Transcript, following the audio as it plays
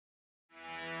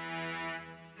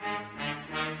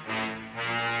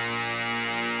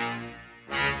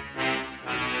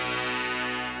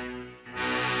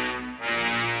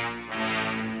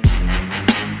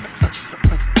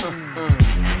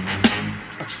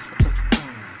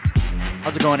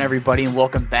How's it going, everybody, and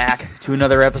welcome back to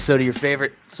another episode of your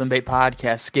favorite swimbait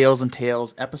podcast, Scales and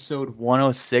Tails, episode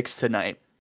 106 tonight.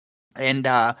 And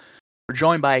we're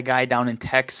joined by a guy down in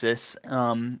Texas.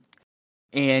 And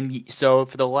so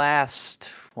for the last,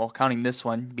 well, counting this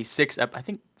one, be I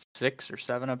think 6 or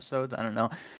 7 episodes. I don't know.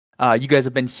 You guys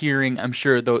have been hearing, I'm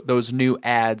sure, those new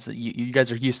ads. You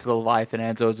guys are used to the Leviathan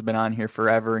ads. Those have been on here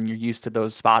forever, and you're used to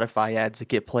those Spotify ads that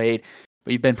get played.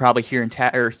 But you've been probably hearing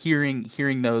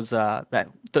those the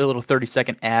little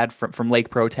 30-second ad from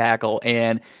Lake Pro Tackle,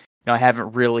 and I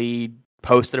haven't really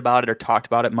posted about it or talked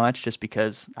about it much, just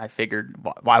because I figured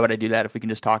why would I do that if we can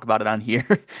just talk about it on here?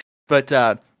 But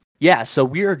yeah, so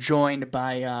we are joined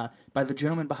by the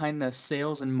gentleman behind the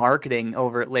sales and marketing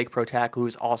over at Lake Pro Tackle,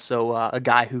 who's also a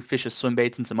guy who fishes swim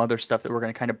baits and some other stuff that we're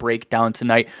going to kind of break down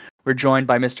tonight. We're joined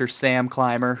by Mr. Sam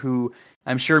Climer, who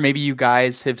I'm sure maybe you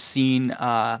guys have seen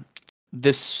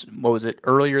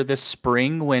earlier this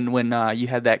spring when you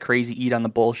had that crazy eat on the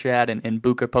bull shad and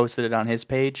Buka posted it on his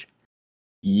page?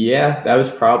 Yeah, that was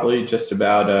probably just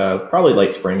about probably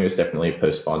late spring. It was definitely a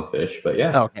post-spawn fish, but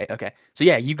yeah. Okay. So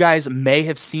yeah, you guys may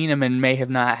have seen him and may have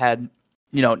not had,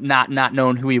 not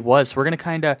known who he was. So we're going to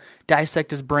kind of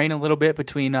dissect his brain a little bit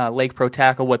between Lake Pro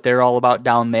Tackle, what they're all about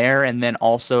down there, and then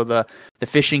also the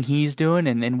fishing he's doing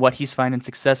and what he's finding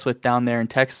success with down there in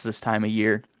Texas this time of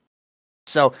year.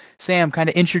 So, Sam, kind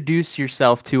of introduce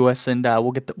yourself to us, and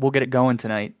we'll get it going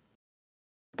tonight.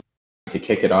 To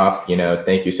kick it off,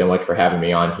 thank you so much for having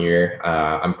me on here.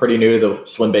 I'm pretty new to the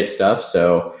swim bait stuff,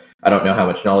 so I don't know how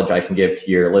much knowledge I can give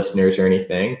to your listeners or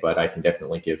anything, but I can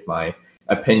definitely give my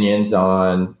opinions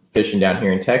on fishing down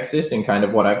here in Texas and kind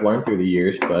of what I've learned through the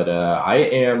years. But I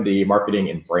am the marketing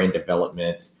and brand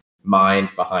development mind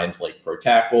behind Lake Pro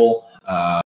Tackle.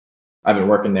 I've been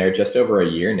working there just over a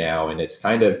year now, and it's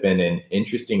kind of been an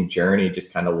interesting journey,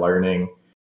 just kind of learning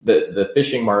the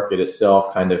fishing market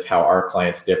itself, kind of how our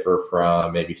clients differ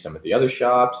from maybe some of the other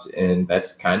shops, and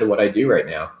that's kind of what I do right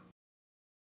now.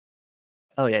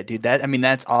 Oh yeah, dude,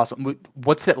 that's awesome.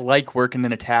 What's it like working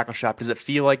in a tackle shop? Does it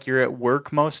feel like you're at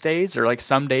work most days, or like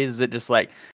some days is it just like,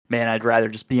 man, I'd rather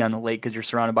just be on the lake because you're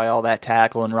surrounded by all that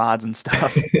tackle and rods and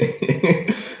stuff?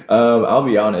 I'll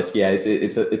be honest. Yeah,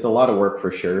 it's a lot of work for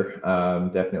sure.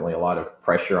 Definitely a lot of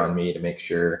pressure on me to make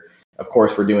sure. Of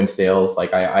course, we're doing sales.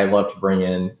 Like I love to bring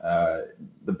in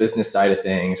the business side of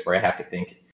things, where I have to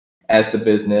think as the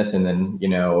business, and then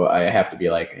I have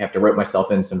to rope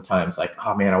myself in sometimes. Like,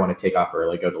 oh man, I want to take off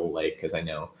early, go to the lake because I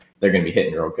know they're going to be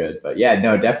hitting real good. But yeah,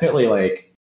 no, definitely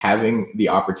like having the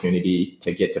opportunity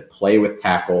to get to play with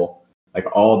tackle like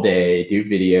all day, do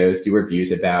videos, do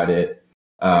reviews about it.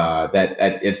 That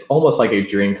it's almost like a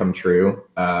dream come true.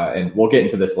 And we'll get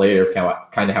into this later,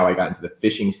 kind of how I got into the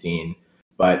fishing scene.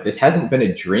 But this hasn't been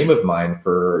a dream of mine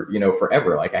for,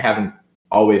 forever. Like I haven't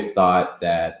always thought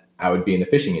that I would be in the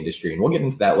fishing industry, and we'll get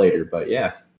into that later. But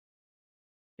yeah.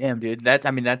 Damn, dude. That's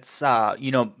I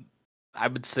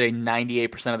would say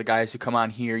 98% of the guys who come on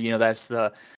here, that's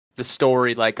the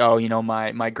story. Like, oh,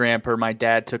 my grandpa, my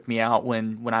dad took me out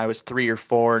when I was 3 or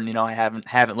 4, and I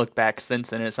haven't looked back since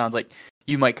then. And it sounds like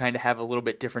you might kind of have a little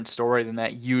bit different story than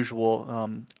that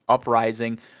usual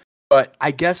uprising. But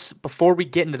I guess before we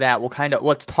get into that,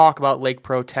 let's talk about Lake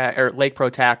Pro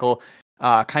Tackle.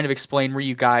 Kind of explain where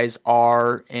you guys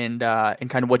are and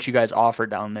kind of what you guys offer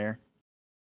down there.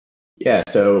 Yeah,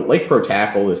 so Lake Pro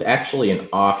Tackle is actually an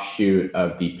offshoot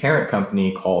of the parent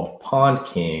company called Pond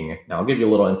King. Now I'll give you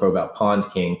a little info about Pond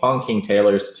King. Pond King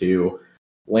tailors to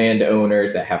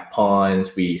landowners that have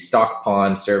ponds. We stock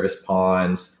ponds, service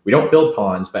ponds. We don't build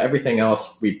ponds, but everything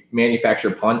else, we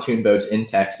manufacture pontoon boats in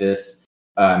Texas,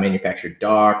 manufacture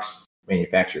docks,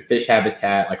 manufacture fish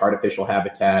habitat, like artificial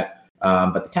habitat.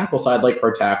 But the tackle side, Lake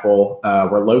Pro Tackle,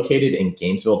 we're located in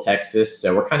Gainesville, Texas.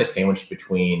 So we're kind of sandwiched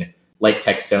between Lake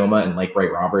Texoma and Lake Ray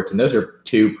Roberts. And those are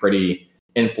two pretty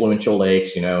influential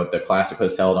lakes. The Classic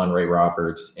was held on Ray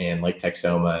Roberts, and Lake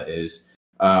Texoma is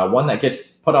one that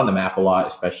gets put on the map a lot,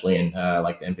 especially in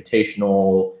like the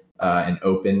invitational and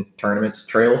open tournaments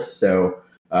trails. So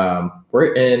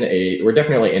we're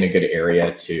definitely in a good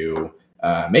area to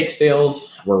make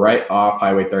sales. We're right off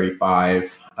Highway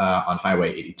 35 on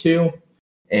Highway 82,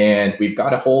 and we've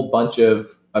got a whole bunch of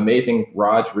amazing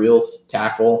rods, reels,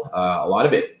 tackle. A lot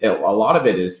of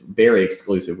it is very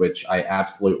exclusive, which I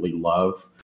absolutely love.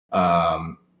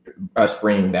 Us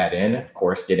bringing that in, of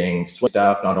course, getting swim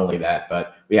stuff. Not only that,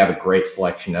 but we have a great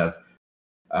selection of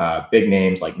big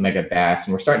names like Mega Bass,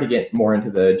 and we're starting to get more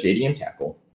into the JDM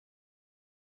tackle.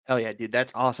 Hell yeah, dude,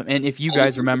 that's awesome. And if you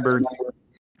guys remember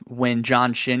when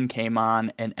John Shin came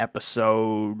on an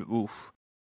episode,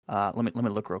 Let me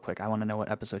look real quick. I want to know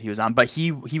what episode he was on. But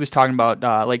he was talking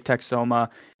about Lake Texoma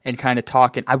and kind of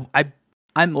talking.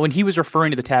 I'm when he was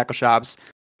referring to the tackle shops,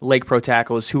 Lake Pro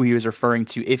Tackle is who he was referring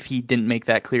to. If he didn't make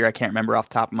that clear, I can't remember off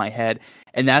the top of my head.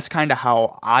 And that's kind of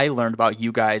how I learned about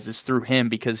you guys, is through him,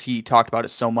 because he talked about it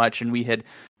so much, and we had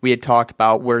talked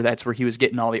about that's where he was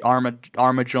getting all the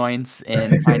arma joints,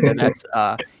 and kind of that's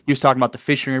he was talking about the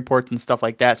fishing reports and stuff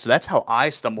like that. So that's how I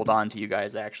stumbled onto you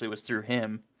guys, actually, was through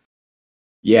him.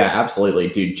 Yeah, absolutely.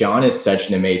 Dude, John is such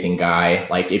an amazing guy.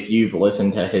 Like, if you've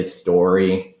listened to his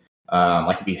story,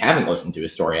 like if you haven't listened to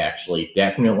his story, actually,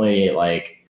 definitely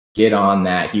like get on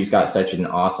that. He's got such an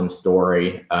awesome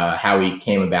story, how he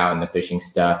came about in the fishing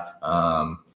stuff.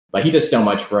 But he does so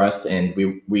much for us, and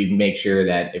we make sure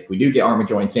that if we do get armor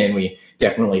joints in, we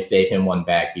definitely save him one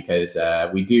back, because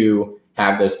we do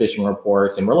have those fishing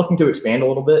reports, and we're looking to expand a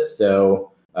little bit.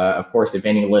 So, of course, if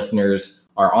any listeners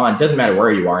are on, doesn't matter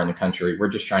where you are in the country, we're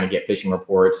just trying to get fishing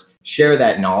reports, share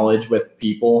that knowledge with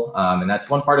people. And that's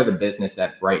one part of the business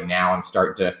that right now I'm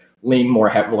starting to lean more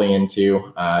heavily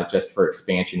into, just for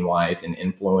expansion wise and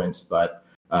influence. But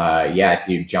yeah,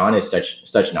 dude, John is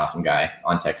such an awesome guy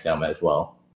on Texoma as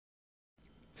well.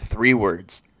 3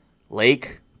 words: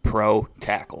 Lake Pro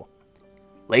Tackle.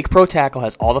 Lake Pro Tackle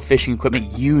has all the fishing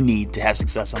equipment you need to have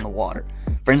success on the water.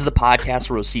 Friends of the podcast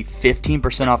will receive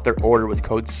 15% off their order with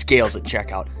code SCALES at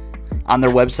checkout. On their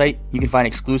website, you can find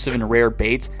exclusive and rare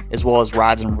baits, as well as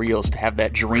rods and reels to have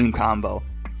that dream combo.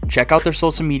 Check out their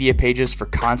social media pages for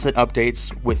constant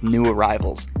updates with new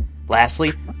arrivals.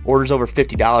 Lastly, orders over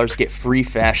 $50 get free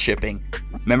fast shipping.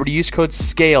 Remember to use code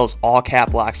SCALES, all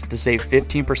cap locks, to save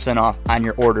 15% off on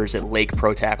your orders at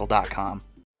lakeprotackle.com.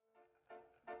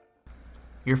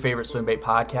 Your favorite swim bait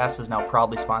podcast is now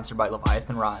proudly sponsored by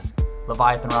Leviathan Rods.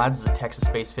 Leviathan Rods is a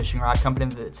Texas-based fishing rod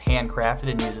company that's handcrafted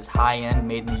and uses high-end,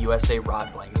 made-in-the-USA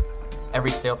rod blanks.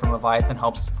 Every sale from Leviathan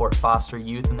helps support foster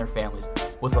youth and their families.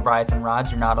 With Leviathan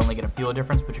Rods, you're not only going to feel a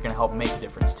difference, but you're going to help make a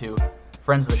difference too.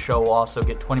 Friends of the show will also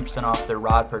get 20% off their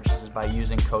rod purchases by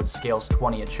using code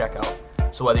SCALES20 at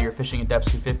checkout. So whether you're fishing a depth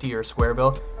 250 or a square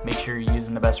bill, make sure you're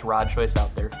using the best rod choice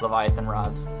out there, Leviathan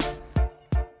Rods.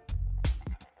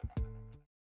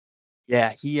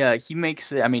 Yeah, he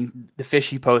makes it. I mean, the fish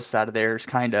he posts out of there is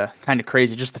kind of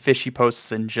crazy. Just the fish he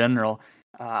posts in general,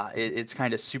 it's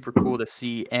kind of super cool to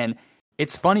see. And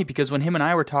it's funny because when him and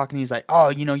I were talking, he's like, "Oh,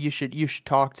 you should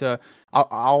talk to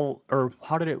I'll or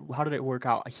how did it work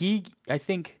out?" I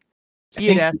think he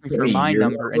had asked me for my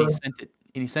number, and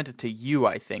he sent it to you,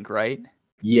 I think, right?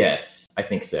 Yes, I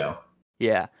think so.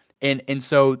 Yeah. And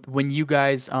so when you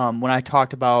guys, when I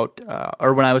talked about,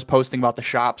 or when I was posting about the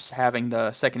shops having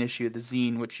the second issue of the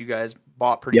zine, which you guys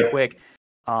bought pretty quick,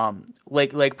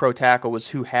 Lake Pro Tackle was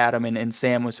who had them, and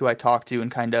Sam was who I talked to, and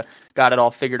kind of got it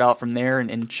all figured out from there,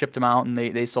 and shipped them out, and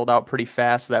they sold out pretty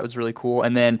fast. So that was really cool.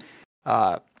 And then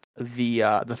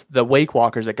the Wake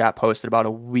Walkers that got posted about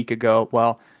a week ago,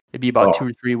 well, it'd be about 2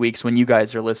 or 3 weeks when you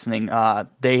guys are listening.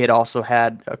 They had also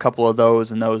had a couple of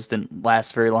those, and those didn't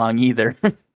last very long either.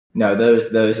 No,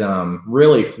 those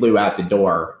really flew out the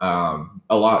door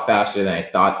a lot faster than I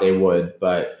thought they would.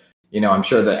 But I'm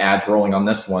sure the ad's rolling on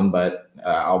this one, but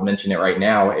I'll mention it right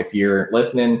now. If you're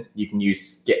listening, you can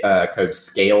use code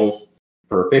SCALES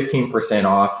for 15%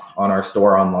 off on our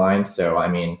store online. So I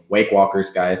mean, Wake Walkers,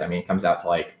 guys, it comes out to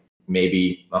like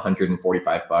maybe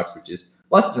 $145, which is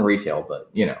less than retail, but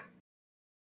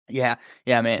Yeah,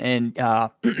 man.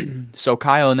 And so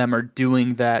Kyle and them are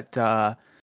doing that.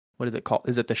 What is it called?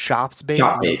 Is it the shops baits?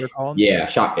 Shop baits. Yeah,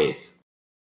 shop baits.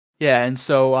 Yeah, and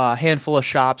so a handful of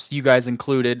shops, you guys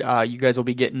included. You guys will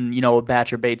be getting, a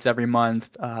batch of baits every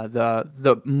month.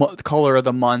 The color of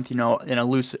the month, in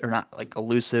elusive, or not like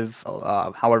elusive,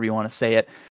 however you want to say it,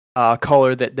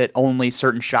 color that only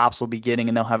certain shops will be getting,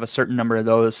 and they'll have a certain number of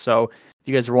those. So if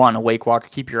you guys are wanting a Wake Walker,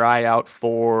 keep your eye out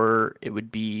for. It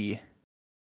would be.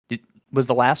 Was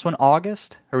the last one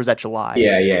August, or was that July?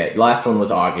 Yeah. Last one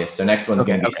was August, so next one's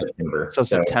going to be September. So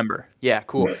September. Yeah,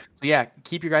 cool. Yeah. So yeah,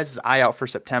 keep your guys' eye out for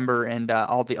September, and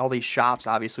all these shops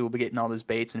obviously will be getting all those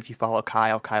baits. And if you follow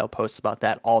Kyle posts about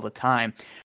that all the time.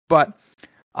 But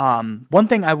one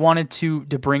thing I wanted to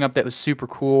bring up that was super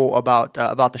cool about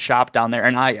the shop down there,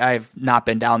 and I've not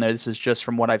been down there. This is just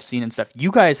from what I've seen and stuff.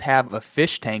 You guys have a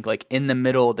fish tank like in the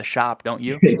middle of the shop, don't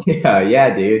you?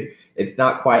 yeah, dude. It's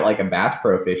not quite like a Bass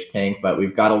Pro fish tank, but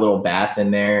we've got a little bass in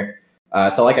there.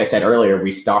 So like I said earlier,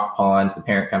 we stock ponds. The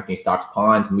parent company stocks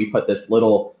ponds, and we put this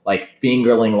little like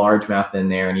fingerling largemouth in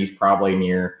there, and he's probably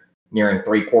nearing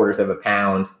 3/4 of a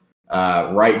pound.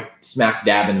 right smack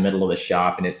dab in the middle of the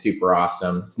shop, and it's super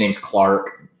awesome. His name's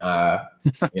Clark.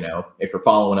 If you're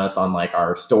following us on like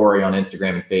our story on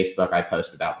Instagram and Facebook, I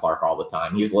post about Clark all the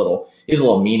time. He's a little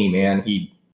meanie man.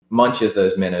 He munches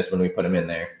those minnows when we put him in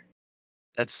there.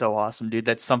 That's so awesome, dude.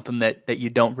 That's something that you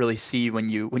don't really see when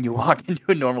you walk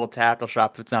into a normal tackle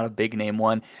shop if it's not a big name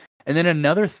one. And then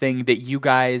another thing that you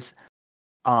guys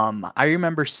I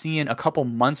remember seeing a couple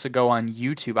months ago on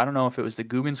YouTube. I don't know if it was the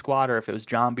Guggen Squad or if it was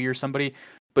John B or somebody,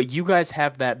 but you guys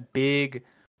have that big,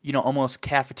 almost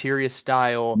cafeteria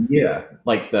style Yeah,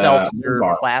 like the worm self-serve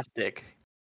bar. plastic.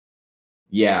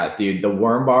 Yeah, dude, the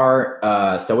worm bar.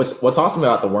 So what's awesome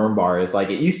about the worm bar is like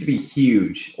it used to be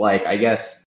huge. Like I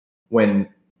guess when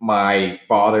my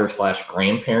father /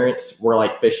 grandparents were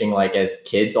like fishing, like as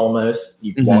kids almost,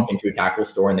 you Mhm. walk into a tackle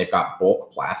store and they've got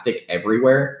bulk plastic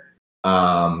everywhere.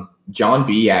 John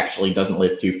B actually doesn't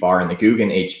live too far, and the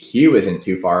Guggen HQ isn't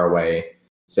too far away.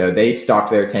 So they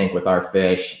stocked their tank with our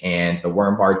fish, and the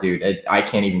worm bar, dude. I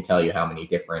can't even tell you how many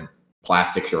different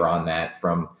plastics are on that,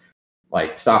 from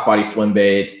like soft body swim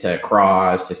baits to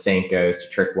craws to Senkos to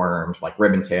trick worms, like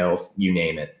ribbon tails, you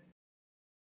name it.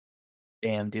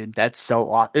 Damn, dude, that's so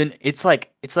awesome. And it's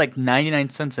like 99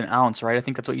 cents an ounce, right? I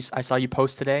think that's what I saw you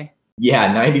post today.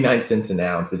 Yeah, 99 cents an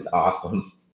ounce. It's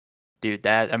awesome. Dude,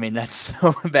 that's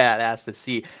so badass to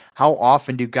see. How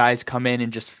often do guys come in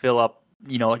and just fill up,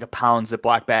 like a pound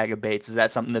Ziploc bag of baits? Is that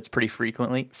something that's pretty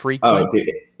Oh, frequent?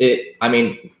 dude, I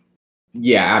mean,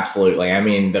 yeah, absolutely. I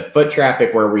mean, the foot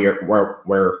traffic where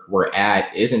we're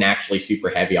at isn't actually super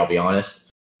heavy, I'll be honest.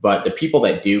 But the people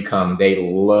that do come, they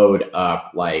load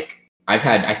up. Like I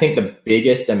think the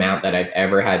biggest amount that I've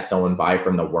ever had someone buy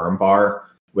from the worm bar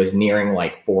was nearing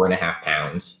like 4.5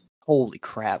 pounds. Holy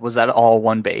crap. Was that all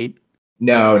one bait?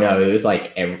 No, it was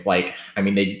like I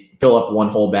mean, they fill up one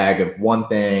whole bag of one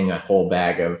thing, a whole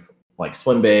bag of like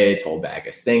swim baits, whole bag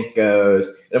of Senkos,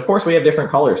 and of course we have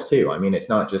different colors too. I mean, it's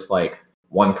not just like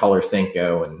one color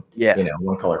Senko and Yeah.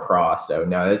 one color cross. So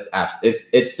no,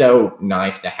 it's so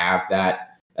nice to have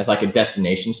that as like a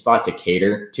destination spot to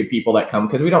cater to people that come,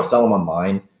 because we don't sell them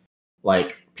online.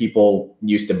 Like people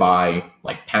used to buy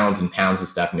like pounds and pounds of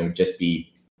stuff, and it would just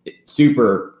be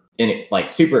super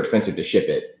expensive to ship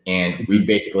it, and we Mhm.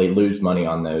 basically lose money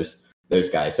on those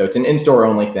guys. So it's an in-store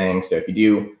only thing. So if you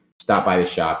do stop by the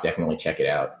shop, definitely check it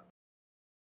out.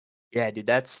 Yeah, dude,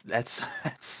 that's that's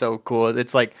so cool.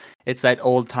 It's like it's that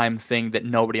old time thing that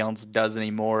nobody else does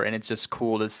anymore, and it's just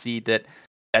cool to see that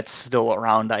that's still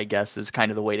around, I guess, is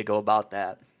kind of the way to go about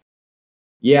that.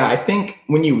 Yeah, I think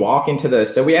when you walk into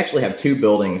so we actually have two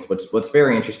buildings. What's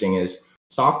very interesting is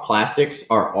soft plastics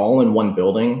are all in one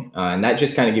building, and that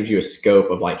just kind of gives you a scope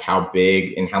of like how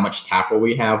big and how much tackle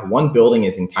we have. One building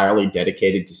is entirely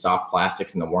dedicated to soft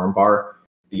plastics and the worm bar.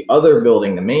 The other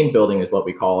building, the main building is what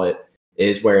we call it,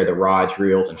 is where the rods,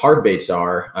 reels, and hard baits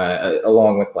are,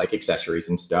 along with like accessories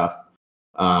and stuff.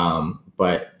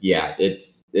 But yeah,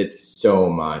 it's so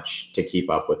much to keep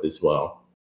up with as well.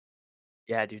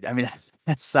 Yeah, dude. I mean,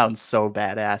 that sounds so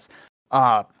badass.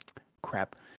 Uh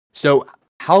crap. So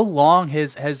how long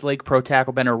has Lake Pro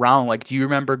Tackle been around? Like, do you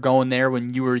remember going there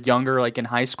when you were younger, like in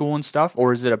high school and stuff,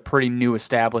 or is it a pretty new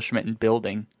establishment and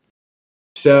building?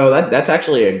 So that's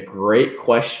actually a great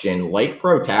question. Lake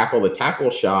Pro Tackle, the tackle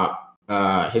shop,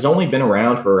 has only been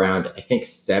around for around, I think,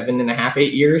 7.5,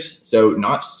 8 years. So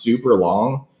not super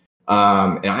long.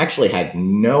 And I actually had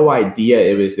no idea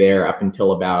it was there up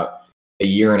until about a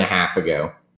year and a half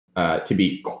ago. To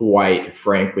be quite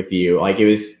frank with you, like it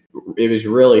was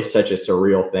really such a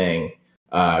surreal thing,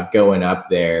 going up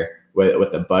there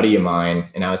with a buddy of mine,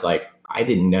 and I was like, I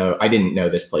didn't know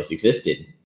this place existed.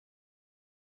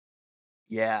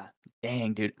 Yeah.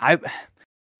 Dang, dude.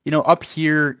 Up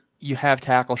here you have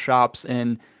tackle shops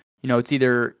and it's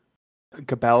either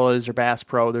Cabela's or Bass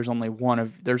Pro. There's only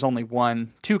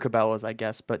two Cabela's, I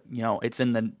guess, but it's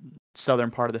in the southern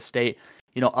part of the state.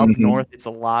 Up Mhm. north it's a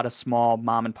lot of small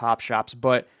mom and pop shops,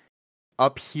 but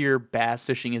up here bass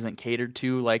fishing isn't catered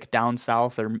to like down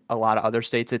south or a lot of other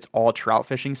states. It's all trout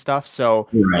fishing stuff. So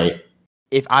Right.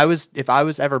 if I was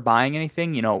ever buying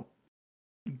anything,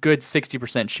 good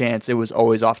 60% chance it was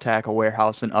always off Tackle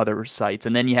Warehouse and other sites.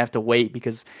 And then you have to wait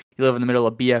because you live in the middle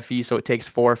of BFE, so it takes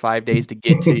 4 or 5 days to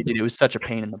get to you. Dude, it was such a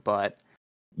pain in the butt.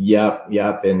 Yep.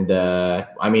 And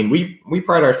I mean, we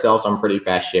pride ourselves on pretty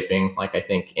fast shipping. Like I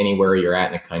think anywhere you're at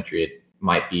in the country, it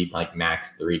might be like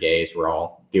max 3 days. We're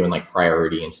all doing like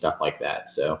priority and stuff like that.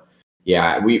 So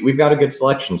yeah, we've got a good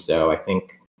selection. So I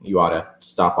think you ought to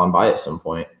stop on by at some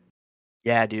point.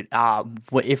 Yeah, dude.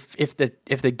 If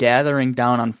the gathering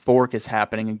down on Fork is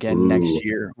happening again Ooh. next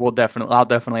year, I'll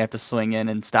definitely have to swing in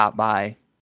and stop by.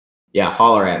 Yeah,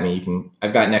 holler at me.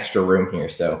 I've got an extra room here,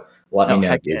 so let me No, know,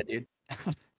 heck dude. yeah, dude.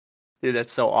 Dude,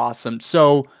 that's so awesome.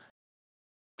 So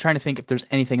trying to think if there's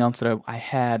anything else that I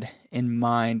had in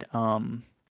mind. So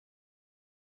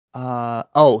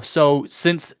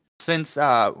since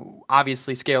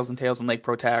obviously Scales and Tails and Lake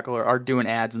Pro Tackle are doing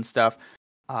ads and stuff,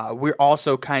 we're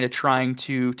also kind of trying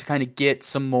to kind of get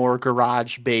some more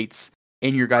garage baits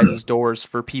in your guys' doors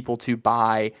for people to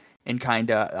buy and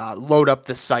kind of load up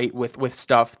the site with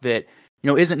stuff that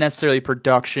isn't necessarily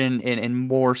production and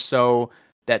more so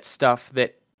that stuff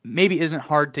that maybe isn't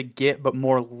hard to get but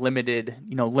more limited,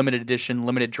 limited edition,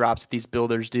 limited drops that these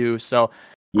builders do. So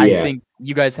I Yeah, think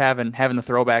you guys having the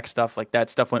throwback stuff like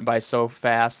that stuff went by so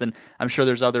fast, and I'm sure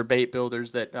there's other bait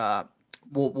builders that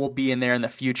will be in there in the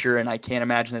future, and I can't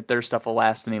imagine that their stuff will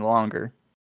last any longer.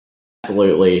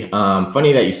 absolutely.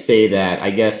 Funny that you say that.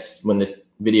 I guess when this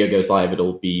video goes live,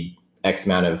 it'll be X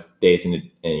amount of days in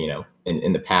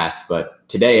the past. But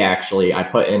today, actually, I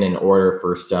put in an order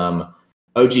for some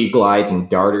OG glides and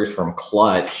darters from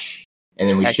Clutch, and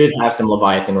then we Heck should yeah. have some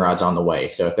Leviathan rods on the way.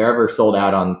 So if they're ever sold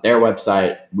out on their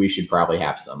website, we should probably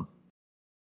have some.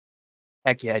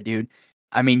 Heck yeah, dude.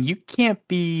 I mean, you can't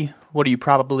be, what are you,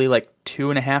 probably like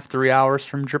 2.5, 3 hours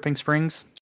from Dripping Springs?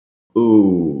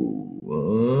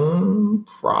 Ooh,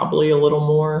 probably a little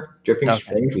more. Dripping Okay.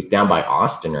 Springs is down by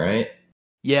Austin, right?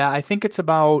 Yeah, I think it's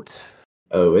about.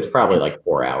 Oh, it's probably like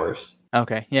 4 hours.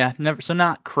 Okay, yeah, never, so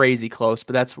not crazy close,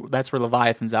 but that's where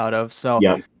Leviathan's out of. So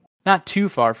Yep. not too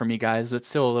far from you guys, but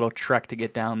still a little trek to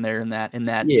get down there in that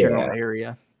general Yeah.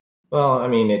 area. Well, I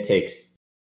mean, it takes,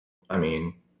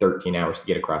 13 hours to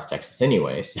get across Texas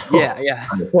anyway. So, Yeah, yeah.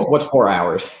 what's 4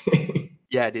 hours?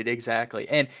 Yeah, dude, exactly.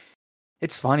 And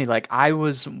it's funny, like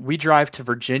we drive to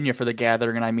Virginia for the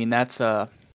gathering, and I mean that's a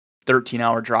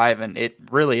 13-hour drive, and it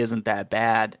really isn't that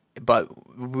bad. But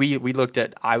we looked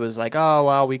at, I was like, oh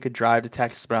well, we could drive to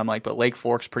Texas, but I'm like, but Lake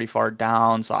Fork's pretty far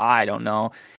down, so I don't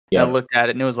know. And I Yep. looked at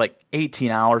it, and it was like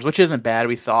 18 hours, which isn't bad.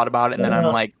 We thought about it, and then I'm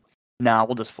Uh, like, nah,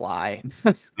 we'll just fly.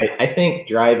 I think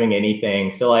driving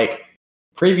anything, so like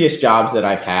previous jobs that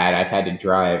I've had to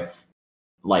drive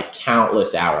like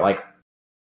countless hours. Like,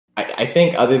 I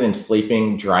think other than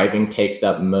sleeping, driving takes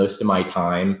up most of my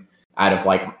time out of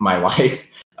like my life.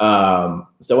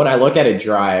 So when I look at a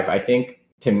drive, I think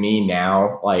to me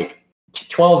now, like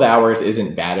 12 hours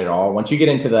isn't bad at all. Once you get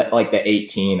into the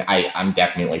 18, I'm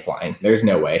definitely flying. There's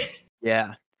no way.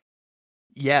 Yeah,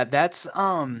 yeah, that's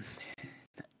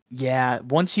yeah.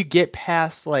 Once you get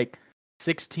past like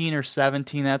 16 or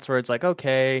 17, that's where it's like,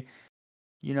 okay,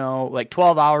 like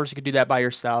 12 hours, you could do that by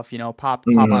yourself, pop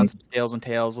on Mhm. some Scales and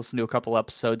Tails, listen to a couple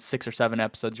episodes, 6 or 7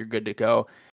 episodes, you're good to go.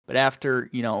 But after,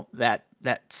 that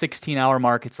 16-hour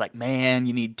mark, it's like, man,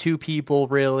 you need two people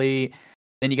really.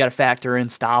 Then you got to factor in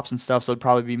stops and stuff. So it'd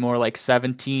probably be more like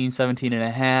 17 and a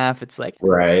half. It's like,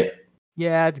 Right.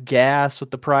 yeah, it's gas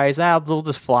with the price. We'll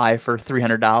just fly for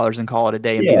 $300 and call it a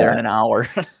day and be there in Yeah. an hour.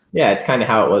 Yeah, it's kind of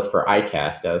how it was for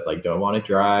iCast. I was like, do I want to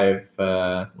drive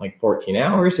like 14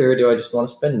 hours or do I just want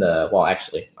to spend well,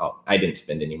 actually, I didn't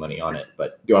spend any money on it,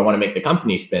 but do I want to make the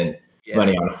company spend Yeah.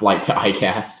 money on a flight to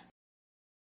iCast?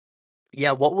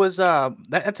 Yeah, what was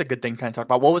that's a good thing to kind of talk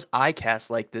about. What was ICAST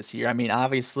like this year? I mean,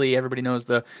 obviously everybody knows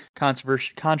the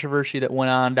controversy that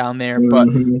went on down there, but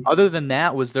Mhm. other than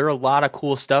that, was there a lot of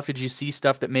cool stuff? Did you see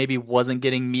stuff that maybe wasn't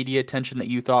getting media attention that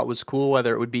you thought was cool,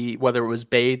 whether it was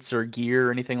baits or gear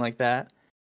or anything like that?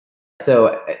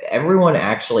 So everyone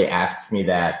actually asks me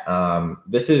that.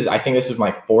 I think this was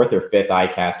my fourth or fifth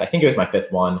iCast. I think it was my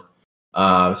fifth one.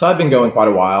 So I've been going quite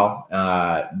a while.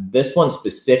 This one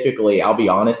specifically, I'll be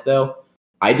honest though,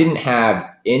 I didn't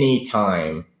have any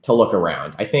time to look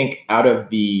around. I think out of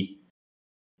the,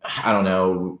 I don't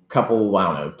know,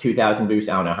 2,000 boosts.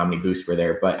 I don't know how many boosts were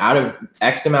there, but out of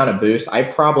X amount of boosts, I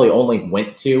probably only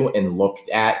went to and looked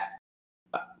at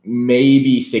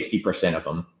maybe 60% of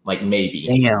them, like maybe.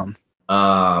 Damn.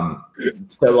 Um,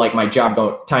 so like my job,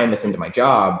 don't tying this into my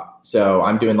job. So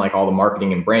I'm doing like all the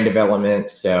marketing and brand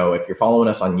development. So if you're following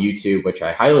us on YouTube, which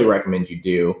I highly recommend you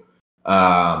do,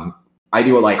 I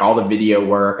do like all the video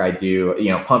work. I do,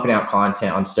 pumping out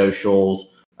content on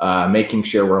socials, making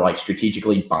sure we're like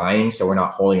strategically buying. So we're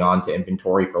not holding on to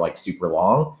inventory for like super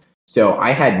long. So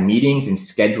I had meetings and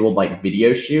scheduled like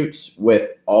video shoots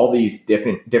with all these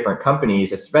different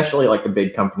companies, especially like the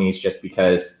big companies, just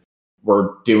because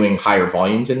we're doing higher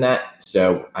volumes in that.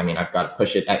 So, I mean, I've got to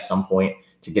push it at some point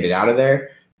to get it out of there.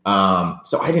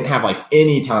 So I didn't have like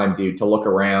any time, dude, to look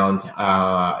around.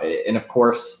 And of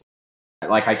course,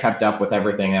 like I kept up with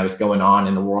everything that was going on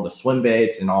in the world of swim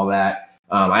baits and all that.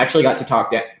 I actually got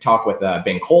to talk with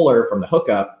Ben Kohler from the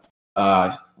Hookup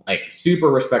like super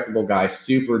respectable guy,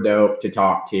 super dope to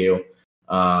talk to.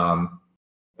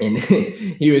 And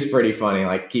he was pretty funny,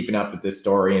 like keeping up with this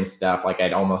story and stuff. Like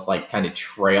I'd almost like kind of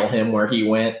trail him where he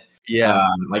went. Yeah.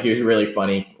 Like he was really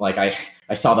funny. Like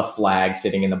I saw the flag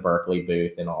sitting in the Berkeley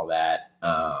booth and all that.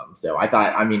 So I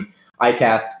thought, I mean,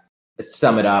 ICAST, to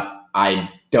sum it up, I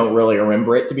don't really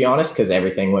remember it, to be honest, because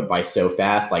everything went by so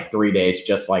fast, like 3 days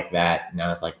just like that. And I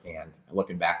was like, man,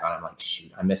 looking back on it, I'm like,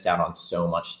 shoot, I missed out on so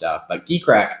much stuff. But Geek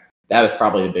Rack, that was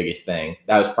probably the biggest thing.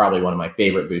 That was probably one of my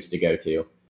favorite booths to go to.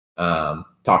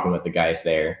 Talking with the guys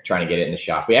there, trying to get it in the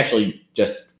shop. We actually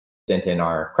just sent in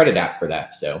our credit app for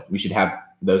that. So we should have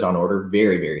those on order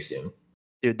very, very soon.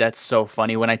 Dude, that's so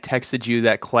funny. When I texted you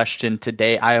that question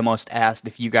today, I almost asked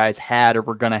if you guys had or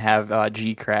were gonna have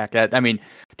G-Crack. I mean,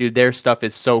 dude, their stuff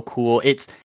is so cool. It's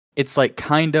like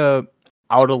kind of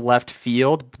out of left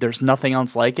field. There's nothing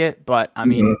else like it. But I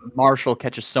mean, Marshall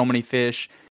catches so many fish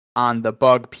on the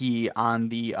bug pea, on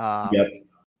the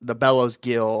the bellows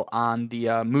gill, on the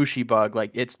mushi bug.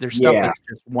 Like their stuff is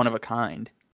just one of a kind.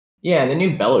 Yeah, and the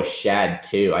new bellows shad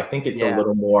too. I think it's a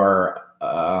little more,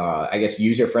 I guess,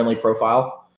 user-friendly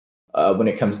profile when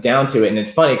it comes down to it. And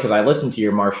it's funny because I listened to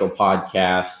your Marshall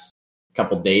podcast a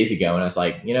couple days ago, and I was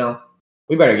like,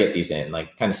 we better get these in,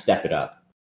 like, kind of step it up.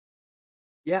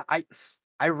 Yeah,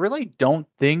 I really don't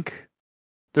think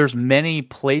there's many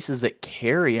places that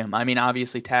carry them. I mean,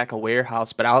 obviously Tackle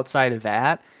Warehouse, but outside of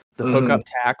that, the hookup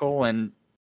tackle and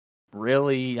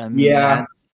really, I mean,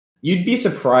 You'd be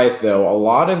surprised, though. A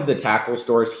lot of the tackle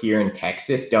stores here in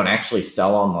Texas don't actually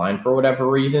sell online for whatever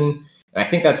reason. And I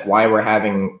think that's why we're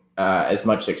having as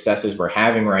much success as we're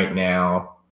having right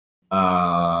now,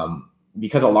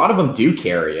 because a lot of them do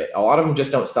carry it. A lot of them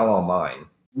just don't sell online.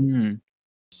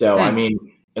 So, I mean,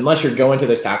 unless you're going to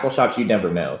those tackle shops, you'd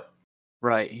never know.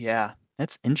 Right, yeah.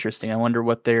 That's interesting. I wonder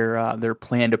what their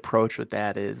planned approach with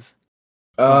that is.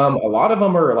 A lot of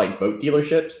them are like boat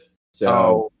dealerships.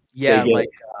 So yeah, like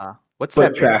what's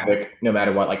foot that traffic no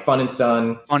matter what, like Fun and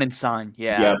Sun. Fun and Sun,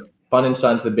 yeah. Fun and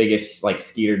Sun's the biggest like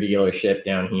skeeter dealership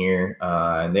down here.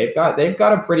 And they've got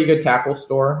a pretty good tackle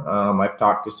store. I've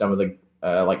talked to some of the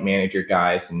like manager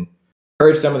guys and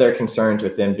heard some of their concerns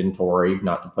with inventory,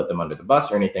 not to put them under the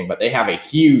bus or anything, but they have a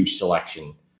huge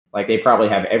selection. Like they probably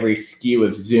have every SKU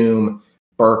of Zoom,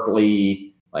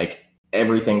 Berkeley, like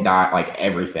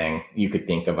everything you could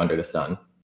think of under the sun.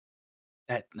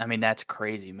 I mean, that's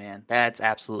crazy, man. That's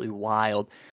absolutely wild.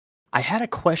 I had a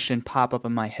question pop up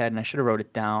in my head, and I should have wrote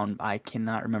it down. I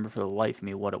cannot remember for the life of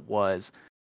me what it was.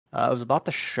 It was about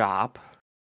the shop.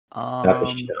 Not the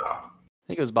shop. I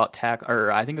think it was about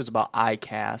I think it was about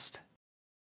iCast.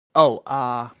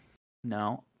 Oh,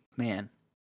 no, man.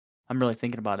 I'm really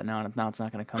thinking about it now, and now it's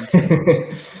not going to come to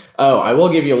me. Oh, I will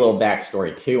give you a little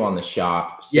backstory too on the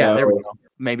shop. So, yeah, there we go.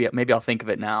 Maybe I'll think of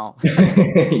it now.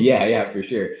 yeah, for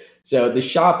sure. So the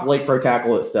shop, Lake Pro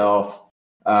Tackle itself,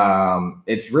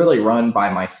 it's really run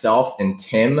by myself and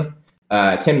Tim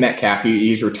Metcalf.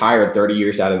 He's retired 30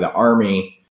 years out of the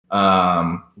Army,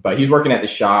 but he's working at the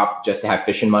shop just to have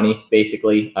fishing money,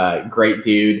 basically. Great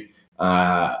dude.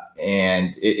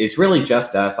 And it's really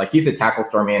just us. Like he's the tackle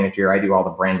store manager. I do all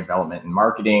the brand development and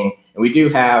marketing. And we do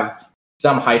have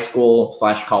some high school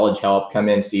 / college help come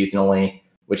in seasonally,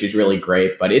 which is really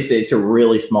great. But it's a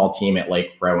really small team at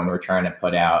Lake Pro, and we're trying to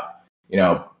put out,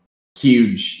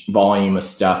 huge volume of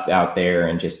stuff out there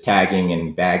and just tagging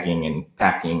and bagging and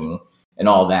packing and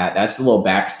all that. That's a little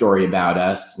backstory about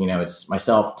us. It's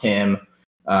myself, Tim,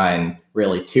 and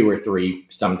really 2 or 3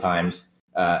 sometimes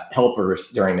helpers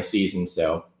during the season.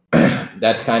 So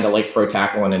that's kind of Lake Pro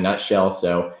Tackle in a nutshell.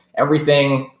 So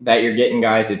everything that you're getting,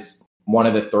 guys, it's one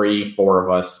of the 3, 4 of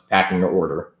us packing your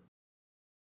order.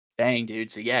 Dang,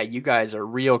 dude. So yeah, you guys are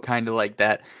real kind of like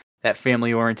that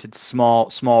family oriented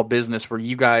small business where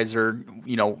you guys are,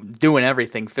 doing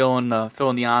everything, filling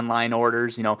the online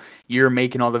orders. You're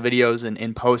making all the videos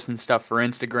and posting stuff for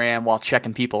Instagram while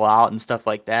checking people out and stuff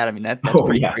like that. I mean, that's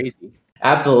pretty crazy.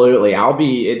 Absolutely.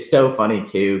 It's so funny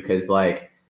too, because like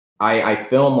I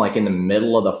film like in the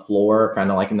middle of the floor,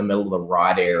 kind of like in the middle of the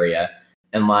rod area,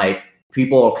 and like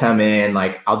people will come in,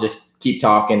 like I'll just keep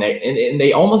talking, and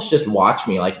they almost just watch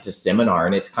me like it's a seminar,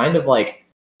 and it's kind of like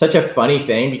such a funny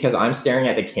thing because I'm staring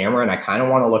at the camera and I kind of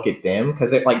want to look at them because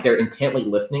they're intently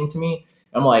listening to me.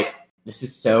 I'm like, this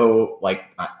is so like,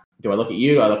 do I look at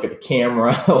you? Do I look at the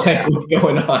camera? Like, what's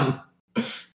going on?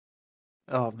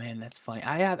 Oh man, that's funny.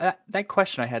 I have that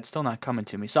question I had still not coming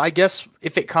to me. So I guess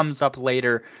if it comes up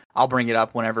later, I'll bring it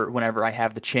up whenever I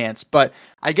have the chance. But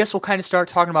I guess we'll kind of start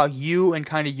talking about you and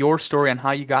kind of your story on how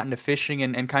you got into fishing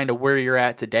and kind of where you're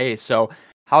at today. So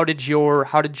how did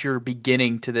your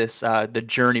beginning to this the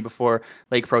journey before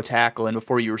Lake Pro Tackle and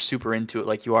before you were super into it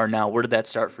like you are now? Where did that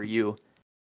start for you?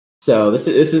 So this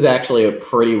is actually a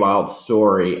pretty wild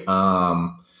story.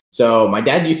 So my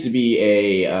dad used to be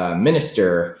a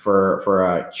minister for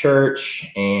a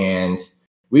church, and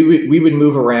we would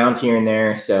move around here and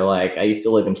there. So like I used to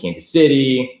live in Kansas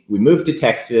City. We moved to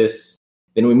Texas,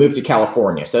 then we moved to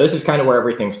California. So this is kind of where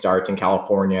everything starts in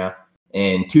California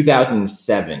in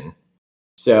 2007.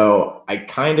 So I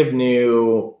kind of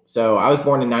knew. So I was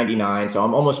born in '99, so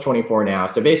I'm almost 24 now.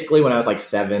 So basically, when I was like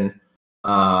 7,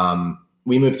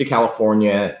 we moved to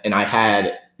California, and I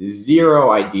had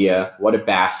zero idea what a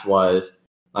bass was.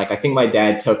 Like I think my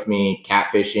dad took me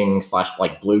catfishing /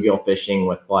 like bluegill fishing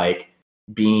with like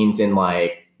beans and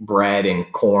like bread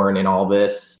and corn and all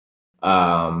this.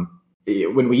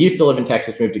 When we used to live in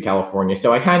Texas, moved to California,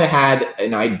 so I kind of had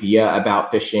an idea about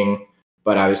fishing,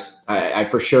 but I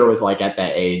for sure was like at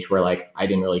that age where like I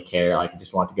didn't really care. Like I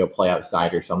just wanted to go play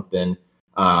outside or something.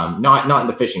 Not in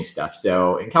the fishing stuff.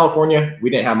 So in California,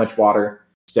 we didn't have much water.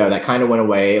 So that kind of went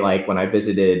away. Like when I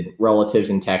visited relatives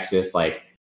in Texas, like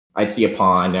I'd see a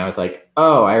pond and I was like,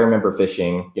 oh, I remember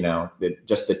fishing,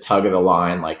 just the tug of the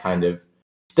line, like kind of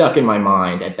stuck in my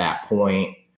mind at that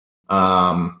point.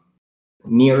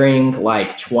 Nearing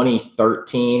like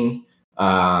 2013,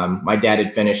 my dad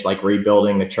had finished like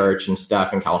rebuilding the church and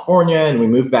stuff in California, and we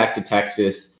moved back to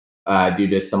Texas due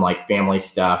to some like family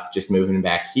stuff, just moving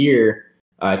back here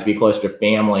to be closer to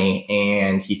family.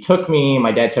 And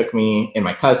my dad took me and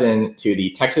my cousin to the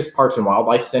Texas Parks and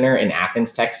Wildlife Center in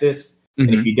Athens, Texas. Mm-hmm.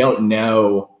 And if you don't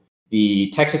know,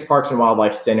 the Texas Parks and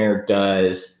Wildlife Center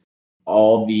does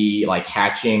all the like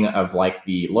hatching of like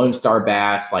the Lone Star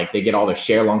bass. Like they get all the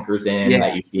share lunkers in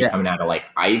that you see coming out of like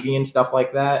Ivy and stuff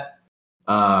like that.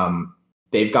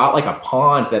 They've got like a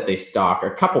pond that they stock,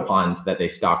 or a couple ponds that they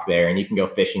stock there, and you can go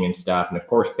fishing and stuff. And of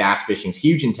course, bass fishing's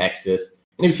huge in Texas,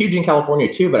 and it was huge in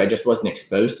California too, but I just wasn't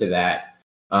exposed to that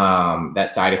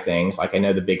side of things. Like I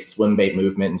know the big swim bait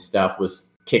movement and stuff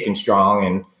was kicking strong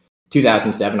in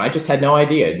 2007. I just had no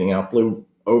idea, flew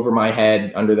over my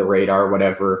head, under the radar,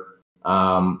 whatever.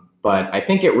 But I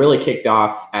think it really kicked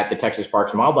off at the Texas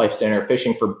Parks and Wildlife Center,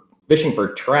 fishing for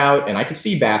trout, and I could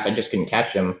see bass. I just couldn't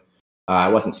catch them. I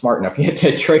wasn't smart enough yet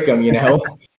to trick them,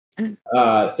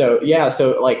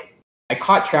 So like I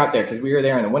caught trout there because we were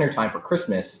there in the wintertime for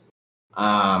Christmas.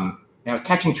 And I was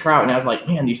catching trout, and I was like,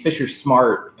 man, these fish are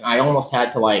smart. And I almost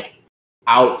had to like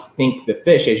outthink the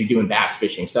fish as you do in bass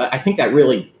fishing. So I think that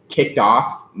really kicked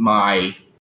off my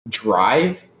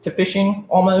drive to fishing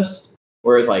almost.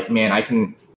 Whereas like, man, I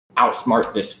can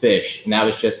outsmart this fish. And that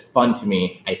was just fun to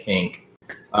me, I think.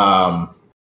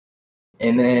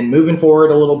 And then moving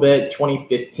forward a little bit,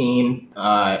 2015,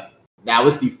 that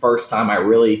was the first time I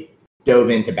really dove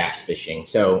into bass fishing.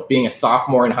 So being a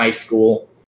sophomore in high school,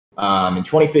 in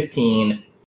 2015,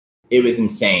 it was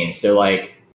insane. So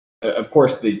like, of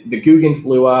course, the Googans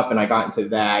blew up, and I got into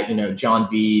that. John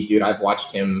B, dude, I've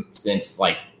watched him since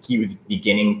like he was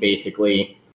beginning,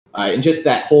 basically. And just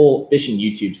that whole fishing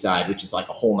YouTube side, which is like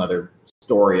a whole nother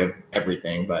story of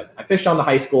everything. But I fished on the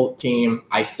high school team.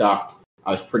 I sucked.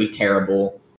 I was pretty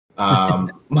terrible.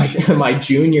 My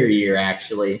junior year,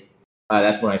 actually,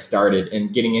 that's when I started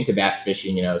and getting into bass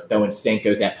fishing, throwing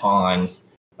Senkos at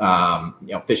ponds,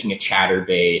 fishing a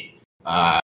chatterbait.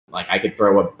 Like I could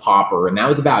throw a popper, and that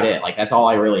was about it. Like that's all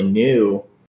I really knew.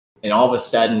 And all of a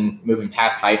sudden, moving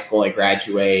past high school, I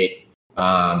graduate.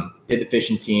 Did the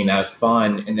fishing team. That was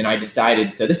fun. And then I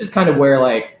decided, so this is kind of where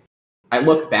like I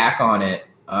look back on it,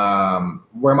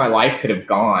 where my life could have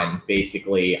gone.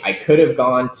 Basically, I could have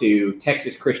gone to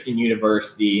Texas Christian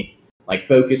University, like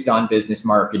focused on business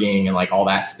marketing and like all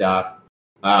that stuff.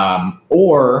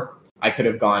 Or I could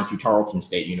have gone to Tarleton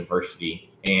State University.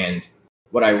 And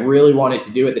what I really wanted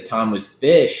to do at the time was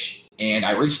fish. And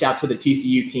I reached out to the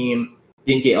TCU team,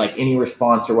 didn't get like any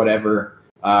response or whatever.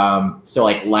 So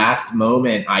like last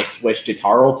moment, I switched to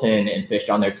Tarleton and fished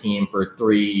on their team for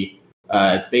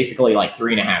basically like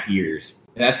 3.5 years.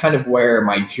 And that's kind of where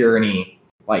my journey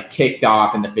like kicked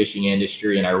off in the fishing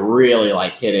industry. And I really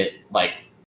like hit it like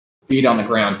feet on the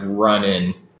ground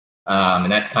running.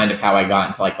 And that's kind of how I got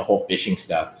into like the whole fishing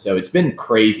stuff. So it's been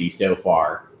crazy so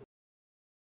far.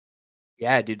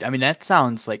 Yeah, dude. I mean, that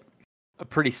sounds like a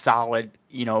pretty solid,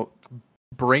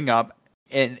 bring up.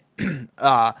 And,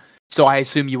 so I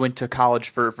assume you went to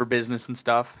college for business and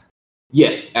stuff?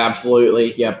 Yes,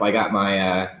 absolutely. Yep, I got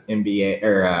my MBA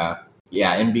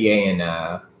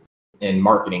in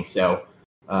marketing. So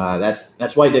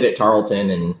that's what I did at Tarleton,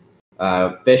 and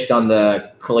fished on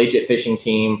the collegiate fishing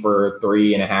team for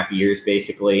 3.5 years,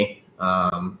 basically.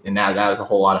 And that was a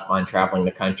whole lot of fun traveling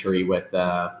the country with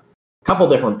a couple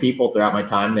different people throughout my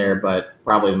time there. But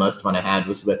probably the most fun I had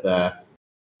was with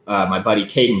my buddy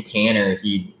Caden Tanner.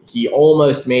 He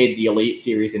almost made the Elite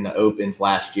Series in the Opens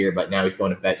last year, but now he's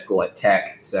going to vet school at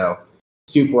Tech. So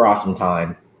super awesome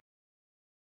time.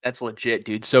 That's legit,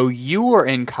 dude. So you were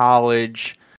in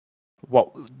college,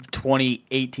 what,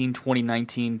 2018,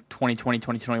 2019, 2020,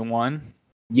 2021?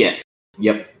 Yes.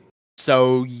 Yep.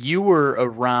 So you were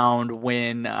around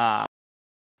when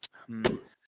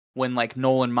like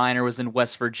Nolan Minor was in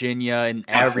West Virginia and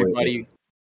Absolutely.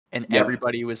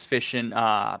 everybody was fishing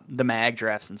the mag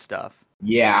drafts and stuff.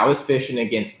 Yeah, I was fishing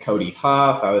against Cody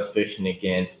Huff. I was fishing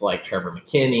against like Trevor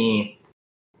McKinney,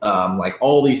 like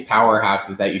all these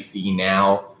powerhouses that you see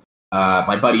now.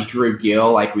 My buddy Drew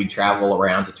Gill, like we'd travel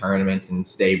around to tournaments and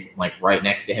stay like right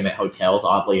next to him at hotels.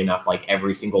 Oddly enough, like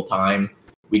every single time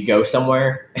we'd go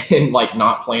somewhere and like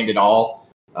not planned at all.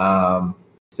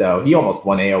 So he almost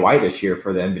won AOI this year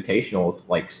for the Invitationals,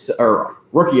 or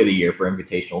Rookie of the Year for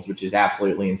Invitationals, which is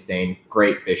absolutely insane.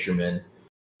 Great fisherman.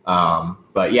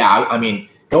 But yeah, I mean,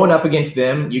 going up against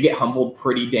them, you get humbled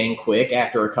pretty dang quick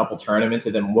after a couple tournaments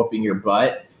of them whooping your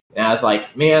butt. And I was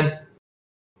like, man,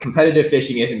 competitive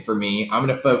fishing isn't for me. I'm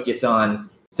going to focus on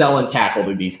selling tackle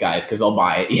to these guys because I'll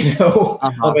buy it,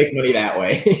 I'll make money that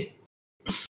way.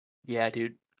 Yeah,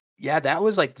 dude. Yeah, that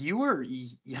was like you were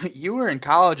in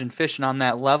college and fishing on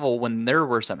that level when there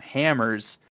were some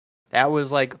hammers. That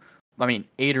was like, I mean,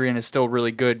 Adrian is still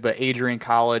really good, but Adrian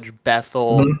College,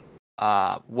 Bethel,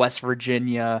 West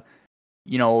Virginia,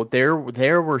 there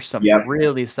were some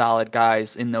really solid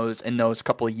guys in those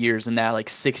couple of years in that like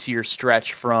 6-year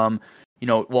stretch from,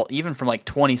 even from like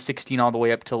 2016 all the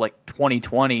way up to like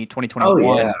 2020, 2021.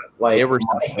 Oh yeah, like there were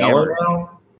some hammers.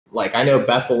 Like I know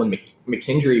Bethel and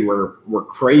McKendree were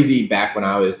crazy back when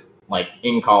I was like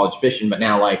in college fishing, but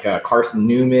now like Carson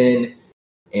Newman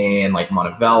and like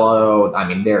Montevello, I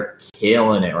mean they're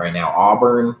killing it right now.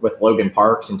 Auburn with Logan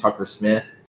Parks and Tucker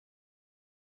Smith.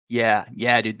 Yeah,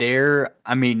 dude.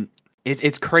 I mean,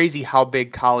 it's crazy how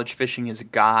big college fishing has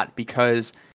got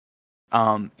because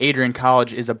Adrian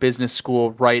College is a business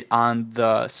school right on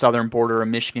the southern border of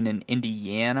Michigan and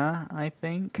Indiana, I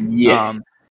think. Yes.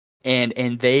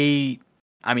 And they,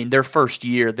 I mean, their first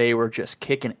year they were just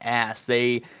kicking ass.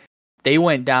 They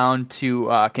went down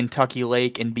to Kentucky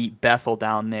Lake and beat Bethel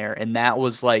down there, and that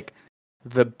was like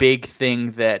the big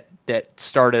thing that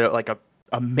started like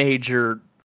a major,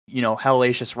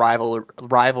 hellacious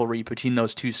rivalry between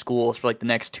those two schools for like the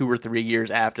next 2 or 3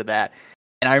 years after that.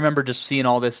 And I remember just seeing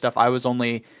all this stuff. I was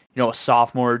only, a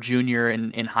sophomore or junior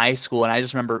in high school, and I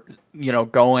just remember,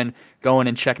 going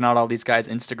and checking out all these guys'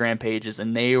 Instagram pages,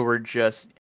 and they were just,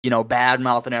 bad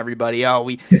mouthing everybody. Oh,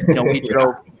 we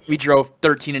drove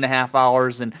 13 and a half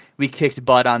hours and we kicked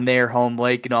butt on their home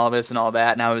lake and all this and all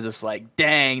that. And I was just like,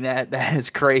 dang, that is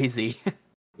crazy.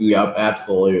 Yep,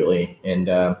 absolutely. And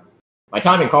my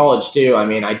time in college too, I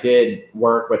mean, I did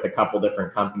work with a couple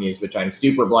different companies, which I'm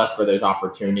super blessed for those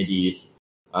opportunities.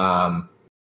 I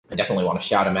definitely want to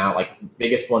shout them out. Like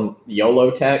biggest one, YOLO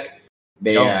Tech.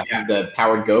 They have the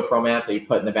powered GoPro mats that you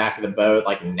put in the back of the boat,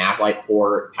 like a nav light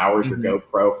port, powers your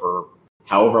GoPro for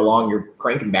however long your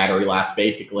cranking battery lasts,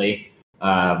 basically.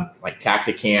 Like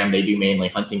Tacticam, they do mainly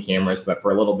hunting cameras, but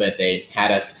for a little bit they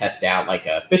had us test out like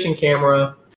a fishing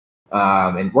camera.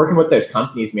 And working with those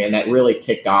companies, man, that really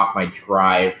kicked off my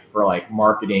drive for like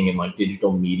marketing and like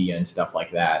digital media and stuff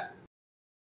like that.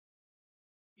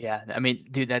 Yeah, I mean,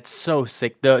 dude, that's so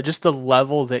sick. Just the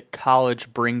level that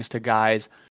college brings to guys,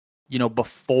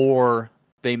 before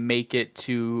they make it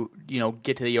to,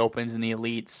 get to the Opens and the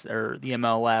Elites or the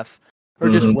MLF or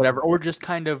just whatever, or just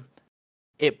kind of,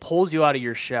 it pulls you out of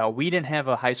your shell. We didn't have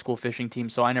a high school fishing team,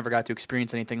 so I never got to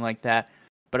experience anything like that.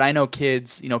 But I know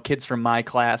kids, kids from my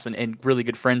class and really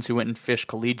good friends who went and fished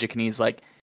collegiate, and he's like,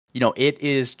 it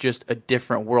is just a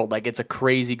different world. Like, it's a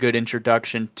crazy good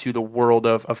introduction to the world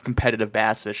of competitive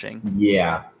bass fishing.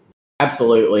 Yeah,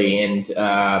 absolutely. And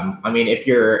I mean, if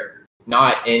you're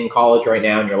not in college right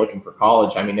now and you're looking for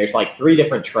college, I mean, there's like 3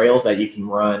 different trails that you can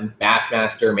run: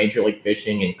 Bassmaster, Major League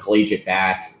Fishing, and Collegiate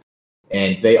Bass.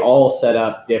 And they all set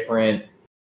up different,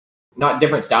 not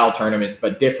different style tournaments,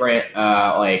 but different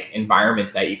like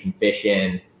environments that you can fish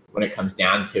in when it comes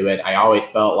down to it. I always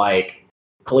felt like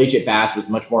Collegiate Bass was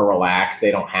much more relaxed.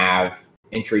 They don't have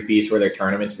entry fees for their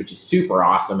tournaments, which is super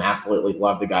awesome. Absolutely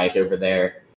love the guys over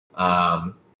there.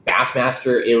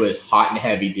 Bassmaster, it was hot and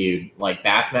heavy, dude. Like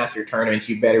Bassmaster tournaments,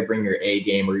 you better bring your A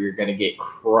game or you're going to get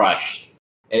crushed.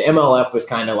 And MLF was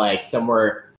kind of like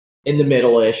somewhere in the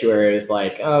middle-ish where it was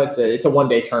like, oh, it's a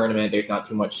one-day tournament. There's not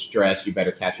too much stress. You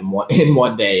better catch them in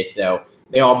one day. So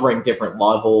they all bring different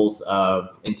levels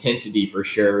of intensity for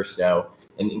sure. So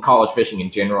in college fishing in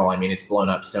general, I mean, it's blown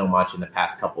up so much in the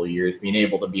past couple of years. Being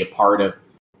able to be a part of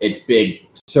its big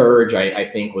surge, I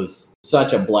think, was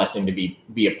such a blessing to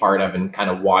be a part of and kind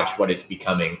of watch what it's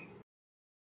becoming.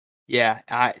 Yeah,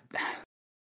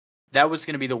 that was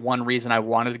going to be the one reason I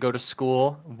wanted to go to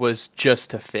school, was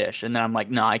just to fish. And then I'm like,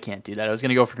 no, I can't do that. I was going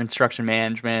to go for construction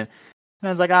management. And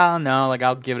I was like, I don't know, like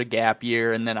I'll give it a gap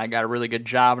year. And then I got a really good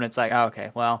job. And it's like, oh,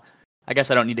 okay, well, I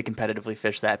guess I don't need to competitively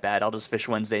fish that bad. I'll just fish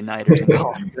Wednesday nighters and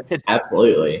call it good.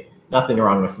 Absolutely. Nothing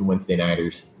wrong with some Wednesday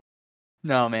nighters.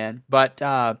 No, man. But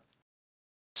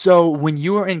so when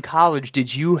you were in college,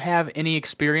 did you have any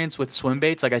experience with swim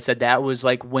baits? Like I said, that was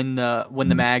like when the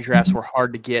mag drafts were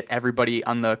hard to get. Everybody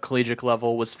on the collegiate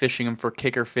level was fishing them for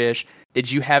kicker fish.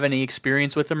 Did you have any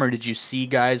experience with them, or did you see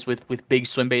guys with big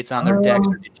swim baits on their decks,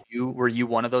 or were you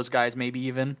one of those guys maybe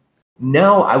even?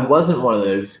 No, I wasn't one of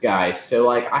those guys. So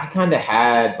like I kind of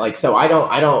had like, so I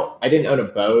didn't own a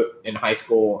boat in high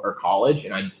school or college,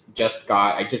 and I just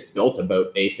built a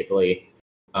boat basically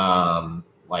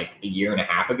like a year and a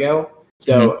half ago.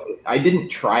 So I didn't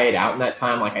try it out in that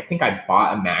time. Like I think I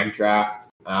bought a mag draft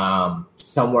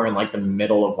somewhere in like the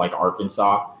middle of like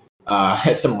Arkansas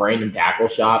at some random tackle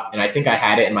shop, and I think I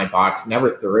had it in my box,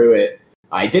 never threw it.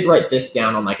 I did write this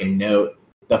down on like a note.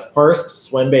 The first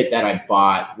swim bait that I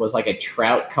bought was like a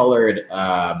trout colored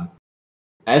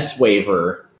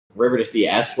S-Waver, River to Sea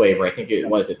S-Waver. I think it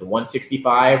was the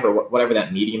 165 or whatever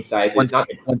that medium size is. Not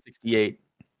the 168.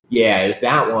 Yeah, it was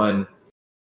that one.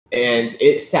 And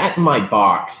it sat in my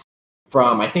box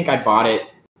I think I bought it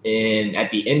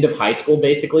at the end of high school,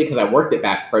 basically, because I worked at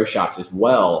Bass Pro Shops as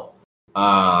well.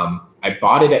 I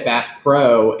bought it at Bass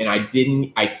Pro, and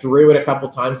I threw it a couple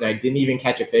times, and I didn't even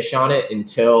catch a fish on it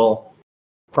until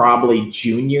probably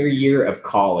junior year of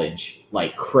college,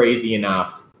 like crazy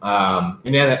enough.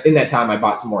 And then in that time, I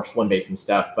bought some more swim baits and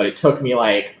stuff, but it took me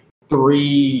like 3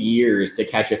 years to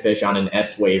catch a fish on an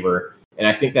S-Waver. And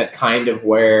I think that's kind of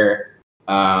where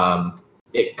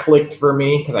it clicked for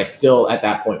me, because I still at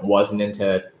that point wasn't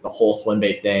into the whole swim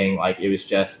bait thing. Like it was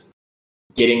just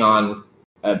getting on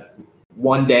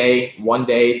one day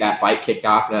that bite kicked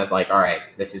off, and I was like, all right,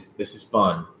 this is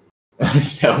fun.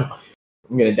 So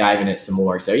I'm gonna dive in it some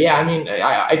more. So yeah, I mean,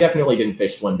 I definitely didn't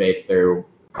fish swim baits through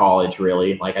college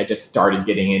really. Like I just started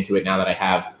getting into it now that I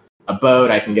have a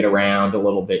boat. I can get around a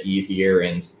little bit easier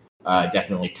and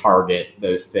definitely target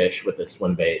those fish with the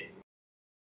swim bait.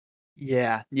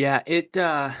 Yeah. It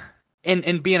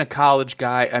and being a college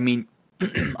guy, I mean,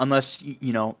 unless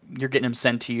you're getting them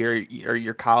sent to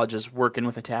your college is working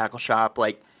with a tackle shop,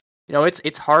 like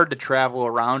it's hard to travel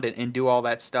around and do all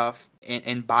that stuff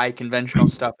and buy conventional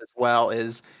stuff as well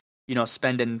as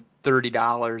spending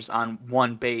 $30 on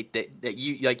one bait that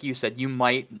you, like you said, you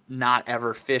might not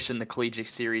ever fish in the collegiate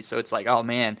series. So it's like, oh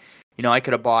man, I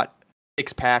could have bought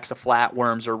 6 packs of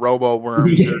flatworms or robo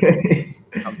worms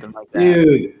or something like that.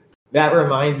 Dude, that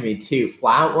reminds me too.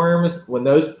 Flatworms, when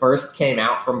those first came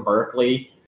out from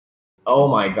Berkeley, oh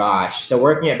my gosh. So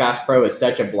working at Bass Pro is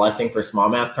such a blessing for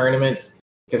smallmouth tournaments,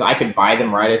 because I could buy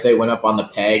them right as they went up on the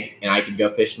peg, and I could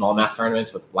go fish smallmouth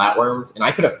tournaments with flatworms, and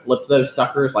I could have flipped those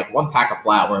suckers, like one pack of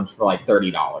flatworms for like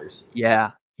 $30.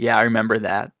 Yeah, I remember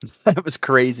that. That was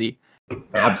crazy.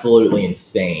 Absolutely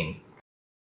insane.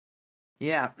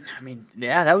 Yeah, I mean,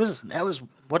 yeah, that was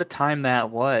what a time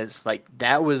that was. Like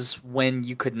that was when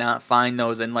you could not find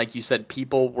those, and like you said,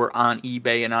 people were on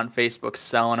eBay and on Facebook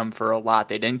selling them for a lot.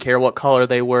 They didn't care what color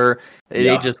they were;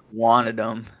 they just wanted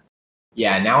them.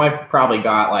 Yeah, now I've probably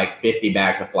got like 50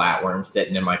 bags of flatworms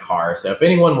sitting in my car. So if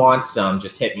anyone wants some,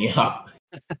 just hit me up.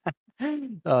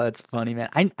 Oh, that's funny, man.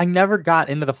 I never got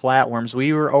into the flatworms.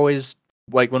 We were always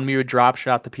like when we would drop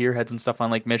shot the pierheads and stuff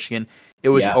on Lake Michigan, it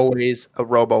was always a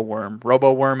robo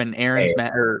worm and Aaron's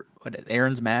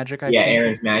Aaron's Magic. I think.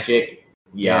 Aaron's Magic.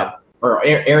 Yeah. Or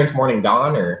Aaron's Morning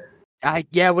Dawn, or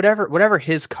whatever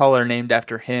his color named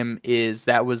after him is.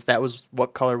 That was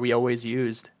what color we always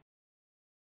used.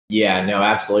 Yeah, no,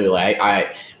 absolutely.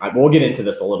 I we'll get into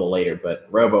this a little later, but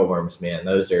robo worms, man,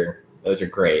 those are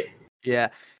great. Yeah.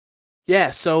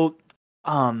 So,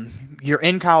 you're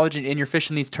in college and you're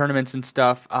fishing these tournaments and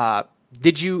stuff.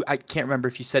 Did you? I can't remember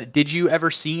if you said it. Did you ever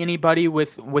see anybody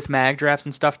with mag drafts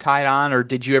and stuff tied on, or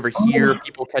did you ever hear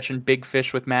people catching big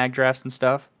fish with mag drafts and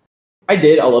stuff? I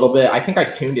did a little bit. I think I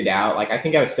tuned it out. Like I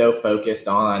think I was so focused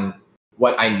on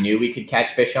what I knew we could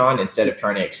catch fish on instead of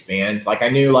trying to expand. Like I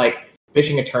knew like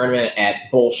fishing a tournament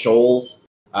at Bull Shoals.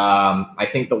 I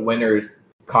think the winners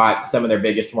caught some of their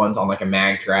biggest ones on like a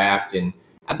mag draft, and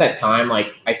at that time,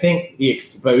 like I think the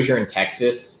exposure in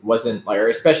Texas wasn't like, or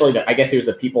especially I guess it was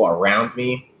the people around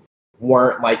me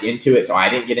weren't like into it, so I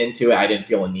didn't get into it. I didn't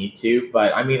feel a need to,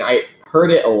 but I mean, I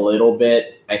heard it a little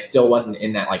bit. I still wasn't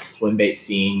in that like swim bait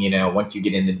scene. Once you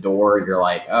get in the door, you're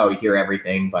like, oh, you hear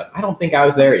everything, but I don't think I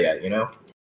was there yet.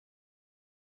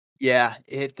 Yeah,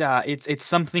 it's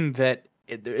something that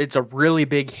it's a really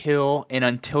big hill, and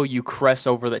until you crest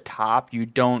over the top, you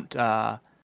don't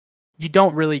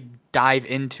really dive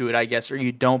into it, I guess, or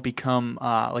you don't become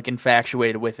like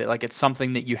infatuated with it. Like it's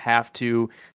something that you have to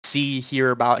see,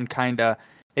 hear about, and kind of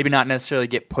maybe not necessarily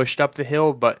get pushed up the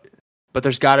hill, but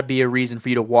there's got to be a reason for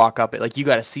you to walk up it. Like you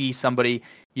got to see somebody,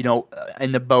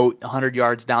 in the boat 100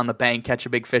 yards down the bank catch a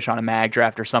big fish on a mag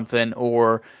draft or something,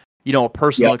 or a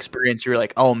personal experience. You're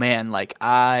like, oh man, like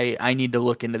I need to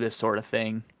look into this sort of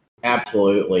thing.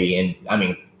 Absolutely. And I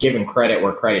mean, giving credit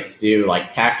where credit's due, like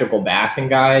tactical bassing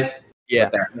guys Yeah.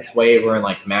 with their ice waiver and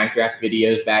like mag draft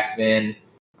videos back then.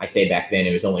 I say back then,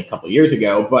 it was only a couple years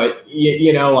ago, but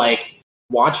like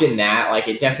watching that, like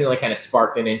it definitely kind of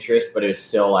sparked an interest, but it was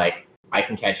still like, I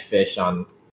can catch fish on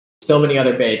so many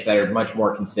other baits that are much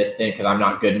more consistent because I'm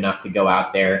not good enough to go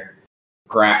out there,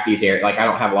 graph these areas. Like I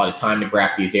don't have a lot of time to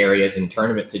graph these areas in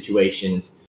tournament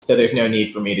situations. So there's no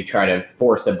need for me to try to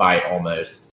force a bite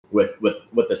almost with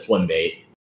the swim bait.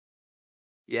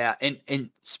 Yeah, and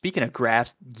speaking of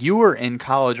graphs, you were in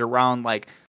college around like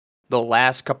the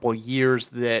last couple of years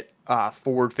that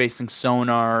forward-facing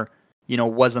sonar,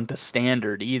 wasn't the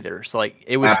standard either. So like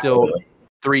it was Absolutely. still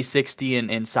 360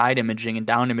 and side imaging and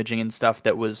down imaging and stuff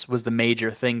that was the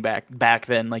major thing back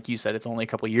then. Like you said, it's only a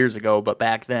couple of years ago, but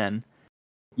back then.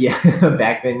 Yeah,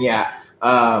 back then, yeah.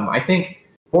 I think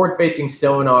forward-facing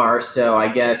sonar. So I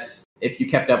guess if you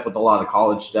kept up with a lot of the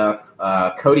college stuff,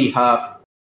 Cody Huff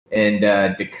and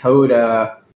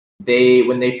Dakota,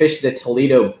 when they fished the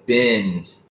Toledo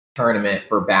Bend tournament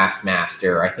for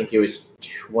Bassmaster, I think it was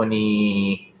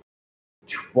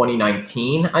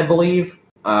 2019, I believe.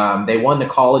 They won the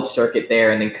college circuit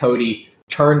there, and then Cody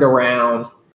turned around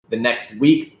the next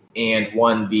week and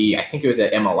won I think it was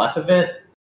an MLF event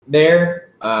there.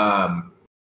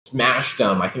 Smashed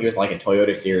them. I think it was like a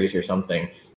Toyota Series or something.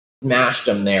 Smashed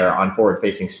them there on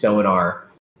forward-facing sonar.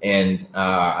 And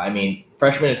I mean,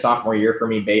 freshman and sophomore year for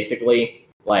me, basically,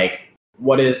 like,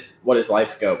 what is life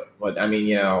scope? Like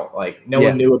no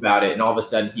one knew about it, and all of a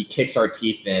sudden he kicks our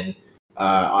teeth in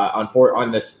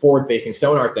on this forward-facing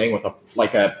sonar thing with a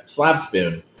slab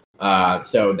spoon.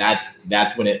 So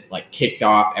that's when it like kicked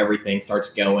off. Everything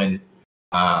starts going.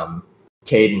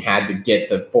 Caden had to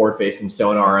get the forward-facing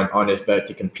sonar on his boat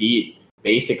to compete.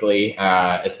 Basically,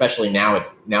 especially now,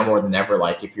 it's now more than ever.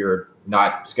 Like if you're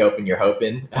not scoping, you're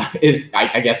hoping is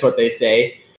I guess what they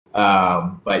say.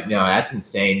 But no, that's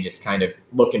insane. Just kind of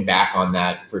looking back on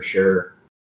that for sure.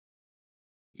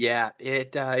 Yeah,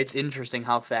 it's interesting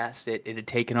how fast it had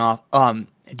taken off.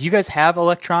 Do you guys have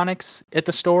electronics at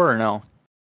the store or no?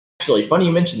 Actually, funny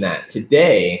you mentioned that.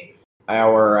 Today,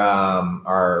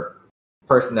 our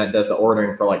person that does the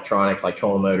ordering for electronics like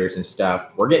trolling motors and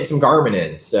stuff, we're getting some Garmin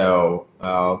in. So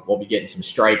we'll be getting some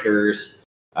Strikers,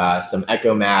 some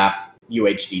EchoMap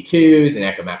UHD2s and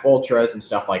EchoMap Ultras and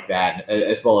stuff like that,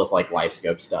 as well as like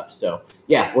LiveScope stuff. So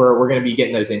yeah, we're going to be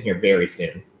getting those in here very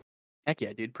soon. Heck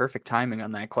yeah, dude. Perfect timing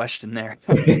on that question there.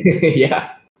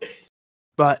 Yeah.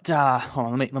 But hold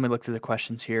on, let me look through the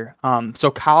questions here.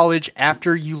 So college,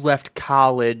 after you left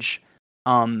college,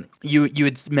 you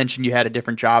had mentioned you had a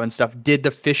different job and stuff. Did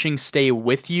the fishing stay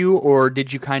with you, or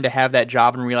did you kind of have that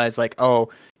job and realize like, oh,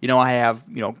 I have,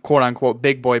 quote unquote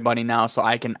big boy money now, so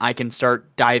I can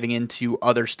start diving into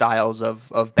other styles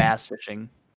of bass fishing?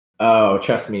 Oh,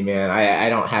 trust me, man. I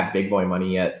don't have big boy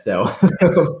money yet. So,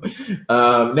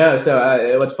 no.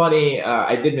 So, what's funny,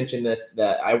 I did mention this,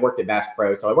 that I worked at Bass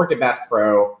Pro. So I worked at Bass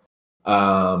Pro,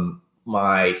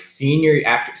 my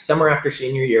summer after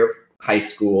senior year of high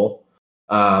school.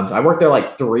 So I worked there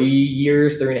like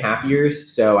 3.5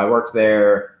 years. So I worked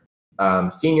there,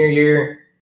 senior year,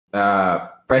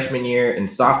 freshman year and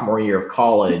sophomore year of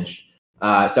college.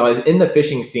 So I was in the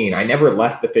fishing scene. I never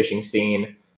left the fishing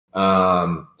scene.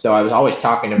 So I was always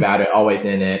talking about it, always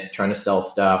in it, trying to sell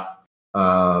stuff.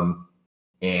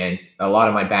 And a lot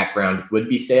of my background would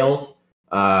be sales.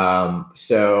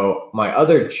 So my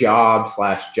other jobs,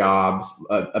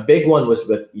 a big one was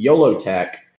with YOLO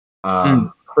Tech.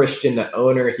 Christian, the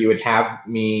owner, he would have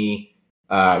me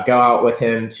go out with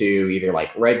him to either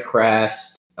like Red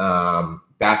Crest,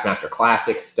 Bassmaster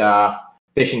Classic stuff,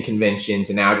 fishing conventions,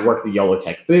 and I would work the YOLO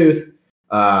Tech booth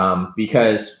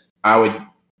because I would,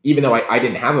 even though I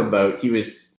didn't have a boat, he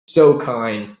was so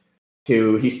kind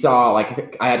he saw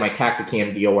like I had my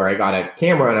Tacticam deal where I got a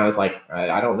camera and I was like,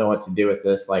 I don't know what to do with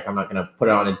this. Like, I'm not going to put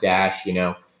it on a dash,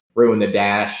 ruin the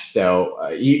dash.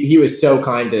 So he was so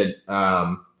kind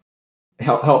to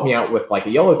help me out with like a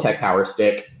YOLO Tech power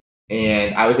stick.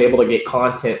 And I was able to get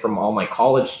content from all my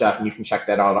college stuff, and you can check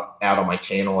that out on my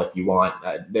channel if you want.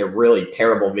 They're really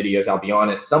terrible videos, I'll be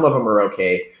honest. Some of them are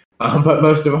okay, but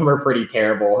most of them are pretty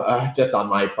terrible, just on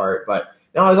my part. But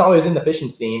no, I was always in the fishing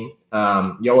scene.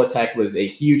 YOLO Tech was a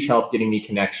huge help getting me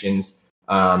connections.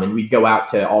 And we'd go out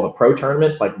to all the pro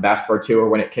tournaments, like the Bass Pro Tour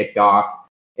when it kicked off,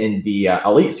 in the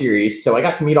Elite Series. So I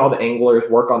got to meet all the anglers,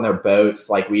 work on their boats.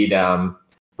 Like we'd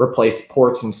replace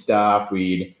ports and stuff.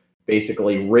 We'd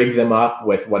basically rig them up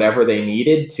with whatever they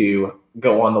needed to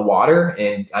go on the water.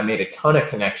 And I made a ton of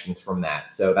connections from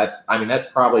that. So that's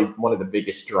probably one of the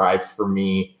biggest drives for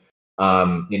me,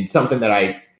 and something that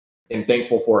I am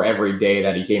thankful for every day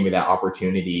that he gave me that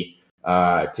opportunity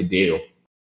to do.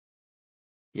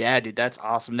 Yeah, dude, that's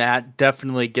awesome. That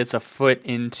definitely gets a foot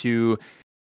into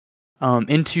like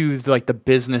the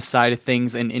business side of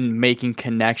things and in making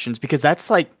connections, because that's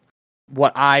like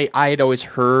what I had always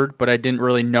heard, but I didn't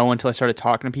really know until I started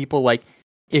talking to people. Like,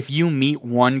 if you meet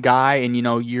one guy and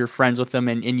you're friends with them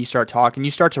and you start talking,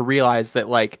 you start to realize that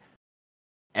like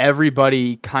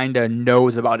everybody kind of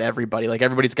knows about everybody. Like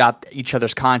everybody's got each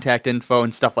other's contact info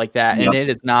and stuff like that. Yep. And it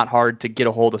is not hard to get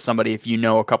a hold of somebody if you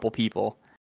know a couple people.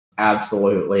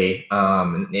 Absolutely.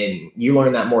 And you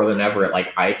learn that more than ever at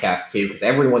like ICAST too, because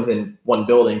everyone's in one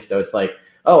building. So it's like,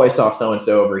 oh, I saw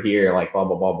so-and-so over here, like blah,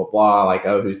 blah, blah, blah, blah. Like,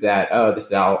 oh, who's that? Oh, this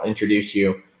is, I'll introduce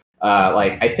you.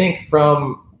 Like, I think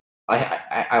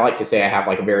I like to say I have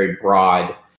like a very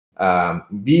broad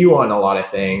view on a lot of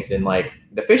things. And like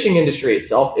the fishing industry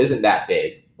itself isn't that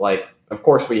big. Like, of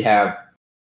course we have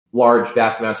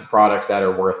vast amounts of products that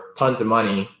are worth tons of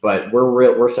money, but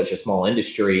we're such a small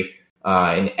industry.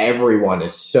 And everyone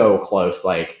is so close.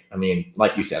 Like, I mean,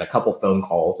 like you said, a couple phone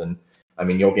calls and I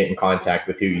mean, you'll get in contact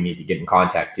with who you need to get in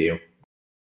contact to.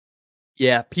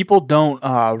 Yeah, people don't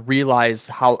realize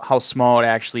how small it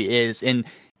actually is. And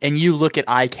you look at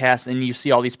ICAST and you see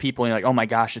all these people and you're like, oh my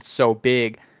gosh, it's so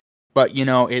big. But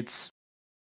it's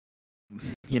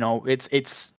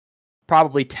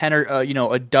probably 10 or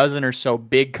a dozen or so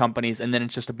big companies, and then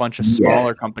it's just a bunch of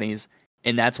smaller companies.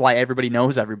 And that's why everybody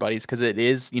knows everybody's, because it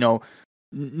is,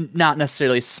 not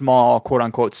necessarily small, quote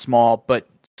unquote small, but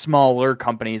smaller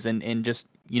companies, and just,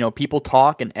 people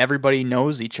talk and everybody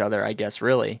knows each other, I guess,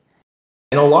 really.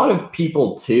 And a lot of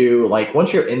people too, like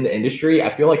once you're in the industry, I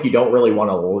feel like you don't really want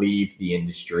to leave the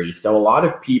industry. So a lot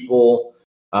of people,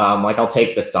 like I'll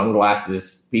take the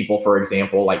sunglasses people, for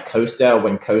example, like Costa,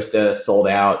 when Costa sold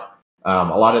out, a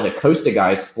lot of the Costa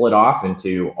guys split off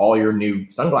into all your new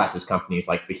sunglasses companies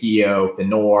like Bahio,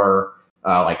 Finor,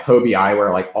 like Hobie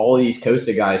Eyewear, like all of these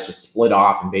Costa guys just split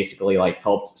off and basically like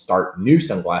helped start new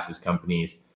sunglasses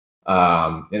companies.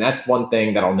 And that's one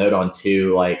thing that I'll note on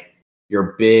too, like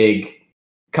your big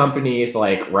companies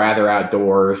like Rather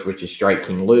Outdoors, which is Strike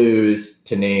King Lose,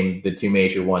 to name the two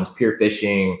major ones, Pure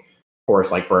Fishing, of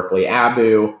course, like Berkeley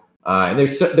Abu. And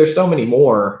there's so many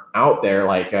more out there,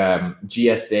 like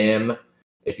GSM.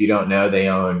 If you don't know, they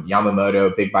own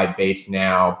Yamamoto, Big Bite Baits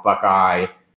now, Buckeye,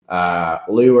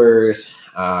 Lures.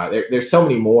 There's so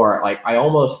many more. Like I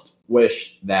almost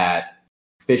wish that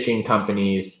fishing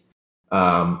companies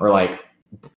or like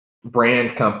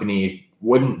brand companies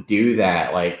wouldn't do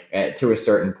that. Like to a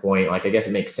certain point, like I guess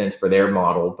it makes sense for their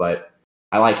model, but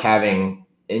I like having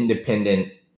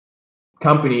independent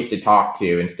companies to talk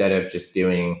to instead of just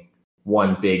doing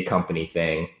one big company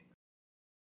thing.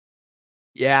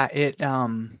 Yeah,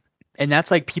 and that's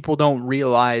like people don't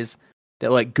realize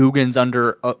that like Guggen's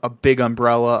under a big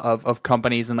umbrella of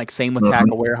companies, and like same with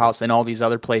Tackle Warehouse and all these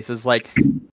other places. Like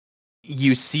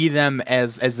you see them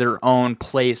as their own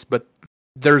place, but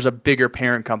there's a bigger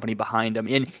parent company behind them.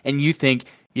 And you think,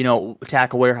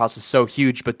 Tackle Warehouse is so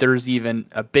huge, but there's even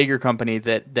a bigger company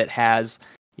that has,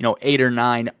 8 or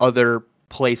 9 other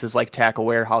places like Tackle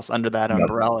Warehouse under that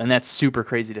umbrella. And that's super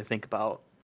crazy to think about.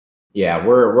 Yeah,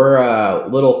 we're a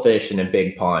little fish in a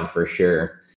big pond for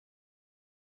sure.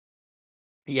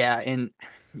 Yeah, and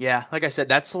yeah, like I said,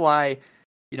 that's why,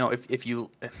 if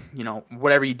you,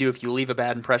 whatever you do, if you leave a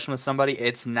bad impression with somebody,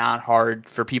 it's not hard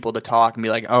for people to talk and be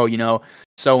like, oh,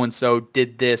 so-and-so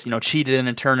did this, cheated in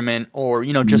a tournament, or,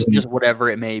 just whatever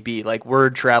it may be. Like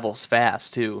word travels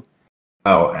fast too.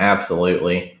 Oh,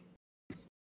 absolutely.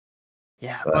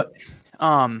 Yeah, but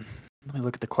let me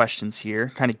look at the questions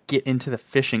here, kind of get into the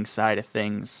fishing side of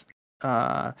things.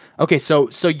 Okay, so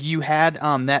you had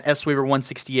that S-Waver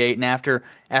 168, and after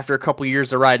a couple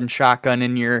years of riding shotgun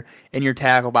in your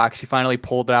tackle box, you finally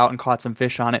pulled it out and caught some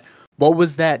fish on it. What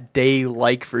was that day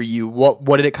like for you? What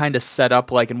did it kind of set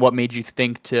up like, and what made you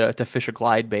think to fish a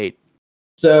glide bait?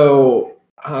 So,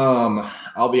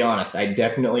 I'll be honest. I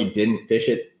definitely didn't fish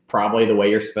it probably the way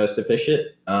you're supposed to fish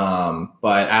it.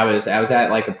 But I was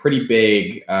at like a pretty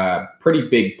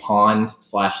big pond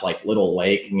slash like little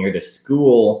lake near the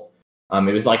school.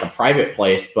 It was like a private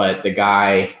place, but the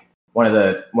guy, one of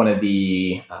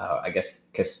the I guess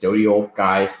custodial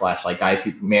guys slash like guys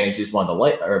who manages one of the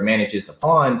lake or manages the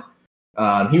pond.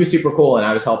 He was super cool, and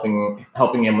I was helping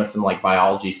him with some like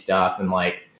biology stuff and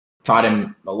like taught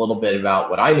him a little bit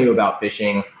about what I knew about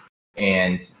fishing.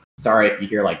 And sorry if you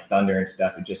hear like thunder and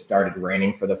stuff. It just started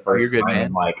raining for the first time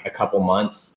in like a couple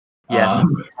months. Yes,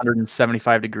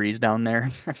 175 degrees down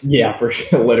there. Yeah, for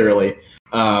sure, literally.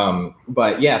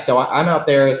 But yeah, so I'm out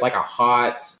there. It's like a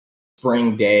hot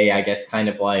spring day, I guess, kind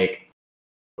of like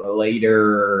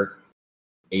later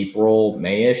April,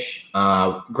 May-ish.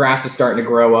 Grass is starting to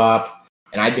grow up,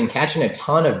 and I'd been catching a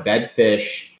ton of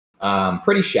bedfish,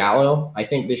 pretty shallow. I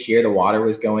think this year the water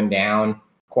was going down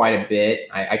quite a bit.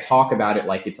 I talk about it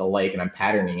like it's a lake and I'm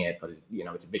patterning it, but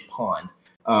it's a big pond.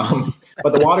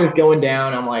 But the water's going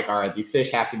down. I'm like, all right, these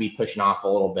fish have to be pushing off a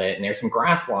little bit, and there's some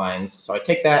grass lines. So I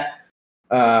take that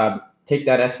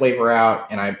S-waver out,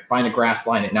 and I find a grass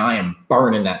line, and now I am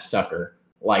burning that sucker.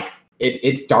 Like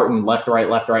it's darting left, right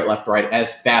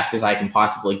as fast as I can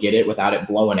possibly get it without it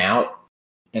blowing out.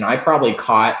 And I probably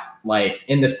caught, like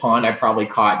in this pond, I probably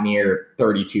caught near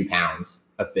 32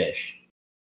 pounds of fish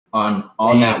on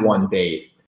that one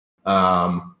bait.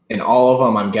 And all of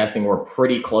them, I'm guessing, were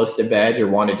pretty close to veg or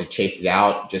wanted to chase it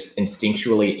out, just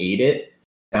instinctually ate it.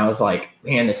 And I was like,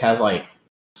 man, this has like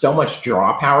so much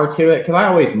draw power to it. Because I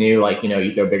always knew, like,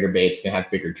 you throw bigger baits, it's going to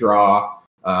have bigger draw.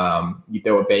 You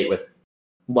throw a bait with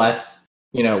less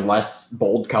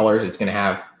bold colors, it's going to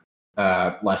have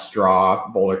less draw.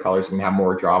 Bolder colors are going to have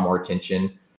more draw, more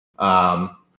tension.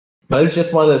 But it was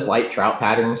just one of those light trout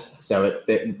patterns, so it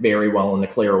fit very well in the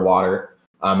clear water.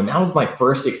 And that was my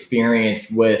first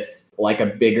experience with like a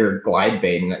bigger glide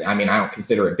bait. And I mean, I don't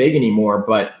consider it big anymore,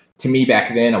 but to me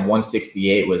back then, a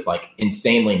 168 was like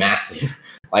insanely massive.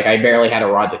 Like I barely had a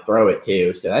rod to throw it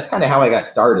to. So that's kind of how I got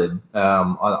started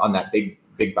on that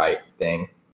big bite thing.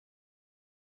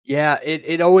 Yeah,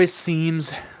 it always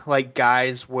seems like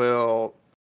guys will,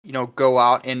 go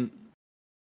out and,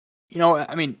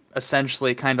 I mean,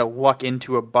 essentially kind of luck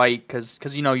into a bite because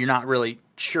you're not really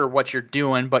sure what you're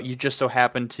doing, but you just so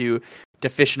happen to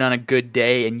fish it on a good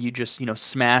day, and you just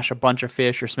smash a bunch of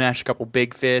fish or smash a couple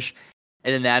big fish,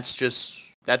 and then that's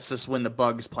just when the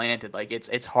bug's planted. Like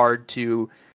it's hard to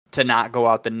not go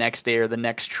out the next day or the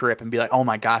next trip and be like, oh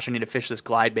my gosh, I need to fish this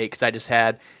glide bait because I just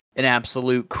had an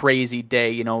absolute crazy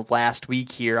day, last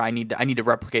week here. I need to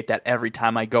replicate that every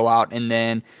time I go out, and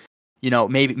then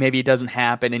maybe it doesn't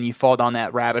happen and you fall down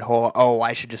that rabbit hole. Oh,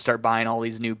 I should just start buying all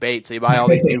these new baits. So you buy all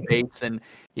these new baits, and,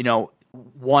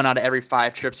 1 out of every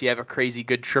 5 trips, you have a crazy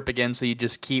good trip again. So you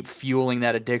just keep fueling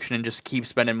that addiction and just keep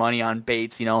spending money on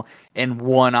baits, and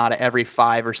 1 out of every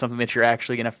 5 or something that you're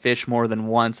actually going to fish more than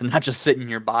once and not just sit in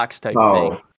your box type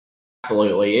thing.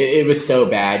 Absolutely. It was so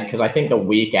bad because I think the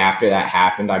week after that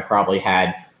happened, I probably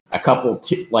had a couple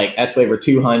like S-Waver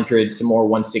 200, some more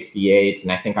 168s,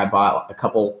 and I think I bought a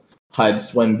couple HUD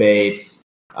swim baits.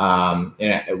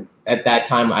 And at that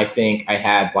time, I think I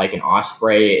had like an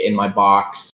Osprey in my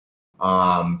box.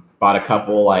 Bought a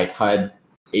couple like HUD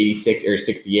 86 or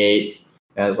 68s.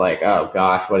 And I was like, oh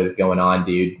gosh, what is going on,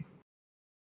 dude?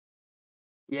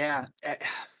 Yeah.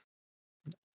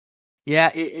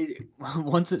 Yeah,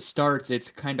 once it starts,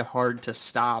 it's kind of hard to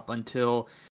stop until,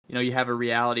 you have a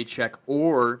reality check,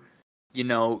 or,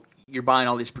 you're buying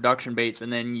all these production baits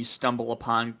and then you stumble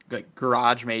upon like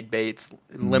garage made baits,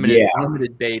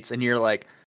 limited baits, and you're like,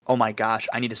 oh my gosh,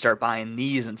 I need to start buying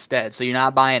these instead. So you're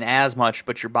not buying as much,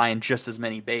 but you're buying just as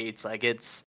many baits. Like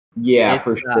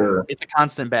for sure. It's a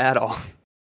constant battle.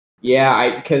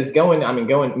 Yeah,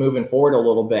 moving forward a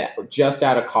little bit, just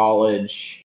out of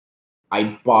college,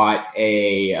 I bought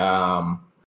a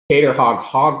Tater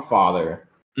Hog Father.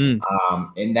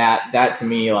 And that to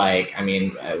me, like, I mean,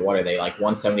 what are they, like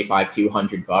 $175,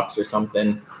 $200 or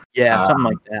something? Yeah, something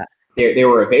like that. They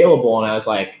were available, and I was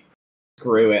like,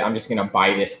 screw it, I'm just gonna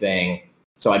buy this thing.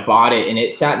 So I bought it, and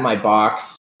it sat in my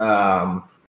box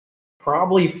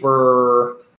probably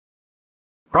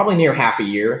near half a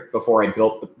year before I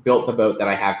built the boat that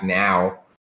I have now.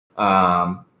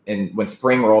 And when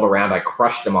spring rolled around, I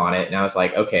crushed them on it, and I was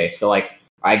like, okay, so like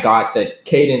I got the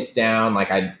cadence down,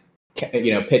 like I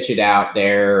pitch it out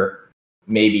there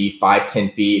maybe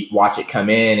 5-10 feet, watch it come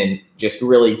in, and just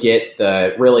really get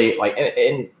the like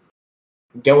and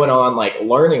going on like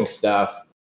learning stuff.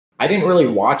 I didn't really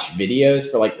watch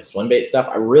videos for like the swim bait stuff.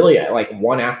 I really, like,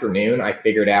 one afternoon I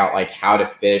figured out like how to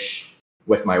fish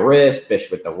with my wrist,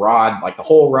 fish with the rod, like the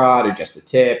whole rod or just the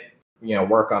tip,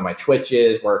 work on my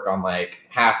twitches, work on like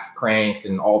half cranks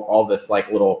and all this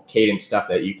like little cadence stuff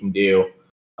that you can do.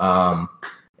 And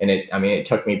it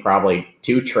took me probably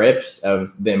 2 trips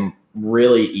of them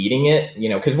really eating it,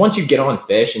 because once you get on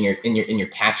fish and you're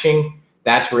catching,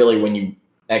 that's really when you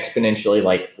exponentially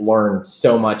like learn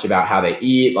so much about how they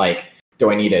eat. Like,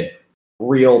 do I need a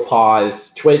real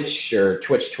pause twitch or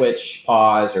twitch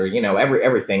pause, or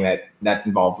everything that's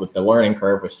involved with the learning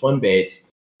curve with swim baits.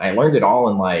 I learned it all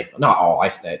in like, not all, I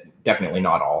said definitely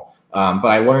not all, but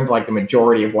I learned like the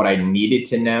majority of what I needed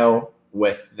to know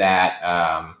with that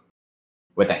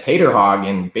tater hog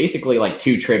in basically like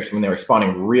 2 trips when they were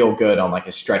spawning real good on like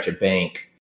a stretch of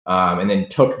bank, and then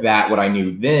took what I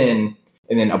knew then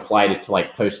and then applied it to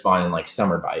like post spawn and like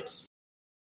summer bites.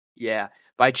 Yeah.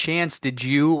 By chance, did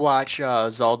you watch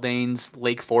Zaldane's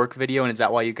Lake Fork video, and is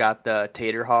that why you got the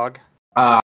tater hog?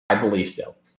 I believe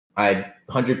so. I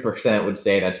 100% would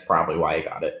say that's probably why I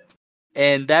got it.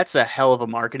 And that's a hell of a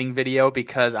marketing video,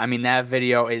 because that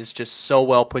video is just so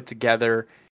well put together.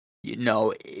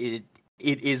 It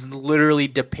is literally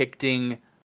depicting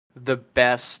the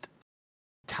best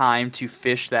time to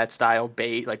fish that style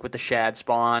bait, like with the shad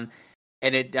spawn.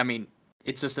 And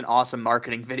it's just an awesome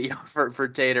marketing video for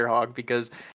tater hog,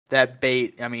 because that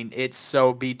bait, it's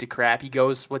so beat to crap. He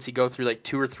go through like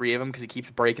 2 or 3 of them because he keeps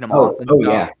breaking them off and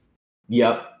stuff.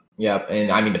 Yeah. Yep.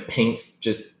 And the paint's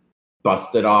just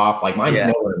busted off. Like, mine's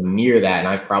nowhere near that, and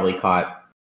I've probably caught,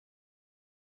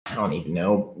 I don't even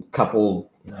know, a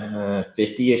couple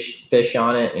 50-ish fish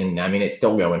on it, and it's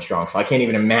still going strong. So I can't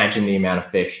even imagine the amount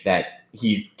of fish that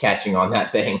he's catching on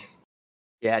that thing.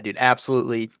 Yeah, dude,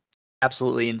 absolutely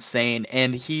insane.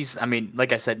 And he's,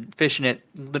 like I said, fishing it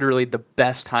literally the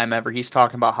best time ever. He's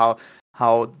talking about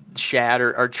how shad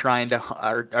are trying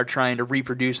to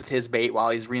reproduce with his bait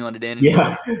while he's reeling it in and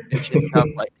Yeah. fish and stuff.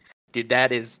 Like, dude,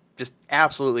 that is just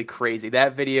absolutely crazy.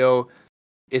 That video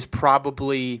is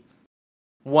probably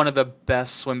one of the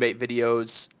best swim bait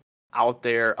videos out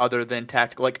there, other than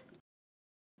tactical. Like,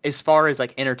 as far as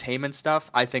like entertainment stuff,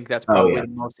 I think that's probably the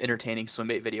most entertaining swim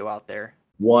bait video out there.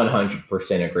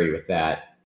 100% agree with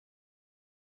that.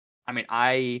 I don't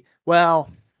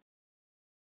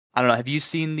know. Have you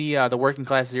seen the Working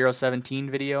Class 017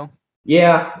 video?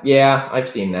 Yeah, I've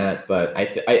seen that, but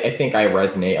I think I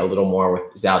resonate a little more with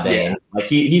Zaldane. Yeah. Like,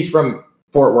 he's from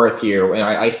Fort Worth here, and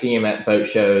I see him at boat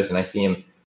shows, and I see him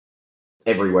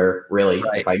everywhere, really.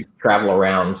 Right. If I travel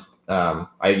around,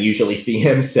 I usually see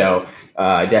him, so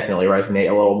I definitely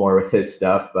resonate a little more with his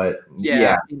stuff. But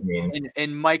yeah,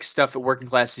 and Mike's stuff at Working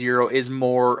Class Zero is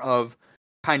more of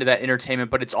kind of that entertainment,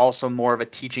 but it's also more of a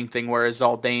teaching thing, whereas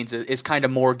Zaldane's is kind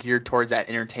of more geared towards that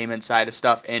entertainment side of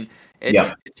stuff, and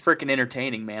it's freaking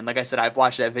entertaining, man. Like I said, I've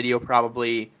watched that video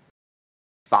probably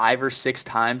 5 or 6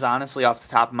 times, honestly, off the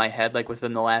top of my head, like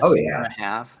within the last year and a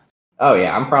half. Oh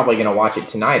yeah, I'm probably gonna watch it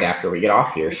tonight after we get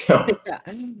off here. So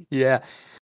yeah.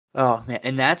 Oh man,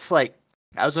 and that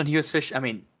was when he was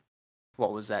fishing.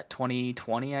 What was that?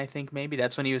 2020, I think maybe.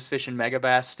 That's when he was fishing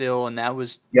megabass still, and that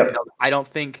was. I don't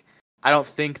think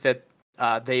that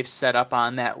they've set up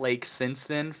on that lake since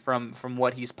then. From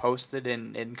what he's posted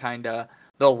and kind of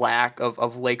the lack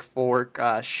of Lake Fork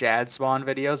shad spawn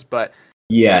videos, but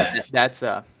yes, that's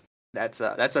a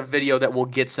video that will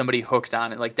get somebody hooked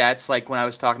on it. Like, that's like when I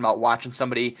was talking about watching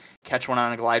somebody catch one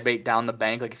on a glide bait down the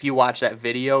bank. Like, if you watch that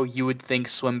video, you would think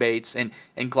swim baits and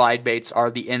glide baits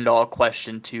are the end all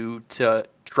question to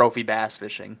trophy bass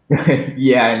fishing.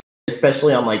 Yeah, and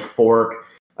especially on like Fork.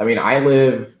 I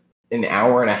live an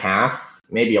hour and a half,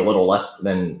 maybe a little less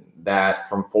than that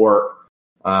from Fork,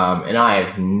 and I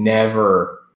have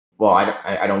never. Well,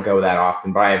 I don't go that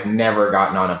often, but I have never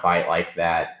gotten on a bite like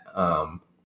that.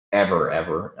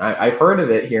 Ever. I've heard of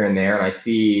it here and there, and I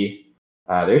see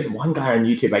there's one guy on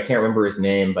YouTube, I can't remember his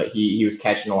name, but he was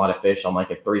catching a lot of fish on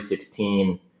like a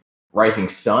 316 Rising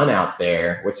Sun out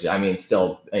there, which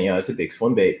still, it's a big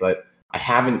swim bait, but I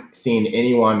haven't seen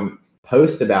anyone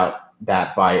post about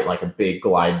that bite, like a big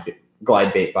glide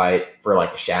bait bite for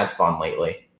like a shad spawn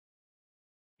lately.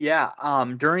 Yeah,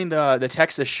 during the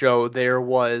Texas show, there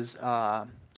was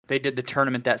they did the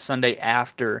tournament that Sunday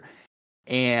after.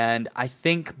 And I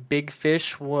think big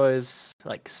fish was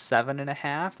like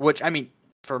 7.5, which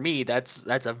for me that's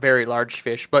a very large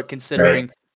fish. But considering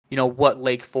what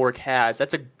Lake Fork has,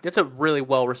 that's a really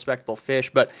well respectable fish.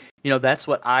 But that's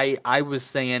what I was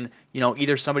saying.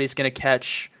 Either somebody's going to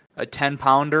catch a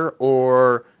 10-pounder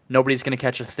or nobody's going to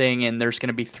catch a thing, and there's going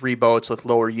to be 3 boats with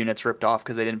lower units ripped off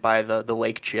because they didn't buy the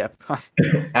lake chip.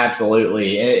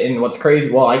 Absolutely, and what's crazy?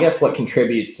 Well, I guess what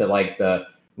contributes to like the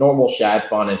normal shad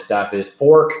spawn and stuff is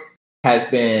Fork has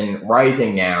been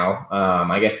rising now.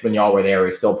 I guess when y'all were there, it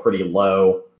was still pretty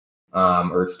low,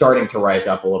 or starting to rise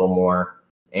up a little more.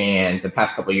 And the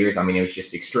past couple of years, I mean, it was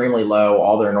just extremely low.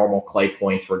 All their normal clay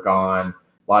points were gone.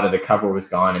 A lot of the cover was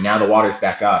gone, and now the water's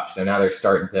back up. So now they're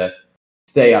starting to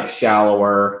stay up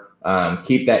shallower,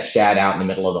 keep that shad out in the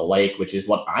middle of the lake, which is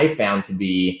what I found to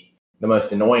be the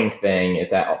most annoying thing, is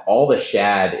that all the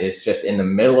shad is just in the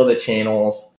middle of the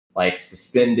channels, like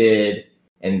suspended,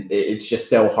 and it's just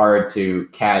so hard to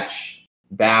catch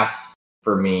bass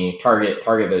for me, target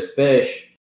those fish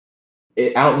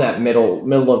out in that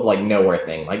middle of like nowhere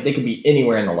thing. Like they could be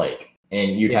anywhere in the lake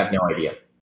and you'd have no idea.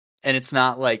 And it's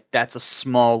not like that's a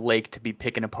small lake to be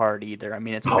picking apart either. I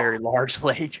mean, it's a very large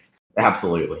lake.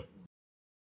 Absolutely.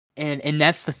 And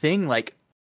that's the thing, like,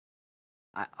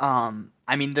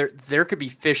 I mean, there could be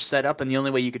fish set up, and the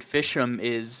only way you could fish them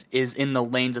is in the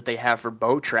lanes that they have for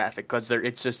boat traffic, because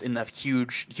it's just in the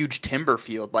huge timber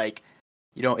field. Like,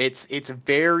 you know, it's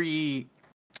very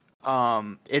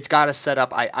it's got to set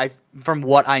up. I from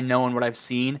what I know and what I've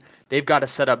seen, they've got to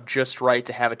set up just right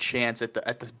to have a chance at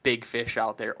the big fish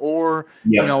out there. Or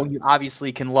you know, you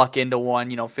obviously can luck into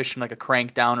one. You know, fishing like a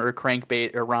crank down or a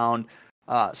crankbait around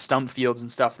stump fields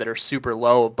and stuff that are super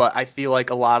low. But I feel like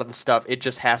a lot of the stuff, it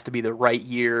just has to be the right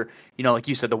year. You know, like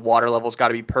you said, the water level's got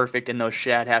to be perfect, and those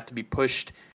shad have to be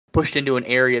pushed into an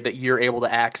area that you're able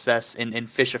to access and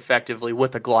fish effectively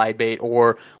with a glide bait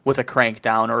or with a crank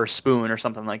down or a spoon or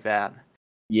something like that.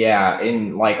 Yeah,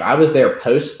 and like I was there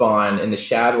post spawn and the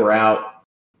shad were out.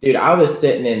 Dude, I was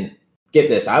sitting in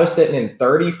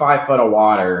 35 foot of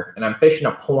water, and I'm fishing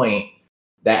a point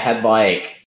that had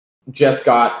like just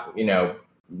got, you know,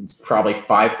 probably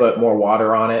 5 foot more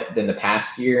water on it than the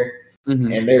past year.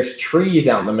 Mm-hmm. And there's trees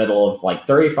out in the middle of like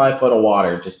 35 foot of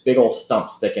water, just big old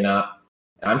stumps sticking up.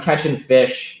 And I'm catching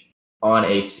fish on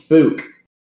a spook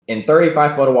in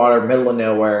 35 foot of water, middle of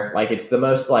nowhere. Like it's the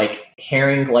most like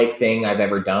herring lake thing I've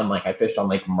ever done. Like I fished on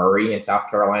Lake Murray in South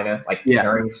Carolina, like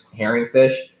herring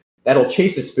fish that'll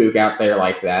chase a spook out there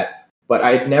like that. But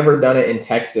I'd never done it in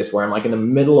Texas, where I'm like in the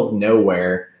middle of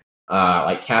nowhere,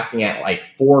 like casting at like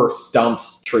 4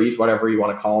 stumps, trees, whatever you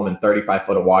want to call them, in 35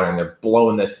 foot of water, and they're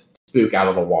blowing this spook out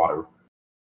of the water.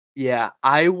 Yeah,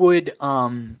 I would.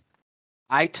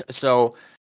 So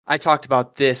I talked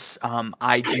about this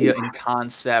idea and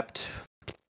concept.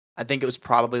 I think it was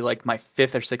probably like my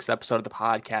 5th or 6th episode of the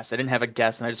podcast. I didn't have a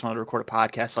guest, and I just wanted to record a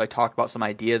podcast, so I talked about some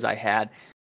ideas I had.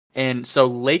 And so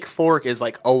Lake Fork is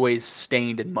like always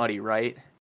stained and muddy, right?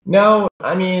 No,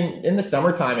 I mean, in the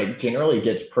summertime, it generally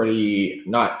gets pretty,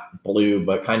 not blue,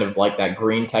 but kind of like that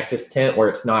green Texas tint, where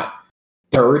it's not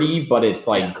dirty, but it's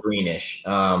like greenish.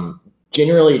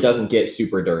 Generally, it doesn't get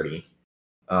super dirty.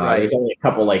 Right. There's only a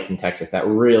couple lakes in Texas that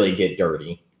really get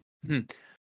dirty.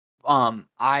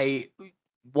 I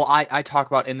talk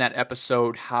about in that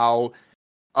episode how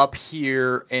up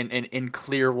here in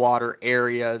clear water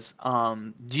areas,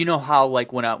 do you know how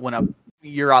like when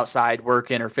you're outside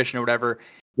working or fishing or whatever,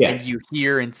 and you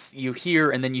hear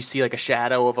and then you see like a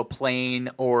shadow of a plane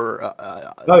or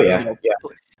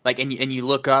like and you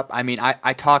look up. I mean,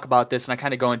 I talk about this, and I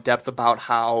kind of go in depth about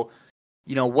how,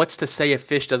 you know, what's to say a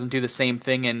fish doesn't do the same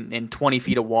thing in 20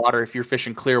 feet of water if you're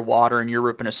fishing clear water and you're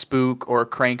ripping a spook or a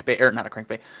crankbait, or not a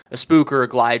crankbait, a spook or a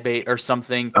glide bait or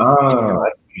something. Oh,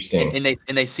 that's interesting.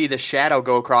 And they see the shadow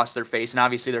go across their face, and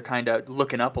obviously they're kind of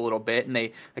looking up a little bit, and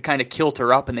they kind of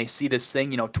kilter up, and they see this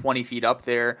thing, you know, 20 feet up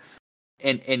there.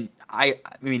 And I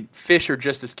mean, fish are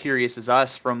just as curious as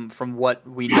us from what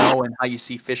we know and how you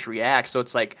see fish react. So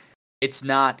it's like, it's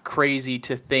not crazy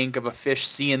to think of a fish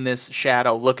seeing this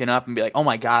shadow, looking up and be like, "Oh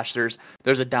my gosh, there's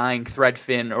a dying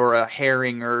threadfin or a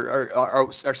herring or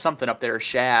something up there, a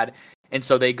shad." And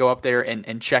so they go up there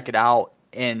and check it out.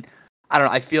 And I don't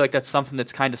know, I feel like that's something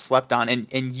that's kind of slept on.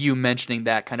 And you mentioning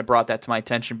that kind of brought that to my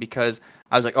attention, because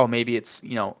I was like, oh, maybe it's,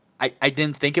 you know, I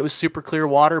didn't think it was super clear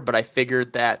water, but I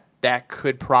figured that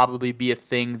could probably be a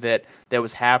thing that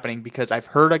was happening, because I've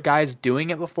heard of guys doing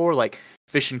it before, like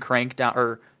fishing crank down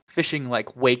or fishing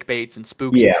like wake baits and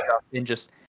spooks and stuff in just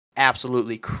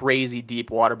absolutely crazy deep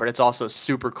water, but it's also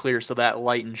super clear, so that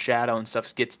light and shadow and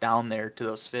stuff gets down there to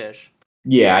those fish.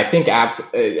 Yeah, I think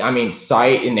I mean,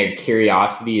 sight and their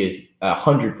curiosity is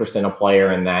 100% a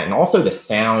player in that, and also the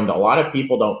sound. A lot of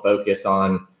people don't focus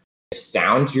on the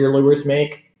sounds your lures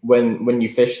make when you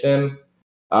fish them.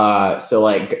 So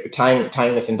like tying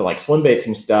this into like swim baits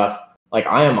and stuff. Like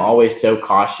I am always so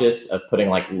cautious of putting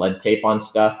like lead tape on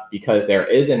stuff, because there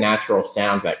is a natural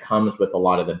sound that comes with a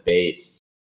lot of the baits.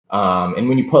 And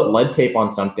when you put lead tape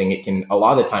on something, it can, a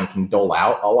lot of the time, can dull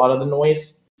out a lot of the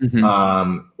noise.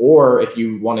 Mm-hmm. Or if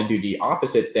you want to do the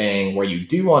opposite thing, where you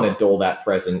do want to dull that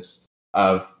presence,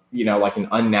 like an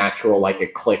unnatural, like a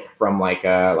click from like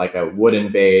a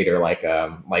wooden bait or like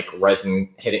resin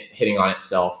hitting on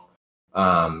itself.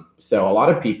 So a lot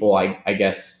of people, I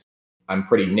guess I'm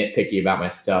pretty nitpicky about my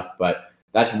stuff, but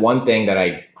that's one thing that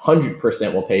I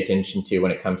 100% will pay attention to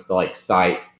when it comes to like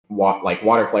sight, like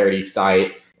water clarity,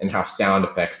 sight, and how sound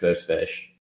affects those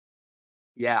fish.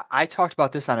 Yeah, I talked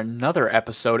about this on another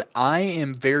episode. I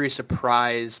am very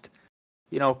surprised,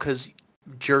 because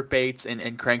jerk baits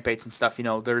and crankbaits and stuff,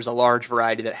 there's a large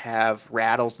variety that have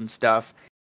rattles and stuff.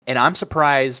 And I'm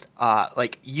surprised,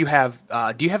 like you have,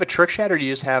 do you have a trick shad or do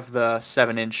you just have the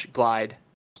 7-inch glide?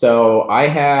 So I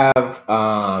have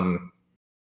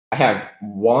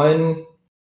one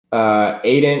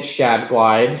 8-inch shad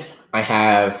glide. I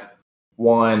have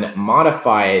one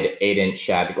modified 8-inch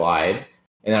shad glide,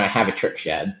 and then I have a trick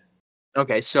shad.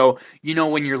 Okay, so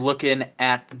when you're looking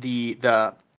at the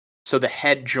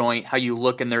head joint, how you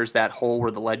look and there's that hole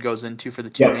where the lead goes into for the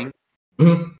tuning. Yep.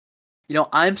 Mm-hmm.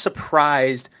 I'm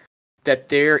surprised that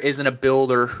there isn't a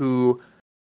builder who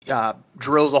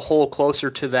drills a hole closer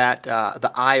to that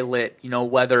the eyelet.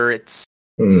 Whether it's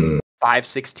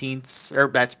 5/16, or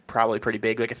that's probably pretty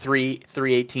big, like a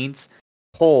 3/18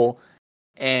 hole,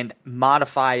 and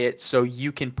modify it so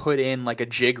you can put in like a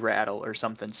jig rattle or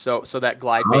something. So that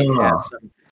glide bait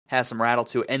has some rattle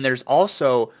to it. And there's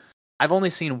also, I've only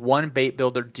seen one bait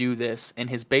builder do this, and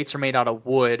his baits are made out of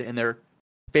wood, and they're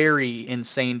very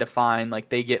insane to find. Like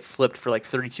they get flipped for like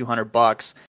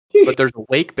 $3,200. But there's a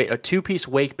wake bait, a 2-piece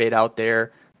wake bait out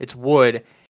there. It's wood,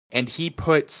 and he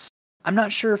puts. I'm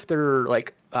not sure if they're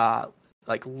like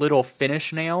little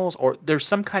finish nails, or there's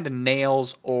some kind of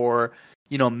nails, or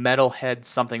metal head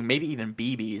something, maybe even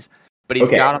BBs. But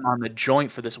he's got them on the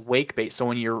joint for this wake bait. So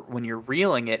when you're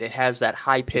reeling it, it has that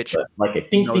high pitch, like a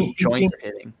ding, ding, joints ding. are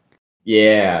hitting.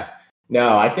 Yeah.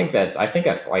 No, I think that's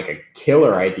like a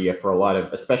killer idea for a lot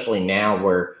of, especially now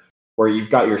where you've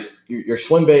got your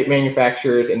swim bait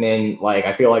manufacturers, and then like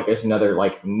I feel like there's another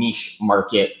like niche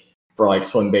market for like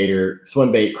swim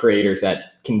bait creators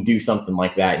that can do something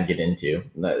like that and get into,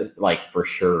 like, for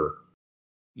sure.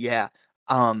 Yeah.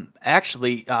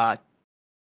 Actually,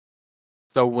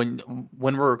 so when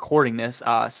we're recording this,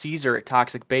 Caesar at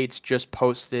Toxic Baits just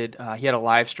posted. He had a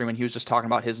live stream and he was just talking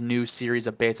about his new series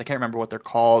of baits. I can't remember what they're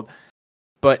called,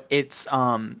 but it's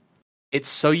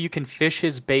so you can fish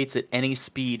his baits at any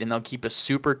speed and they'll keep a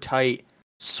super tight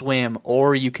swim,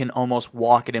 or you can almost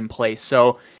walk it in place.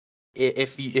 So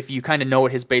if you kind of know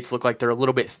what his baits look like, they're a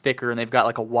little bit thicker and they've got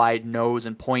like a wide nose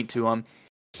and point to them.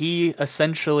 He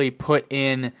essentially put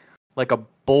in like a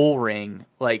bull ring,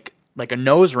 like a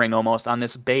nose ring almost on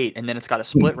this bait, and then it's got a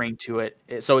split ring to it.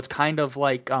 So it's kind of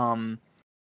like a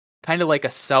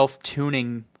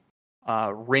self-tuning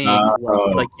ring,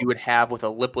 like you would have with a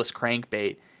lipless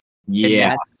crankbait.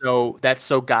 Yeah. And that's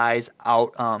so guys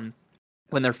out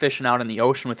when they're fishing out in the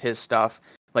ocean with his stuff,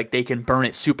 like they can burn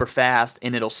it super fast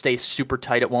and it'll stay super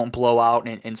tight. It won't blow out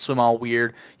and swim all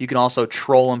weird. You can also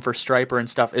troll him for striper and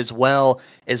stuff, as well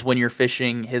as when you're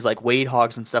fishing his like wade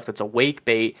hogs and stuff. That's a wake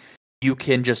bait. You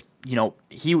can just,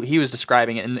 he was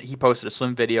describing it and he posted a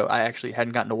swim video. I actually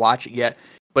hadn't gotten to watch it yet.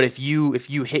 But if you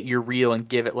hit your reel and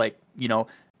give it like,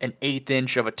 an 1/8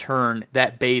 inch of a turn,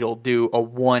 that bait will do a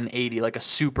 180, like a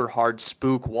super hard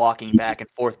spook walking back and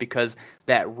forth, because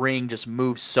that ring just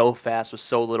moves so fast with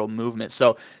so little movement.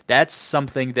 So that's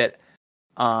something that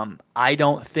I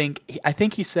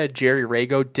think he said Jerry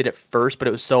Rago did it first, but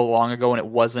it was so long ago and it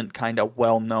wasn't kind of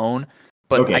well known.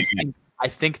 But I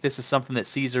think this is something that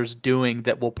Caesar's doing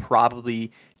that will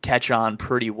probably catch on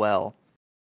pretty well.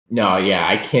 No, yeah,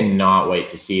 I cannot wait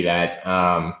to see that.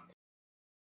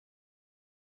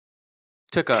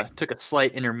 Took a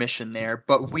slight intermission there,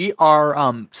 but we are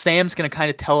Sam's going to kind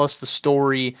of tell us the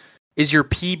story. Is your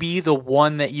PB the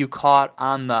one that you caught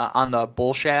on the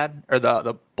bull shad, or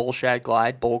the bull shad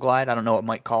glide, bull glide? I don't know what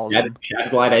Mike calls them. Shad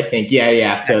glide, I think.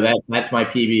 Yeah. So that's my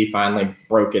PB. Finally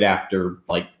broke it after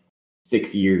like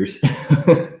 6 years.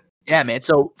 Yeah, man.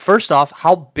 So first off,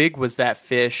 how big was that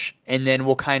fish? And then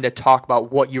we'll kind of talk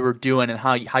about what you were doing and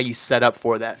how you set up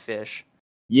for that fish.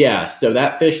 Yeah, so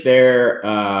that fish there,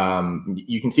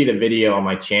 you can see the video on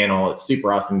my channel. It's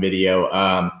super awesome video.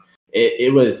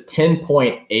 It was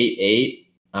 10.88,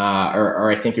 or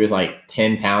I think it was like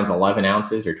 10 pounds, 11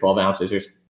 ounces, or 12 ounces, or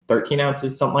 13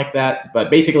 ounces, something like that. But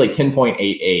basically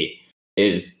 10.88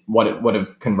 is what it would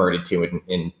have converted to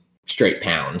in straight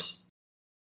pounds.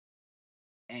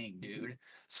 Dang, dude.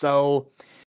 So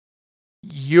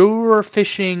you were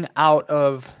fishing out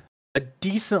of a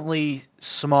decently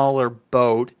smaller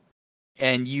boat,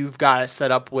 and you've got it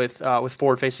set up with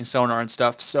forward-facing sonar and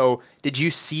stuff. So did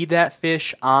you see that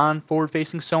fish on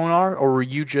forward-facing sonar, or were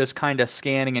you just kind of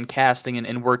scanning and casting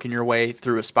and working your way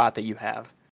through a spot that you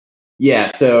have?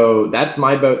 Yeah, so that's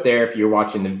my boat there. If you're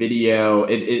watching the video,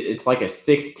 it's like a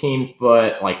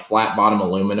 16-foot, like flat bottom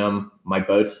aluminum. My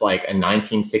boat's like a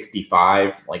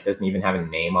 1965, like doesn't even have a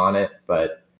name on it,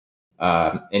 but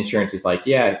insurance is like,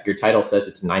 yeah, your title says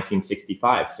it's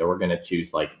 1965, so we're gonna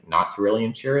choose like not to really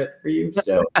insure it for you.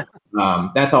 So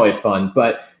that's always fun.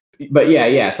 But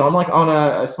yeah. So I'm like on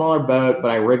a smaller boat, but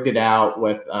I rigged it out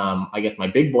with I guess my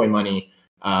big boy money.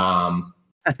 My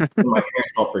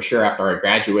parents helped for sure after I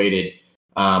graduated.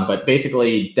 But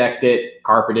basically decked it,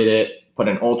 carpeted it, put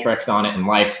an Ultrex on it and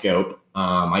live scope.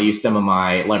 I used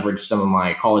leveraged some of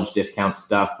my college discount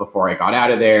stuff before I got out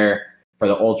of there for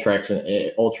the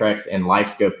Ultrex and live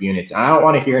scope units. And I don't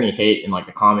want to hear any hate in like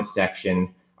the comments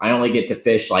section. I only get to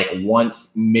fish like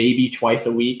once, maybe twice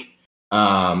a week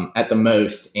at the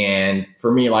most. And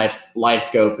for me, live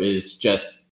scope is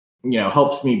just,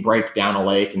 helps me break down a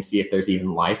lake and see if there's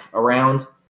even life around.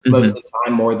 Most of the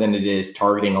time, more than it is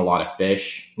targeting a lot of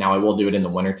fish. Now I will do it in the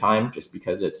wintertime just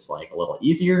because it's like a little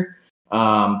easier.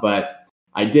 But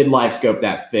I did live scope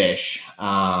that fish.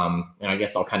 And I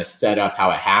guess I'll kind of set up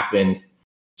how it happened.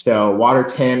 So water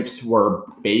temps were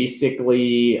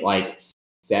basically like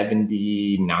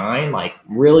 79, like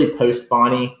really post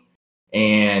spawny.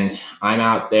 And I'm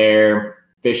out there,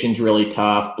 fishing's really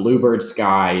tough, bluebird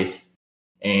skies.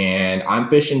 And I'm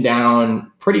fishing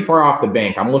down pretty far off the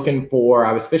bank. I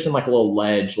was fishing like a little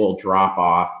ledge, little drop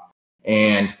off.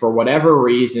 And for whatever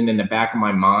reason in the back of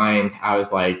my mind, I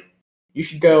was like, you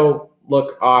should go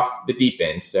look off the deep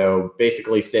end. So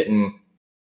basically sitting,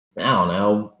 I don't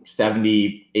know,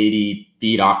 70, 80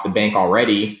 feet off the bank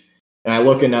already. And I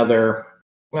look another,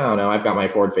 I don't know, I've got my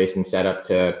forward facing set up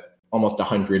to almost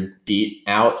 100 feet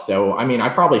out. So, I mean, I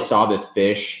probably saw this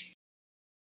fish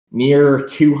near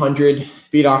 200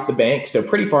 feet off the bank. So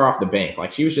pretty far off the bank.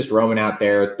 Like she was just roaming out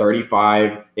there,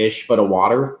 35-ish foot of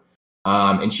water.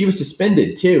 And she was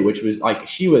suspended too, which was like,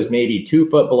 she was maybe 2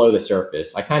 foot below the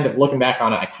surface. I kind of, looking back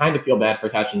on it, I kind of feel bad for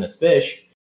catching this fish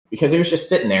because it was just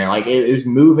sitting there. Like it was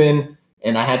moving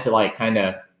and I had to like kind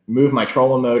of move my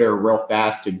trolling motor real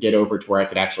fast to get over to where I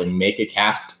could actually make a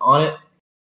cast on it.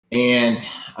 And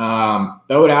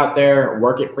throw it out there,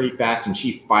 work it pretty fast, and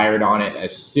she fired on it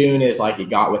as soon as like it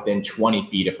got within 20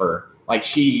 feet of her. Like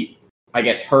she, I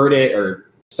guess, heard it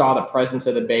or saw the presence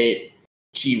of the bait.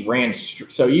 She ran.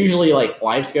 So usually like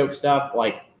live scope stuff,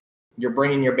 like you're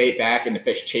bringing your bait back and the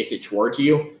fish chase it towards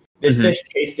you. This fish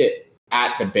chased it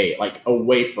at the bait, like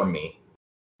away from me.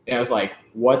 And I was like,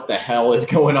 what the hell is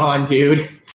going on, dude?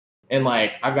 And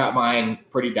like, I've got mine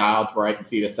pretty dialed to where I can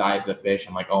see the size of the fish.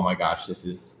 I'm like, oh my gosh, this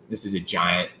is a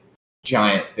giant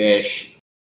fish.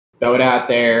 Throw it out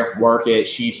there, work it.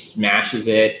 She smashes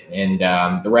it, and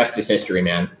the rest is history,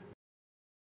 man.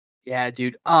 Yeah,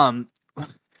 dude.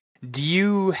 Do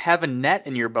you have a net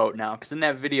in your boat now? Because in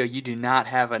that video, you do not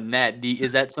have a net.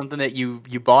 Is that something that you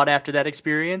bought after that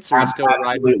experience, or you still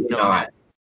ride with no net?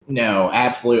 No,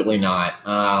 absolutely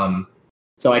not.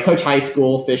 So I coach high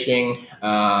school fishing,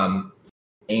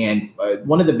 and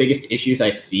one of the biggest issues I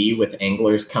see with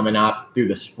anglers coming up through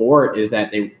the sport is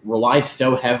that they rely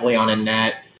so heavily on a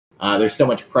net. There's so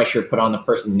much pressure put on the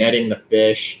person netting the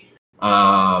fish.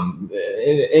 And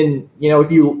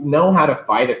if you know how to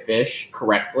fight a fish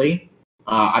correctly,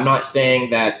 I'm not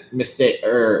saying that mistake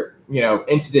or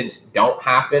incidents don't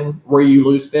happen where you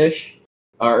lose fish,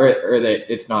 or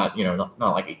that it's not not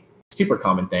like a super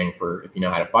common thing for if you know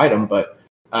how to fight them, but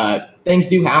things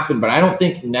do happen. But I don't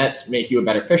think nets make you a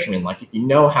better fisherman. Like if you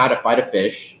know how to fight a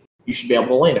fish, you should be able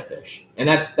to land a fish, and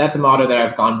that's a motto that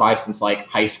I've gone by since like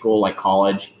high school, like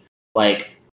college.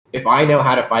 Like if I know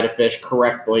how to fight a fish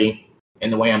correctly in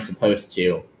the way I'm supposed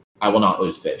to, I will not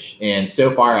lose fish. And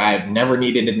so far, I've never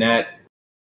needed a net.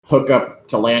 Hook up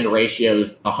to land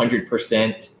ratios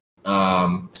 100%,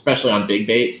 especially on big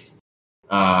baits,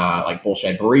 like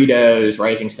bullshad burritos,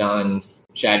 rising suns,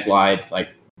 shad glides. Like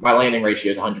my landing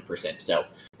ratio is 100%. So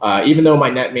even though my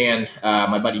net man,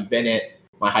 my buddy Bennett,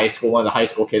 one of the high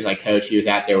school kids I coach, he was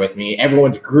out there with me.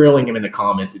 Everyone's grilling him in the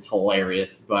comments. It's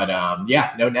hilarious. But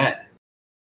yeah, no net.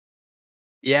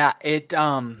 Yeah,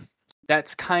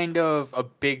 that's kind of a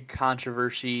big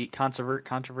controversy.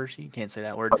 Controversy? You can't say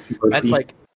that word. That's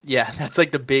like, yeah, that's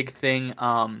like the big thing. It's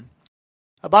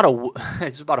about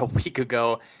a week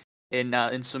ago in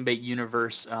Swimbait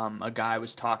Universe, a guy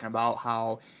was talking about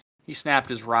how he snapped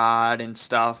his rod and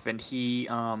stuff, and he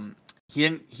was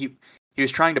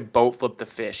trying to boat flip the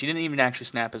fish. He didn't even actually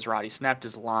snap his rod. He snapped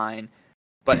his line,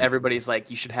 but everybody's like,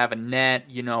 you should have a net,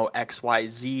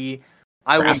 XYZ.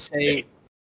 I will say,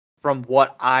 from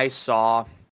what I saw,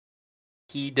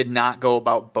 he did not go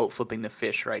about boat flipping the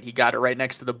fish right. He got it right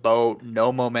next to the boat,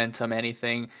 no momentum,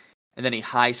 anything, and then he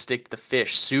high sticked the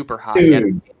fish super high. He had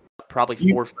it probably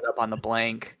 4 foot up on the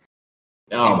blank.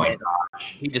 Oh my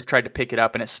gosh! He just tried to pick it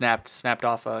up and it snapped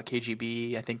off a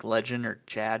KGB, I think Legend or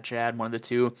Chad, one of the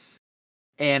two.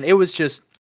 And it was just,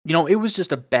 it was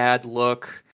just a bad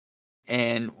look.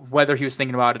 And whether he was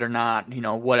thinking about it or not,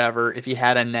 whatever. If he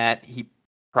had a net, he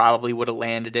probably would have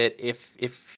landed it.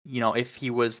 If he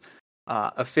was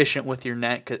efficient with your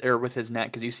net or with his net,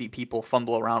 because you see people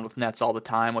fumble around with nets all the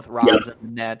time with rods and the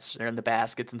nets or in the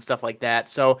baskets and stuff like that.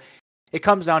 So it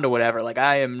comes down to whatever. Like,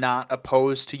 I am not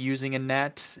opposed to using a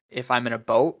net if I'm in a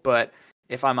boat, but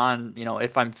if I'm on,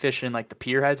 if I'm fishing like the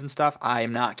pier heads and stuff, I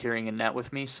am not carrying a net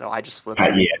with me. So I just flip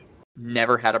it.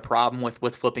 Never had a problem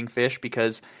with flipping fish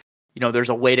because, there's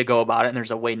a way to go about it and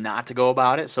there's a way not to go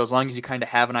about it. So as long as you kind of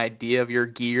have an idea of your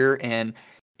gear and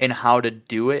how to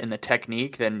do it and the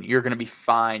technique, then you're going to be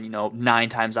fine, 9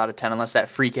 times out of 10, unless that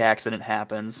freak accident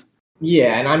happens.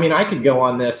 Yeah, and I mean, I could go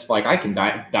on this, like, I can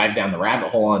dive down the rabbit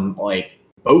hole on, like,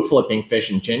 boat flipping fish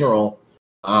in general.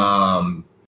 There's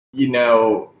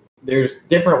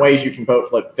different ways you can boat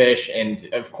flip fish, and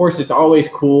of course, it's always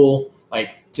cool,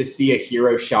 like, to see a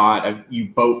hero shot of you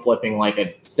boat flipping like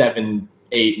a 7,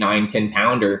 8, 9, 10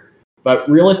 pounder. But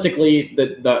realistically,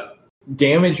 the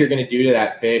damage you're going to do to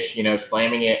that fish,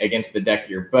 slamming it against the deck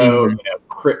of your boat,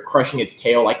 crushing its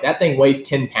tail, like, that thing weighs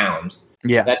 10 pounds.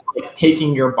 Yeah. That's like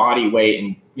taking your body weight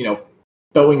and,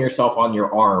 throwing yourself on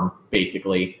your arm,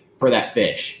 basically, for that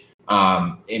fish.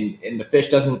 And the fish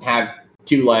doesn't have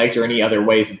 2 legs or any other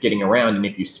ways of getting around. And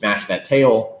if you smash that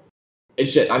tail,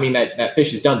 it's just, I mean, that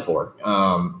fish is done for.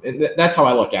 And that's how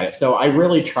I look at it. So I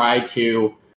really try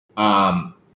to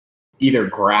either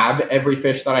grab every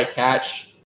fish that I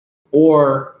catch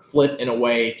or flip in a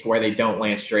way to where they don't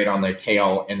land straight on their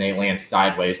tail and they land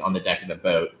sideways on the deck of the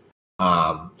boat.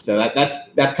 So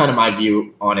that's kind of my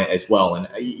view on it as well. And,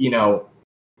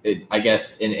 I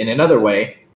guess in another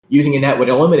way, using a net would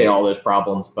eliminate all those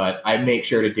problems, but I make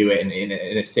sure to do it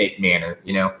in a safe manner,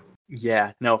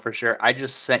 Yeah, no, for sure. I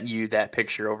just sent you that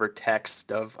picture over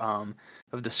text of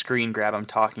the screen grab I'm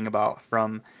talking about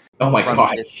from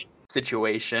gosh,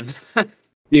 situation.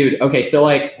 Dude, okay, so,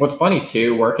 like, what's funny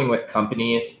too, working with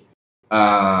companies,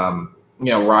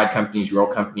 rod companies, reel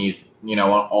companies,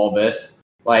 all this.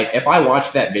 Like, if I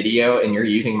watch that video and you're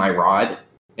using my rod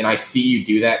and I see you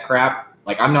do that crap,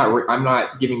 like, I'm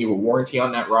not giving you a warranty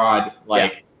on that rod,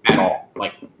 at all.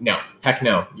 Like, no, heck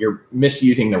no, you're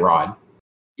misusing the rod.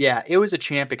 Yeah, it was a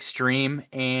Champ Extreme,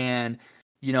 and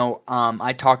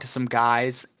I talked to some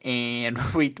guys, and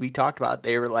we talked about it.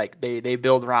 They were like they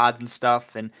build rods and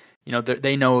stuff, and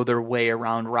they know their way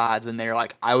around rods, and they're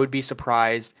like, I would be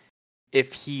surprised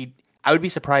if he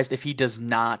does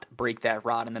not break that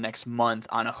rod in the next month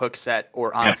on a hook set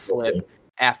or on a flip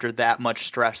after that much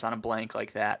stress on a blank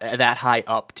like that high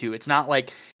up too. It's not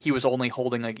like he was only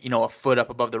holding a foot up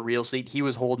above the reel seat. He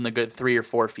was holding a good 3 or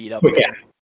 4 feet up. Yeah.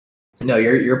 No,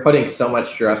 you're putting so much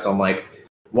stress on, like,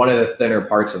 one of the thinner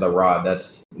parts of the rod.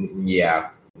 I'm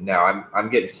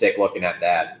getting sick looking at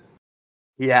that.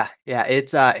 Yeah,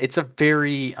 it's a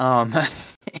very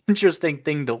interesting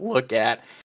thing to look at.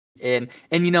 And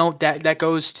that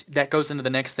goes into the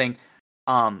next thing.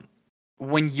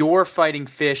 When you're fighting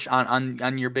fish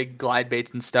on your big glide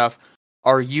baits and stuff,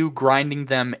 are you grinding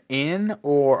them in,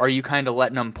 or are you kind of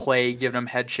letting them play, giving them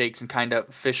head shakes and kind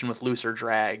of fishing with looser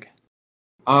drag?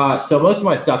 So most of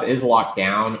my stuff is locked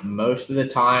down most of the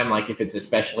time. Like, if it's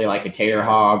especially like a tater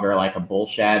hog or like a bull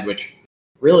shad, which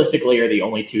realistically are the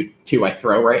only two I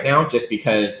throw right now, just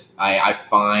because I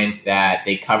find that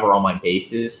they cover all my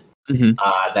bases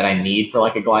that I need for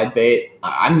like a glide bait.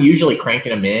 I'm usually cranking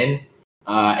them in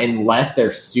unless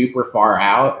they're super far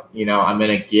out. I'm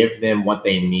going to give them what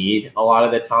they need a lot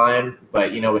of the time.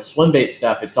 But, with swim bait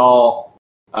stuff, it's all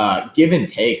give and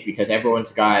take, because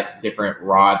everyone's got different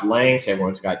rod lengths,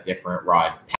 everyone's got different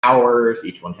rod powers,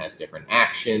 each one has different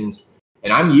actions.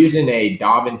 And I'm using a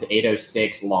Dobbins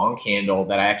 806 long handle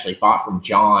that I actually bought from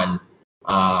John.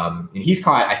 And he's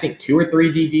caught, I think, 2 or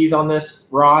 3 DDs on this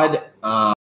rod.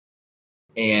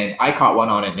 And I caught one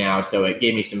on it now, so it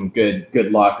gave me some good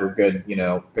luck or good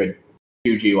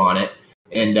juju on it.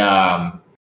 And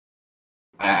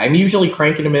I'm usually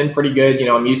cranking them in pretty good.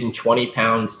 I'm using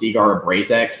 20-pound Seagar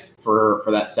Abrazex for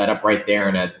that setup right there,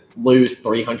 and a Lose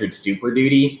 300 Super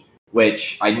Duty,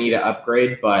 which I need to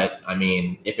upgrade. But I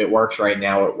mean, if it works right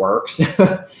now, it works.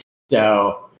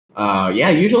 So Yeah,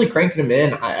 usually cranking them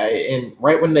in. And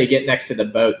right when they get next to the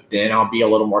boat, then I'll be a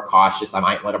little more cautious. I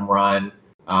might let them run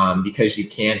because you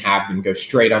can have them go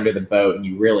straight under the boat, and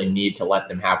you really need to let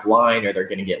them have line, or they're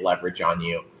going to get leverage on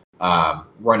you,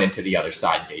 run into the other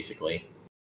side, basically.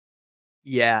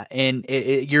 Yeah, and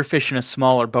you're fishing a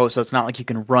smaller boat, so it's not like you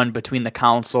can run between the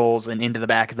consoles and into the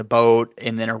back of the boat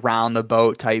and then around the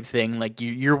boat type thing. Like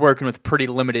you're working with pretty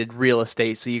limited real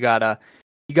estate, so you gotta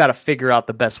figure out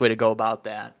the best way to go about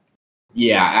that.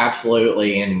 Yeah,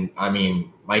 absolutely. And I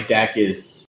mean, my deck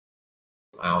is,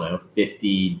 I don't know,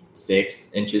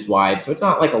 56 inches wide. So it's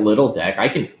not like a little deck. I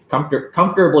can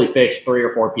comfortably fish 3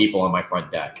 or 4 people on my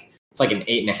front deck. It's like an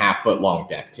 8.5 foot long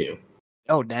deck, too.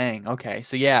 Oh dang. Okay.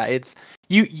 So yeah, it's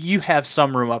you have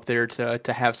some room up there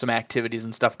to have some activities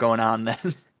and stuff going on then.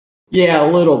 Yeah, a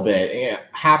little bit. Yeah,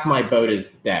 half my boat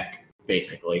is deck,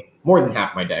 basically. More than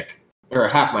half my deck, or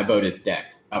half my boat is deck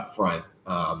up front.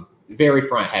 Very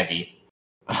front heavy,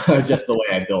 just the way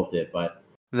I built it. But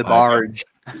The uh, barge.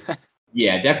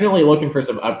 yeah, definitely looking for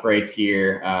some upgrades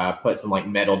here. Put some like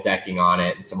metal decking on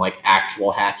it and some like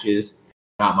actual hatches,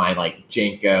 not my like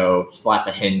Jenko slap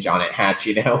a hinge on it hatch.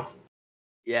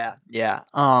 Yeah, yeah.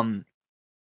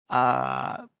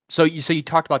 So you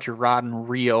talked about your rod and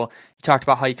reel. You talked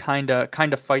about how you kind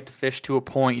of fight the fish to a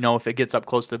point. If it gets up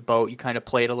close to the boat, you kind of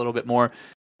play it a little bit more.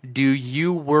 Do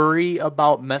you worry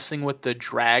about messing with the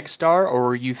drag star, or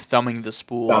are you thumbing the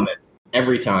spool? Thumb it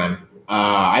every time.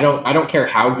 I don't care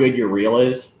how good your reel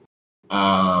is,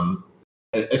 um,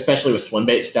 especially with swim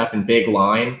bait stuff and big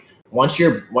line. Once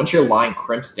your line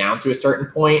crimps down to a certain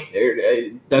point,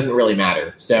 it doesn't really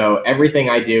matter. So everything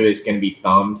I do is going to be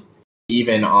thumbed,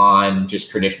 even on just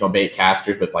traditional bait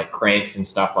casters with like cranks and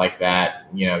stuff like that.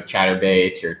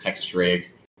 Chatterbaits or Texas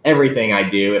rigs. Everything I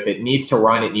do, if it needs to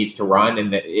run, it needs to run,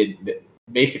 and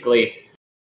basically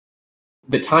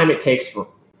the time it takes for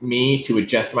me to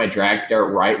adjust my drag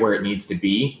start right where it needs to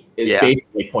be is Yeah.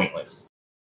 basically pointless,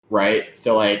 right?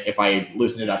 So like if I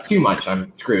loosen it up too much,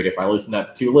 I'm screwed. If I loosen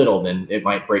up too little, then it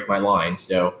might break my line.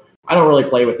 So I don't really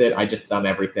play with it. I just thumb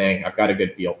everything. I've got a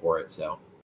good feel for it. So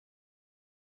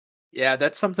Yeah,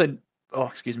 that's something. Oh,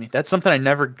 excuse me. That's something I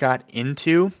never got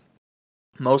into,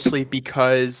 mostly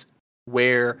because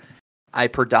where I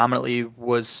predominantly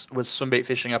was swimbait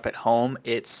fishing up at home.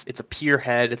 It's a pier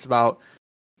head. It's about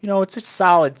it's a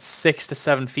solid 6 to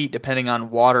 7 feet depending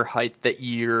on water height that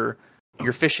you're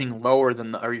fishing lower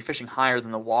than or you're fishing higher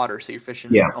than the water, so you're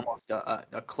fishing yeah, almost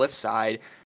a cliff side.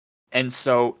 And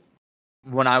so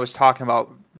when I was talking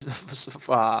about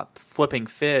flipping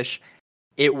fish,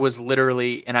 it was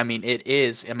literally, and I mean it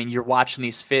is. I mean you're watching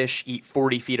these fish eat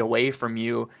 40 feet away from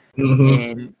you, mm-hmm.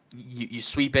 and you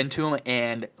sweep into them,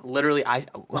 and literally I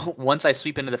once I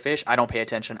sweep into the fish, I don't pay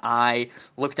attention. I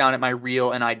look down at my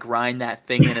reel and I grind that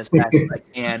thing in as fast as I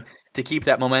can to keep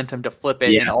that momentum to flip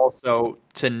it, Yeah. and also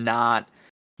to not,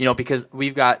 because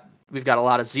we've got a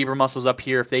lot of zebra mussels up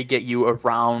here. If they get you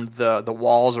around the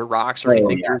walls or rocks or Oh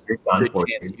anything, yeah, there's you're a done good for,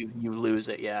 chance dude. you lose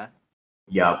it. Yeah.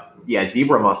 Yep. Yeah,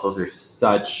 zebra mussels are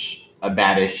such a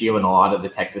bad issue in a lot of the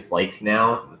Texas lakes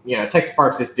now. Texas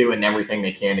Parks is doing everything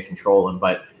they can to control them,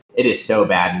 but it is so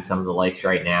bad in some of the lakes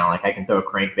right now. Like I can throw a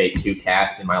crankbait 2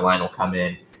 cast and my line will come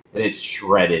in and it's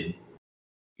shredded.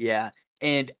 Yeah.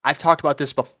 And I've talked about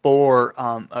this before,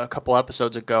 a couple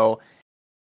episodes ago.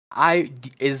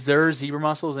 Is there zebra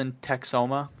mussels in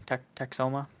Texoma?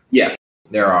 Texoma? Yes,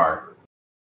 there are.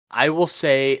 I will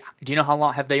say, do you know how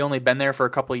long have they only been there for a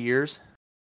couple of years?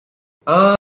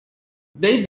 Uh,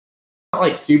 they've not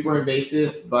like super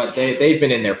invasive, but they've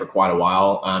been in there for quite a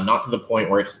while. Not to the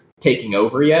point where it's taking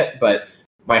over yet, but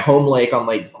my home lake on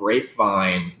Lake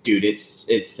Grapevine, dude, it's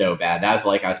so bad. That's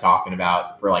like I was talking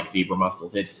about for like zebra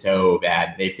mussels. It's so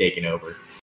bad. They've taken over.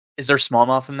 Is there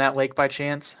smallmouth in that lake by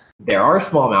chance? There are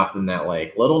smallmouth in that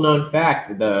lake. Little known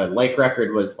fact: the lake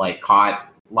record was like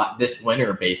caught this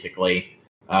winter, basically,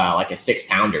 like a 6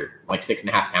 pounder, like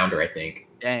 6.5 pounder, I think.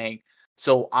 Dang.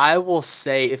 So I will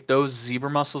say if those zebra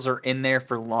mussels are in there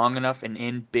for long enough and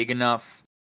in big enough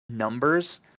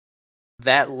numbers,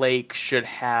 that lake should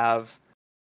have,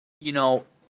 you know,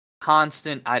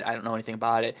 constant. I don't know anything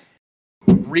about it.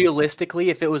 Realistically,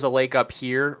 if it was a lake up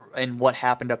here and what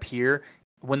happened up here,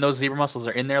 when those zebra mussels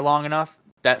are in there long enough,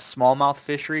 that smallmouth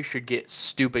fishery should get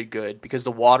stupid good because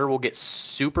the water will get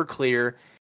super clear,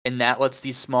 and that lets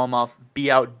these smallmouth be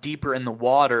out deeper in the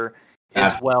water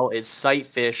as Absolutely. well as sight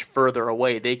fish further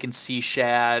away. They can see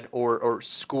shad or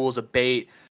schools of bait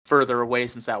further away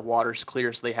since that water's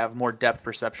clear, so they have more depth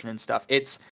perception and stuff.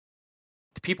 It's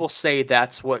people say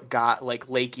that's what got like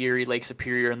Lake Erie, Lake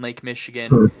Superior, and Lake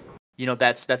Michigan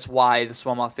that's why the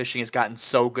smallmouth fishing has gotten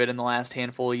so good in the last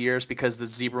handful of years, because the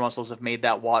zebra mussels have made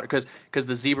that water, because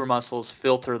the zebra mussels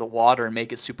filter the water and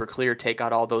make it super clear, take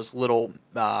out all those little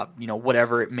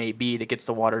whatever it may be that gets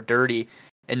the water dirty,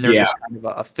 and they're Yeah, just kind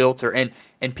of a filter.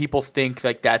 And people think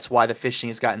like that's why the fishing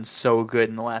has gotten so good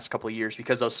in the last couple of years,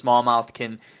 because those smallmouth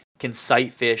can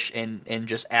sight fish and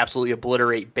just absolutely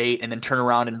obliterate bait, and then turn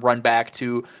around and run back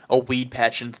to a weed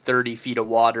patch in 30 feet of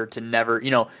water to never,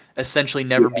 essentially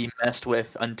never be messed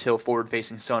with until forward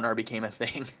facing sonar became a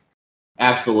thing.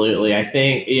 absolutely. I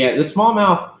think the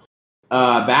smallmouth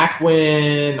back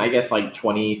when I guess like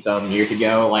 20 some years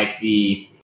ago, like the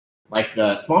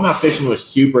smallmouth fishing was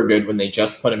super good when they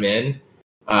just put them in.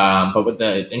 But with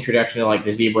the introduction of like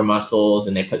the zebra mussels,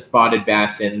 and they put spotted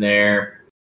bass in there,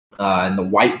 and the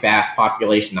white bass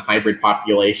population, the hybrid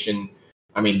population,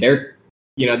 I mean,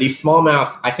 these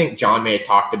smallmouth, I think John may have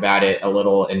talked about it a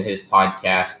little in his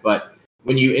podcast, but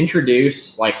when you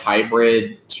introduce like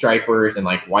hybrid stripers and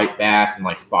like white bass and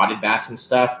like spotted bass and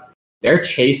stuff, they're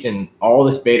chasing all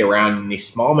this bait around, and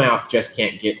these smallmouth just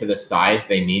can't get to the size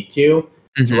they need to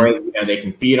where they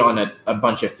can feed on a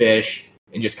bunch of fish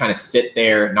and just kind of sit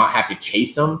there, not have to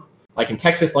chase them. Like in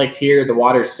Texas lakes here, the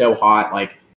water's so hot,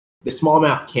 like the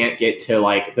smallmouth can't get to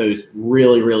like those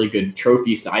really, really good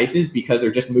trophy sizes because they're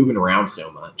just moving around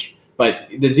so much. But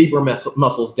the zebra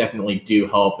mussels definitely do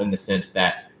help in the sense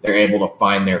that they're able to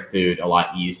find their food a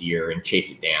lot easier and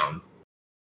chase it down.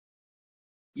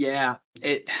 Yeah,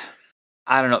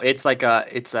 I don't know. It's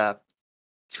a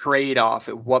trade off.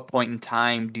 At what point in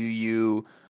time do you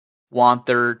want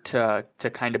there to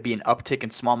kind of be an uptick in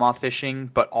smallmouth fishing,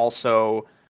 but also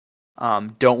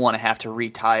don't want to have to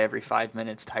retie every 5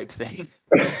 minutes type thing?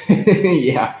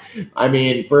 Yeah, I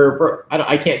mean, for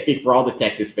I can't speak for all the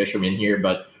Texas fishermen here,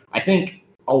 but I think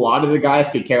a lot of the guys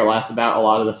could care less about a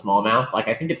lot of the smallmouth. Like,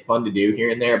 I think it's fun to do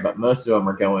here and there, but most of them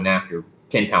are going after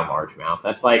 10-pound largemouth.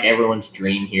 That's like everyone's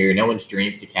dream here. No one's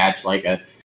dreams to catch like a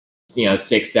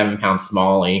 6-7 pound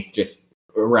smallie just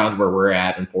around where we're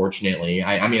at. Unfortunately,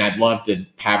 I mean, I'd love to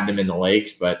have them in the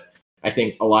lakes, but I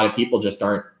think a lot of people just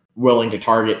aren't willing to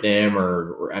target them,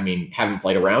 or I mean, haven't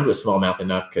played around with smallmouth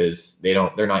enough because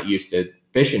they're not used to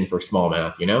fishing for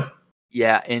smallmouth.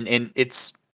 Yeah, and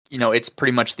it's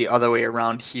pretty much the other way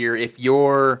around here. If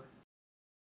you're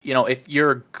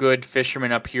a good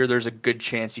fisherman up here, there's a good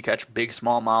chance you catch big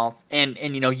smallmouth, and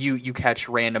you catch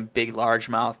random big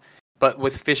largemouth. But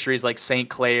with fisheries like St.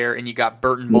 Clair, and you got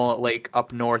Burton Mullet Lake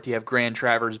up north, you have Grand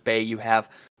Traverse Bay, you have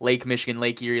Lake Michigan,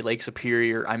 Lake Erie, Lake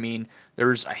Superior. I mean,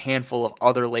 there's a handful of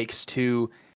other lakes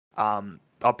too,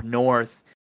 up north,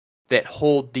 that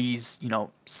hold these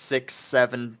 6,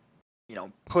 7,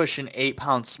 pushing 8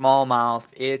 pound smallmouth.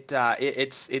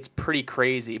 It's pretty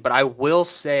crazy. But I will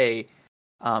say,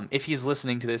 if he's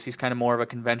listening to this, he's kind of more of a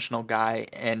conventional guy,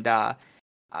 and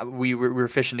we were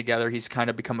fishing together. He's kind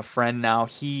of become a friend now.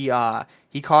 He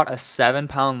caught a 7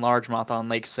 pound largemouth on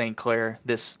Lake St. Clair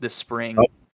this spring.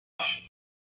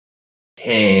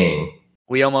 Dang.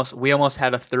 We almost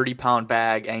had a 30-pound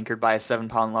bag anchored by a 7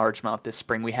 pound largemouth this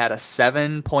spring. We had a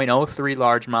 7.03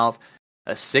 largemouth,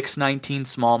 a 619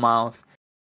 smallmouth,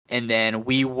 and then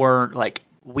we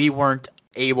weren't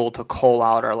able to cull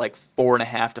out our like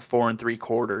 4.5 to 4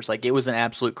 3/4. Like, it was an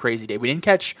absolute crazy day. We didn't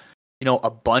catch a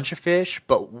bunch of fish,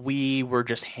 but we were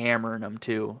just hammering them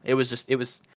too. It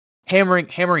was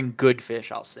hammering good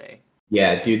fish, I'll say.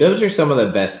 Yeah, dude, those are some of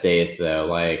the best days though.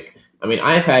 Like, I mean,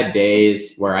 I've had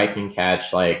days where I can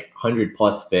catch like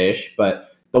 100+ fish,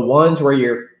 but the ones where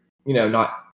you're,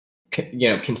 not,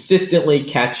 consistently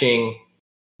catching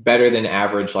better than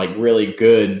average, like really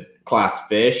good class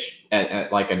fish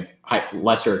at like a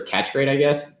lesser catch rate, I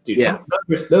guess. Dude, Yeah.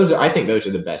 I think those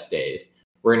are the best days.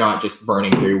 We're not just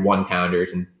burning through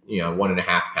 1-pounders and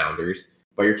 1.5-pounders,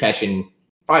 but you're catching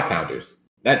 5-pounders.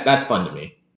 That's fun to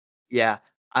me. Yeah.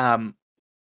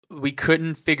 We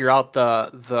couldn't figure out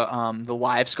the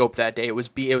live scope that day. It was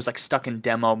like stuck in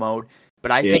demo mode. But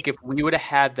I Yeah. think if we would have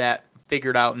had that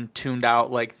figured out and tuned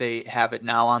out like they have it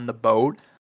now on the boat,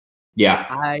 Yeah.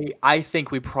 I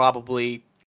think we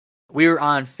were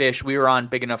on fish. We were on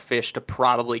big enough fish to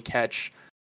probably catch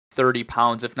 30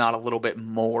 pounds, if not a little bit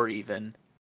more even.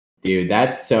 Dude,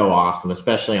 that's so awesome,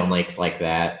 especially on lakes like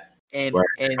that. And Where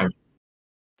and I'm,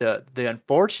 the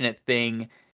unfortunate thing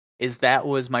is that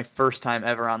was my first time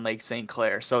ever on Lake St.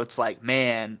 Clair. So it's like,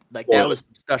 man, like that was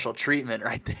some special treatment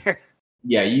right there.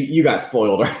 yeah, you got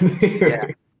spoiled right there. Yeah.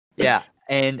 Yeah.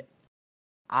 And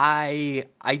I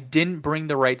didn't bring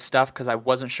the right stuff because I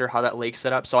wasn't sure how that lake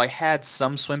set up. So I had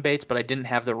some swim baits, but I didn't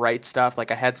have the right stuff.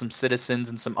 Like, I had some Citizens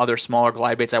and some other smaller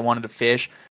glide baits I wanted to fish.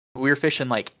 We were fishing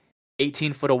like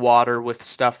 18 foot of water with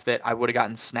stuff that I would have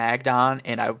gotten snagged on,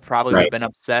 and I probably would Right. have been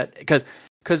upset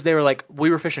because they were like, we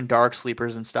were fishing dark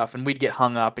sleepers and stuff, and we'd get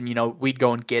hung up, and we'd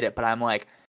go and get it. But I'm like,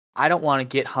 I don't want to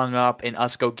get hung up and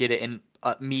us go get it, and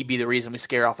me be the reason we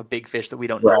scare off a big fish that we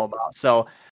don't Right. know about. So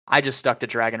I just stuck to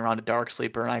dragging around a dark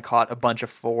sleeper, and I caught a bunch of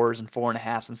 4s and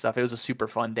 4.5s and stuff. It was a super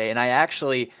fun day, and I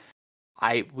actually,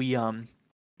 we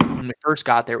when we first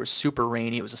got there, it was super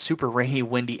rainy. It was a super rainy,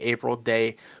 windy April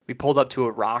day. We pulled up to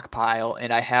a rock pile,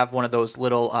 and I have one of those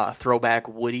little throwback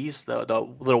woodies, the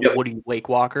little Yep. woody wake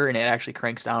walker, and it actually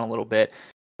cranks down a little bit.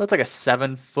 So it's like a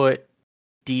 7 foot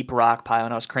deep rock pile,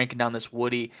 and I was cranking down this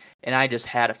woody, and I just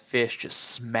had a fish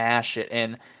just smash it,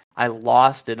 and I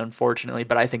lost it, unfortunately,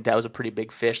 but I think that was a pretty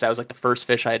big fish. That was like the first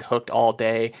fish I had hooked all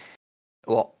day.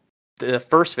 Well, the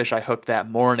first fish I hooked that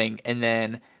morning, and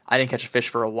then I didn't catch a fish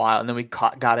for a while, and then we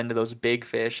got into those big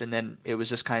fish, and then it was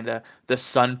just kind of the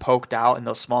sun poked out, and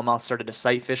those smallmouth started to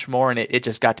sight fish more, and it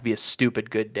just got to be a stupid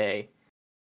good day.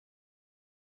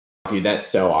 Dude, that's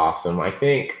so awesome. I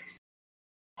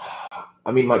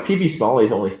mean, my PB Smalley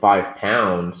is only 5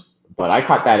 pounds, but I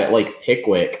caught that at Lake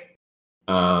Pickwick.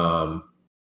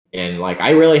 And like,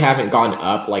 I really haven't gone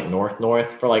up like north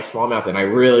for like smallmouth, and I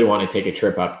really want to take a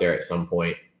trip up there at some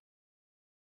point.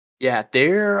 Yeah,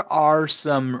 there are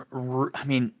some. I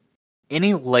mean,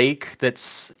 any lake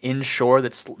that's inshore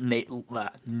that's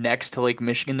next to Lake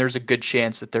Michigan, there's a good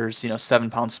chance that there's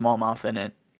 7 pound smallmouth in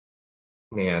it.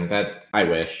 Man, that I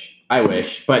wish.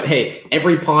 But hey,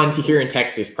 every pond here in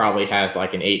Texas probably has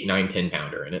like an 8, 9, 10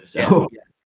 pounder in it. So Yeah,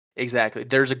 exactly.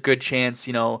 There's a good chance,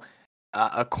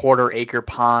 a quarter-acre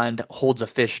pond holds a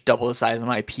fish double the size of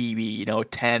my PB,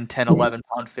 10, 11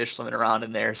 pound fish swimming around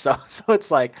in there. So it's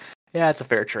like, yeah, it's a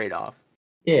fair trade-off.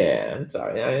 yeah, it's all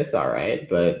right. It's all right.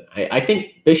 But I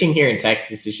think fishing here in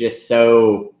Texas is just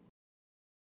so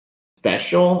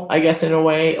special, I guess, in a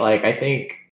way. Like, I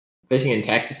think fishing in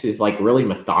Texas is like really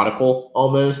methodical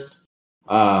almost.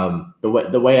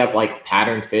 The way I've like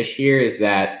patterned fish here is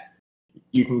that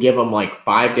you can give them like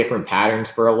 5 different patterns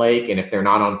for a lake, and if they're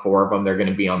not on 4 of them, they're going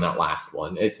to be on that last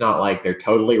one. It's not like they're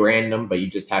totally random, but you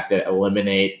just have to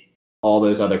eliminate all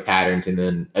those other patterns and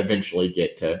then eventually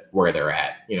get to where they're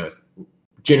at. It's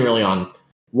generally on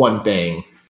one thing.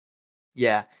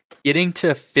 Yeah, getting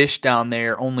to fish down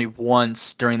there only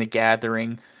once during the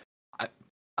gathering,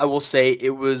 I will say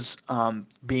it was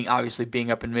being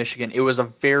up in Michigan, it was a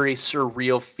very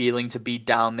surreal feeling to be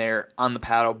down there on the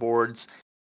paddle boards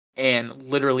and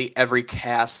literally every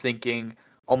cast thinking,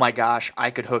 "Oh my gosh,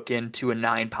 I could hook into a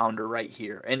 9 pounder right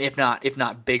here." And if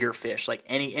not bigger fish, like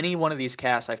any one of these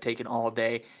casts I've taken all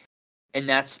day, and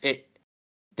that's it.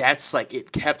 That's like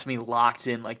it kept me locked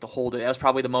in like the whole day. That was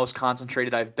probably the most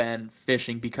concentrated I've been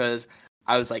fishing because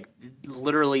I was like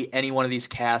literally any one of these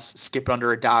casts skip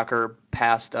under a dock or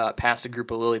past a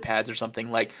group of lily pads or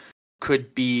something like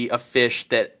could be a fish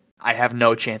that I have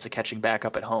no chance of catching back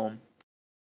up at home.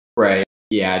 Right.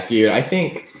 Yeah, dude. I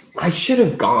think I should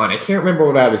have gone. I can't remember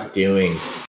what I was doing.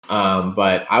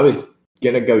 But I was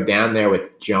gonna go down there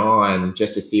with John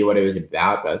just to see what it was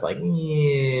about. But I was like,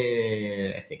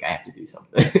 yeah, I think I have to do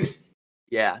something.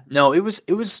 Yeah, no, it was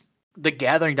the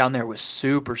gathering down there was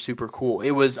super super cool.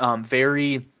 It was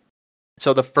very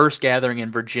so the first gathering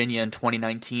in Virginia in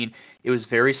 2019, it was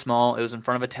very small. It was in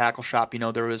front of a tackle shop.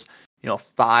 There was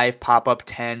 5 pop-up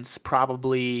tents,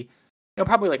 probably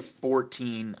like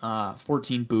 14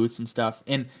 booths and stuff.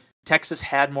 And Texas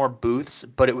had more booths,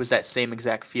 but it was that same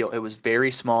exact feel. It was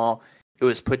very small. It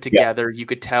was put Yeah. together. You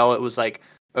could tell it was like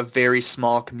a very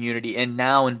small community. And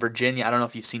now in Virginia, I don't know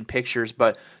if you've seen pictures,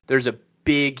 but there's a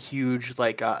big, huge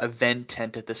like event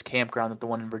tent at this campground that the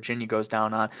one in Virginia goes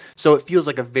down on. So it feels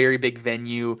like a very big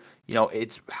venue.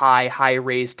 It's high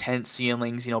raised tent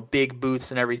ceilings. Big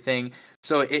booths and everything.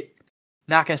 So it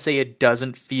not gonna say it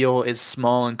doesn't feel as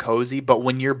small and cozy, but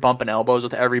when you're bumping elbows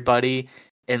with everybody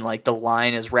and like the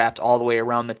line is wrapped all the way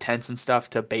around the tents and stuff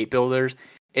to bait builders,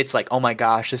 it's like, oh my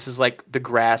gosh, this is like the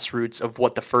grassroots of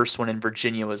what the first one in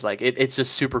Virginia was like. It's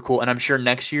just super cool, and I'm sure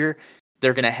next year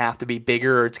they're gonna have to be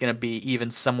bigger, or it's gonna be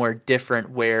even somewhere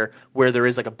different where there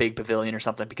is like a big pavilion or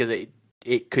something because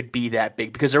it could be that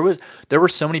big because there were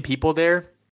so many people there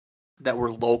that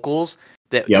were locals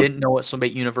that Yep. didn't know what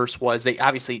Swimbait Universe was. They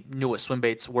obviously knew what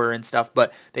swimbaits were and stuff,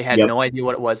 but they had Yep. no idea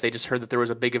what it was. They just heard that there was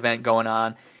a big event going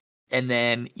on. And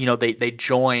then, they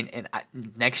join. And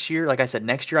next year, like I said,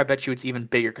 next year, I bet you it's even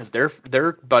bigger because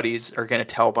their buddies are going to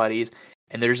tell buddies.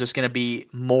 And there's just going to be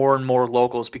more and more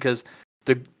locals because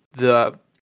the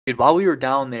dude, while we were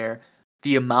down there,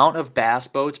 the amount of bass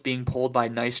boats being pulled by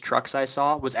nice trucks I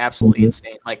saw was absolutely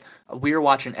insane. Like we were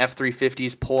watching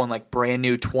F-350s pulling like brand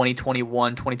new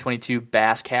 2021, 2022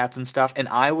 bass cats and stuff, and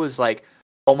I was like,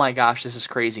 "Oh my gosh, this is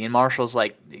crazy." And Marshall's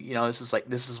like,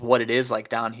 this is what it is like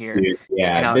down here. Dude, And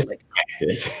yeah, I was this is like,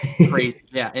 Texas. crazy.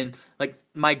 Yeah. And like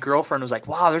my girlfriend was like,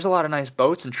 "Wow, there's a lot of nice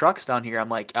boats and trucks down here." I'm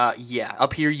like, yeah,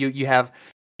 up here you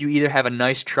either have a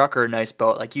nice truck or a nice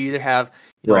boat. Like you either have,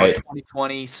 a Right.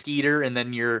 2020 Skeeter and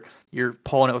then you're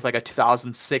pulling it with like a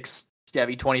 2006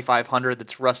 Chevy 2500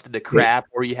 that's rusted to Yeah, crap,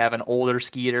 or you have an older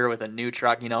Skeeter with a new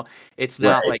truck. It's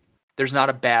not right. like there's not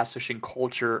a bass fishing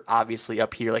culture obviously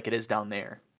up here like it is down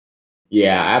there.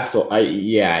 Yeah, absolutely.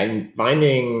 Yeah, and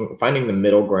finding the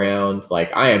middle ground. Like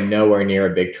I am nowhere near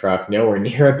a big truck, nowhere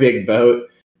near a big boat.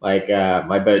 Like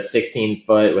my boat's 16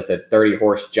 foot with a 30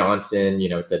 horse Johnson.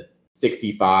 It's a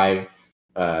 65,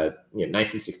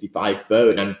 1965 boat,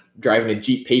 and I'm driving a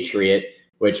Jeep Patriot,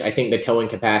 which I think the towing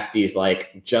capacity is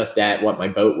like just at what my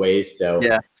boat weighs. So,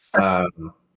 Yeah.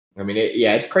 um, I mean,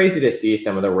 it's crazy to see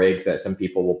some of the rigs that some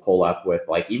people will pull up with,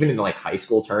 like even in like high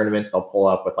school tournaments, they'll pull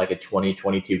up with like a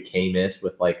 2022 K-Miss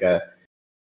with like I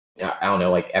don't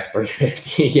know, like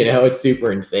F-350. It's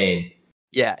super insane.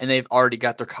 Yeah, and they've already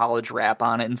got their college rap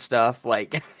on it and stuff.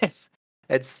 Like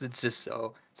it's just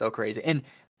so crazy. And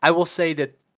I will say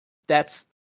that's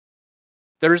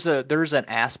there's an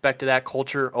aspect of that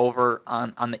culture over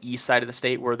on the east side of the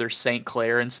state where there's St.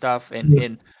 Clair and stuff,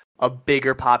 and a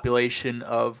bigger population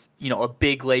of a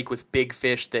big lake with big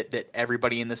fish that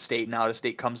everybody in the state and out of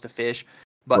state comes to fish.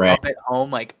 But Right. up at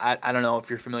home, like I don't know if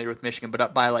you're familiar with Michigan, but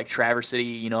up by like Traverse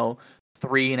City,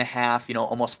 3.5,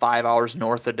 almost 5 hours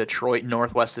north of Detroit,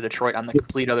 northwest of Detroit, on the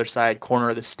complete other side corner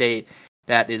of the state,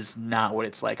 that is not what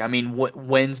it's like. I mean,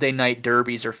 Wednesday night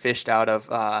derbies are fished out of.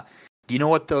 Do you know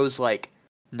what those like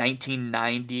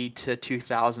 1990 to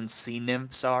 2000 sea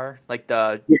nymphs are? Like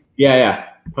the Yeah,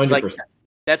 like 100%.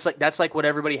 that's like what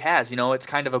everybody has. It's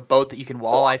kind of a boat that you can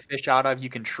walleye fish out of, you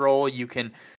can troll, you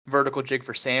can vertical jig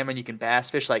for salmon, you can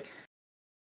bass fish. Like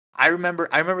I remember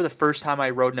the first time I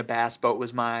rode in a bass boat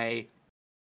was my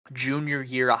junior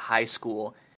year of high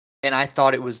school, and I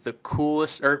thought it was the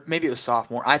coolest, or maybe it was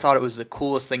sophomore. I thought it was the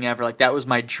coolest thing ever. Like that was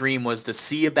my dream, was to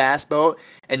see a bass boat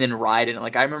and then ride it.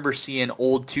 Like I remember seeing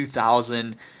old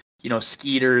 2000,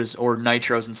 Skeeters or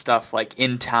Nitros and stuff like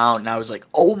in town, and I was like,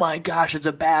 "Oh my gosh, it's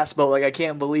a bass boat! Like I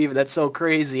can't believe it. That's so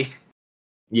crazy."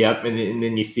 Yep, and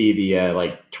then you see the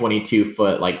like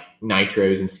 22-foot like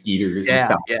nitros and skeeters and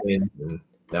Yeah, yeah, falcons. And,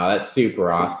 no, that's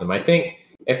super awesome. I think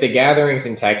if the gathering's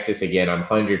in Texas again, I'm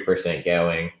 100%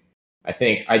 going. I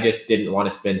think I just didn't want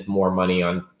to spend more money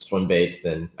on swim baits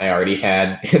than I already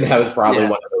had, and that was probably yeah,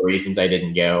 one of the reasons I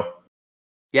didn't go.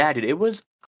 yeah, dude. It was.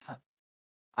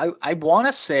 I want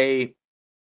to say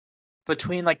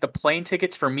between like the plane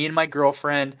tickets for me and my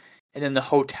girlfriend, and then the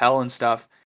hotel and stuff,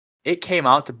 it came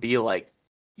out to be like,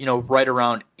 right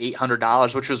around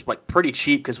 $800, which was like pretty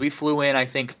cheap because we flew in, I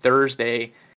think,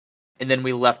 Thursday and then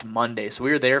we left Monday. So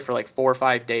we were there for like 4 or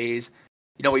 5 days.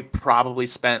 We probably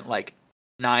spent like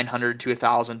 $900 to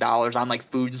 $1,000 on like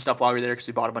food and stuff while we were there because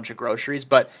we bought a bunch of groceries.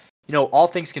 But, all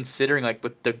things considering, like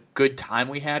with the good time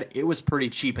we had, it was pretty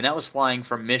cheap. And that was flying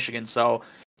from Michigan. So,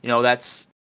 that's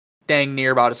dang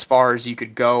near about as far as you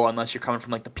could go unless you're coming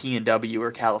from like the P&W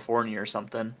or California or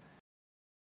something.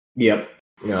 Yep.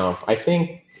 No, I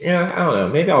think I don't know.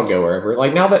 Maybe I'll go wherever.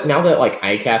 Like now that like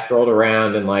ICAST rolled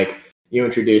around and like you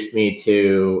introduced me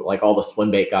to like all the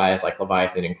swim bait guys like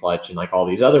Leviathan and Clutch and like all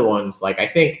these other ones, like I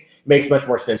think it makes much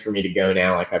more sense for me to go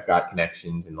now. Like I've got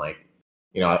connections and like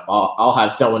I'll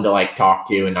have someone to like talk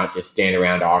to and not just stand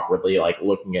around awkwardly like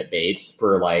looking at baits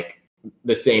for like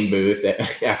the same booth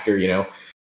after a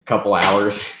couple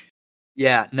hours.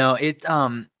 Yeah, no,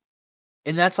 and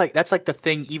that's like the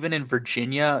thing. Even in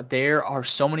Virginia, there are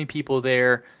so many people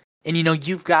there, and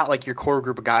you've got like your core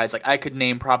group of guys. Like I could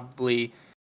name probably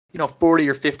 40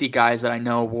 or 50 guys that I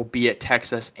know will be at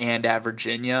Texas and at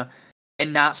Virginia.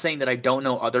 And not saying that I don't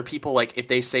know other people. Like if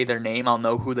they say their name, I'll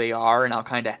know who they are, and I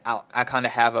kind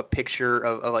of have a picture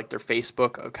of like their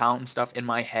Facebook account and stuff in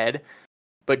my head.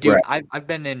 But dude, Right. I've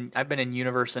been in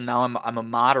Universe, and now I'm a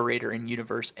moderator in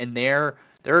Universe, and there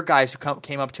are guys who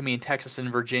came up to me in Texas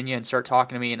and Virginia and start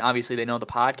talking to me, and obviously they know the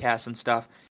podcast and stuff,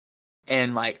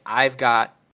 and like I've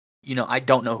got, I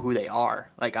don't know who they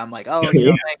are. Like I'm like, oh,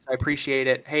 Yeah. thanks, I appreciate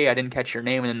it. Hey, I didn't catch your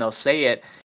name, and then they'll say it,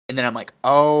 and then I'm like,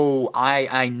 oh,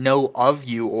 I know of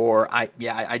you, or I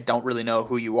don't really know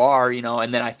who you are,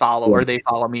 and then I follow, or they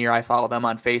follow me, or I follow them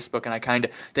on Facebook, and I kind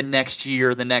of the next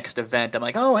year, the next event, I'm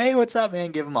like, oh, hey, what's up,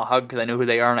 man? Give them a hug because I know who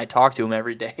they are and I talk to them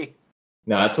every day.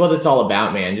 No, that's what it's all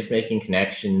about, man. Just making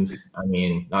connections. I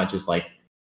mean, not just like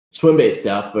swim bait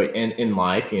stuff, but in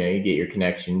life, you get your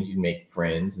connections, you make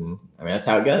friends, and I mean that's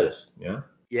how it goes.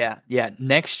 Yeah.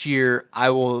 Next year, I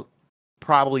will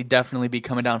probably definitely be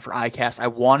coming down for ICAST. I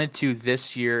wanted to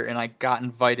this year, and I got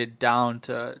invited down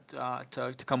to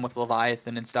come with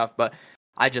Leviathan and stuff, but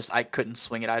I couldn't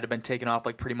swing it. I'd have been taking off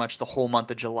like pretty much the whole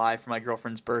month of July for my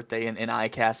girlfriend's birthday and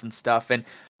ICAST and stuff. And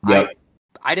Yep.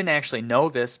 I didn't actually know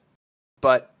this,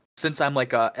 but since I'm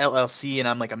like a LLC and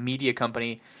I'm like a media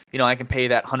company, I can pay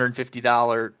that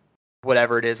 $150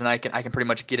 whatever it is, and I can pretty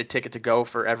much get a ticket to go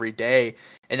for every day,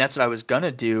 and that's what I was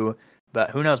gonna do.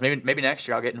 But who knows? Maybe next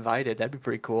year I'll get invited. That'd be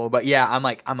pretty cool. But yeah, I'm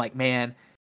like, man,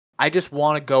 I just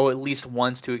want to go at least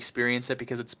once to experience it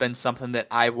because it's been something that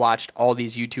I watched all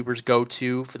these YouTubers go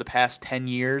to for the past 10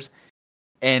 years.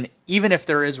 And even if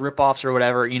there is ripoffs or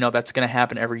whatever, that's going to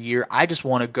happen every year. I just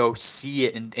want to go see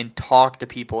it and talk to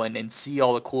people and see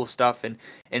all the cool stuff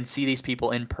and see these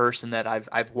people in person that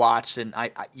I've watched. And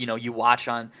you watch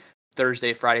on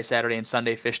Thursday, Friday, Saturday, and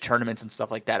Sunday fish tournaments and stuff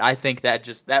like that. I think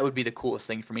that would be the coolest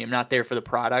thing for me. I'm not there for the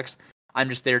products. I'm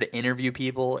just there to interview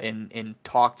people and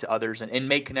talk to others and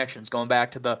make connections. Going back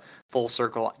to the full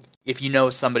circle, if you know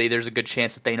somebody, there's a good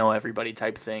chance that they know everybody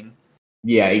type thing.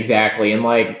 Yeah, exactly. And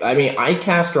I mean,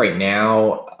 iCast right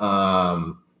now,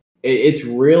 it's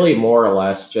really more or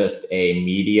less just a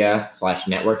media /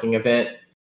 networking event.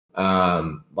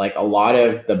 Like a lot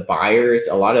of the buyers,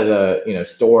 a lot of the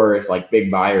stores, like big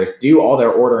buyers, do all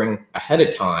their ordering ahead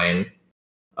of time.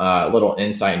 A little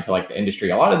insight into like the industry.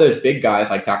 A lot of those big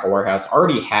guys like Tackle Warehouse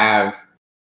already have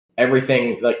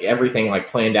everything like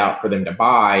planned out for them to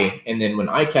buy, and then when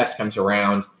iCast comes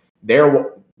around,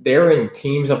 they're in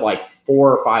teams of like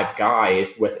 4 or 5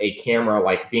 guys with a camera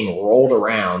like being rolled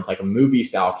around like a movie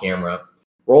style camera,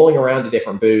 rolling around to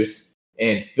different booths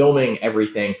and filming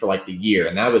everything for like the year.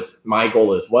 And that was my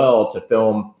goal as well, to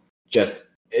film just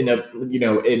in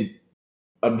an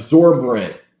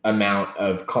absorbent amount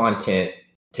of content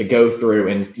to go through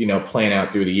and plan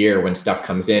out through the year when stuff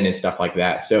comes in and stuff like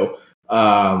that. So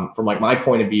from like my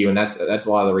point of view, and that's a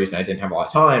lot of the reason I didn't have a lot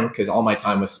of time, because all my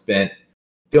time was spent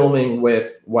filming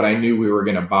with what I knew we were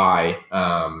going to buy,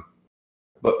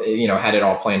 but had it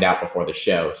all planned out before the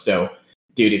show. So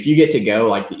dude, if you get to go,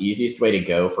 like the easiest way to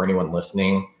go for anyone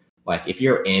listening, like if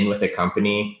you're in with a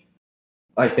company,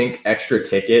 I think extra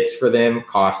tickets for them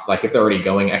cost, like if they're already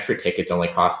going, extra tickets only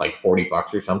cost like $40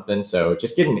 or something. So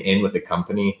just getting in with a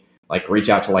company, like reach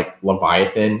out to like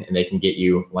Leviathan and they can get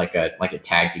you like a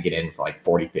tag to get in for like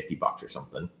 $40-$50 or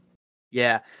something.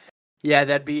 Yeah,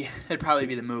 that'd probably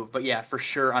be the move. But yeah, for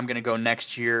sure, I'm gonna go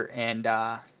next year, and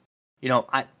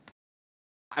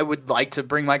I would like to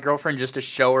bring my girlfriend just to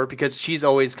show her, because she's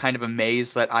always kind of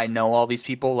amazed that I know all these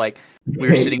people. Like we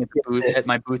were sitting at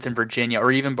my booth in Virginia,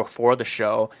 or even before the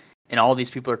show, and all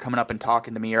these people are coming up and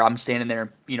talking to me, or I'm standing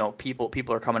there, people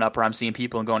are coming up, or I'm seeing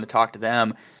people and going to talk to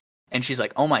them, and she's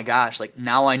like, "Oh my gosh, like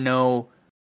now I know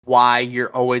why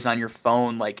you're always on your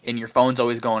phone, like, and your phone's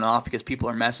always going off because people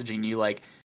are messaging you, like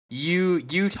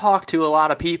you talk to a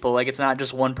lot of people, like it's not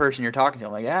just one person you're talking to."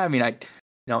 I'm like, yeah, I mean,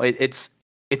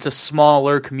 it's a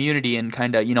smaller community, and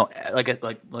kind of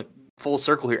like full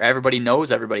circle here. Everybody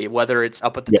knows everybody, whether it's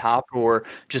up at the top or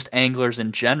just anglers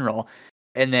in general.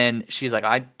 And then she's like,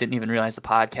 I didn't even realize the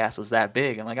podcast was that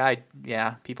big. I'm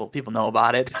like, people know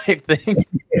about it type thing.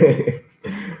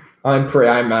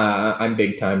 I'm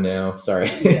big time now. Sorry.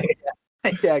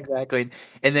 Yeah, exactly.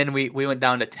 And then we went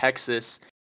down to Texas,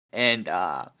 and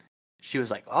she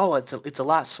was like, "Oh, it's a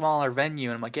lot smaller venue."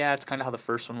 And I'm like, "Yeah, it's kind of how the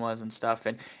first one was and stuff."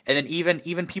 And then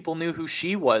even people knew who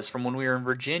she was from when we were in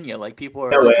Virginia. Like people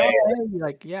were like, "Oh, hey,"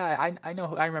 like, "Yeah, I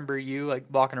know, I remember you like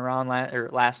walking around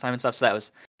last time and stuff." So that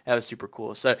was super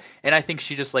cool. So, and I think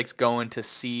she just likes going to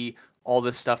see all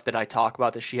this stuff that I talk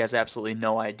about that she has absolutely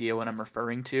no idea what I'm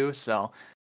referring to. So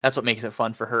that's what makes it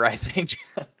fun for her, I think.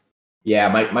 Yeah,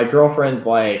 my girlfriend,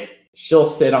 like, she'll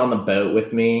sit on the boat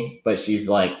with me, but she's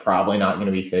like probably not going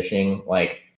to be fishing.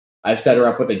 Like, I've set her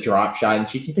up with a drop shot, and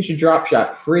she can fish a drop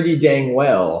shot pretty dang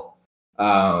well,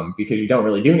 because you don't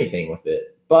really do anything with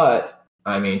it. But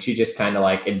I mean, she just kind of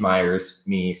like admires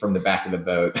me from the back of the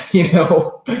boat,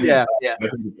 Yeah. I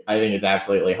think it's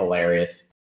absolutely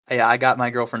hilarious. Yeah, I got my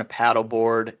girlfriend a paddle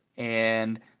board,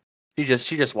 and she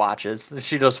just watches.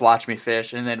 She just watch me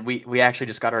fish, and then we actually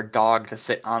just got our dog to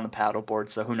sit on the paddleboard.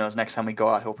 So who knows? Next time we go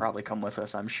out, he'll probably come with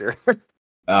us, I'm sure.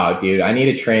 Oh, dude, I need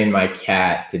to train my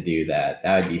cat to do that.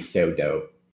 That would be so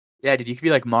dope. Yeah, dude, you could be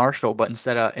like Marshall, but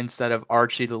instead of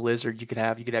Archie the lizard, you could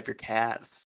have your cat.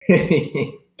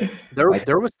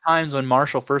 There was times when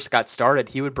Marshall first got started,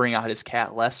 he would bring out his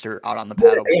cat Lester out on the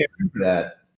paddleboard.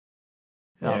 That.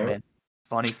 Oh man,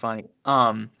 funny.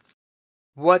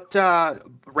 What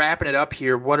wrapping it up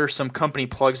here? What are some company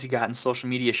plugs you got in social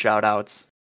media shout outs?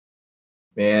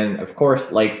 Man, of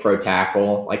course, Lake Pro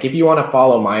Tackle. Like, if you want to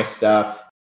follow my stuff,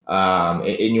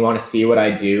 and you want to see what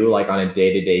I do, like on a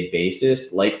day-to-day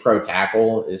basis, Lake Pro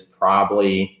Tackle is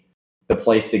probably the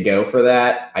place to go for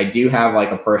that. I do have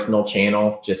like a personal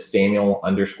channel, just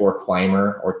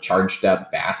Samuel_Climer or Charged Up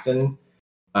Bassin.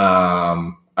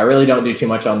 I really don't do too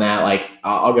much on that. Like,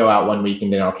 I'll go out one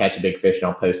weekend and I'll catch a big fish and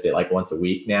I'll post it like once a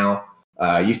week now.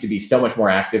 I used to be so much more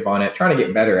active on it, trying to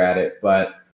get better at it,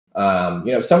 but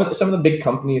some of the big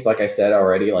companies, like I said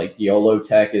already, like YOLO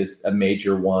Tech is a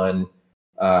major one.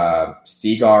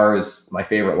 Seagar is my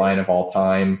favorite line of all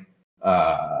time.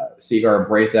 Seagar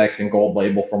Brace X and Gold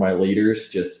Label for my leaders,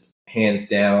 just hands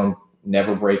down,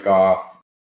 never break off.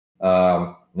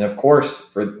 And of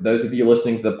course, for those of you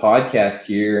listening to the podcast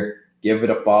here, give it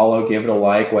a follow, give it a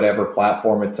like, whatever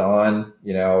platform it's on.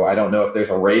 I don't know if there's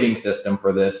a rating system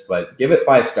for this, but give it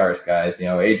 5 stars, guys.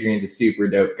 Adrian's a super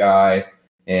dope guy,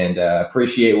 and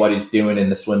appreciate what he's doing in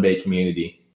the swim bait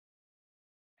community.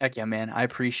 Heck yeah, man! I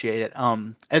appreciate it.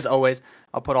 As always,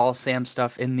 I'll put all Sam's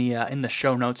stuff in the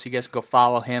show notes. So you guys can go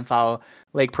follow him, follow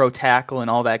Lake Pro Tackle, and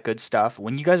all that good stuff.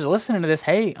 When you guys are listening to this,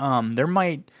 hey, there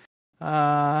might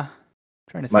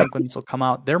trying to think when this will come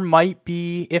out. There might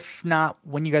be, if not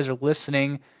when you guys are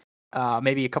listening,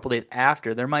 maybe a couple days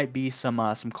after, there might be some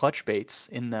clutch baits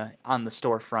on the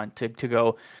storefront to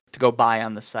go buy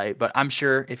on the site. But I'm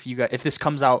sure if this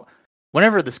comes out,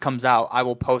 whenever this comes out, I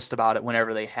will post about it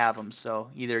whenever they have them. So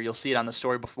either you'll see it on the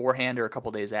story beforehand or a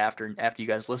couple days after you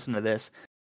guys listen to this.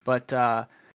 But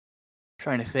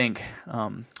trying to think.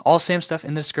 All Sam stuff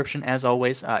in the description, as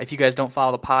always. If you guys don't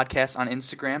follow the podcast on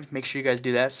Instagram, make sure you guys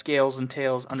do that. Scales and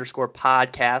Tails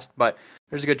 _podcast. But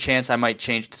there's a good chance I might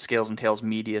change to Scales and Tails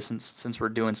Media since we're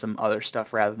doing some other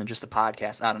stuff rather than just the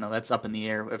podcast. I don't know. That's up in the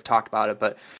air. We've talked about it,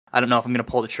 but I don't know if I'm going to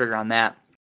pull the trigger on that.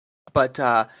 But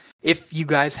if you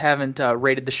guys haven't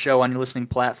rated the show on your listening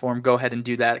platform, go ahead and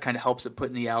do that. It kind of helps it put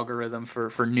in the algorithm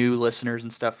for new listeners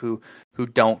and stuff who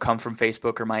don't come from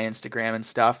Facebook or my Instagram and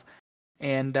stuff.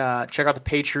 And check out the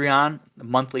Patreon. The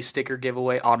monthly sticker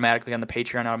giveaway automatically on the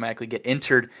Patreon automatically get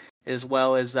entered, as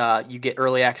well as you get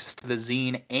early access to the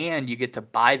zine, and you get to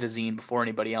buy the zine before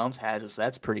anybody else has it. So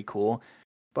that's pretty cool.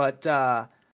 But I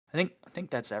think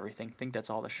that's everything. I think that's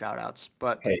all the shout outs.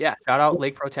 But Hey, yeah, shout out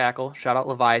Lake Pro Tackle, shout out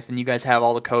Leviathan. You guys have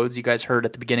all the codes you guys heard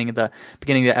at the beginning of the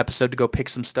episode to go pick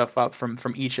some stuff up from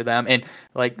each of them. And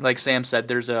like Sam said,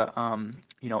 there's a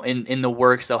in the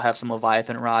works they'll have some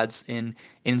Leviathan rods in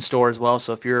store as well.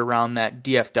 So if you're around that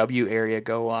DFW area,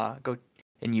 go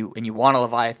and you want a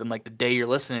Leviathan, like the day you're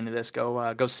listening to this,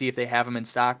 go see if they have them in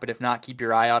stock. But if not, keep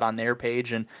your eye out on their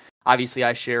page. And obviously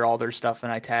I share all their stuff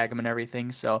and I tag them and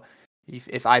everything. So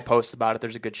if I post about it,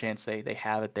 there's a good chance they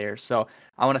have it there. So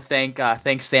I want to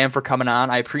thank Sam for coming on.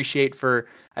 I appreciate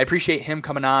him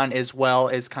coming on, as well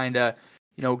as kind of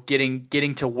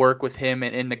getting to work with him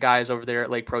and the guys over there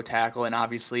at Lake Pro Tackle, and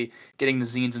obviously getting the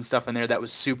zines and stuff in there. That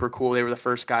was super cool. They were the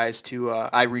first guys to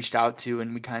I reached out to,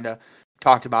 and we kind of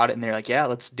talked about it, and they're like, yeah,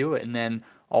 let's do it. And then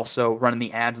also running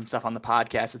the ads and stuff on the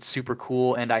podcast. It's super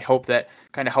cool, and I hope that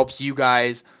kind of helps you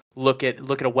guys look at a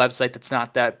website that's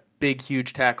not that big,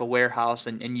 huge tackle warehouse,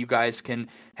 and you guys can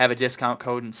have a discount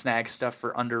code and snag stuff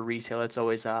for under retail. It's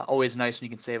always nice when you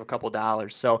can save a couple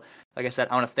dollars. So, like I said,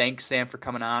 I want to thank Sam for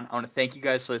coming on. I want to thank you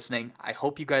guys for listening. I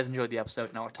hope you guys enjoyed the episode,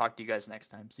 and I will talk to you guys next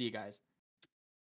time. See you guys.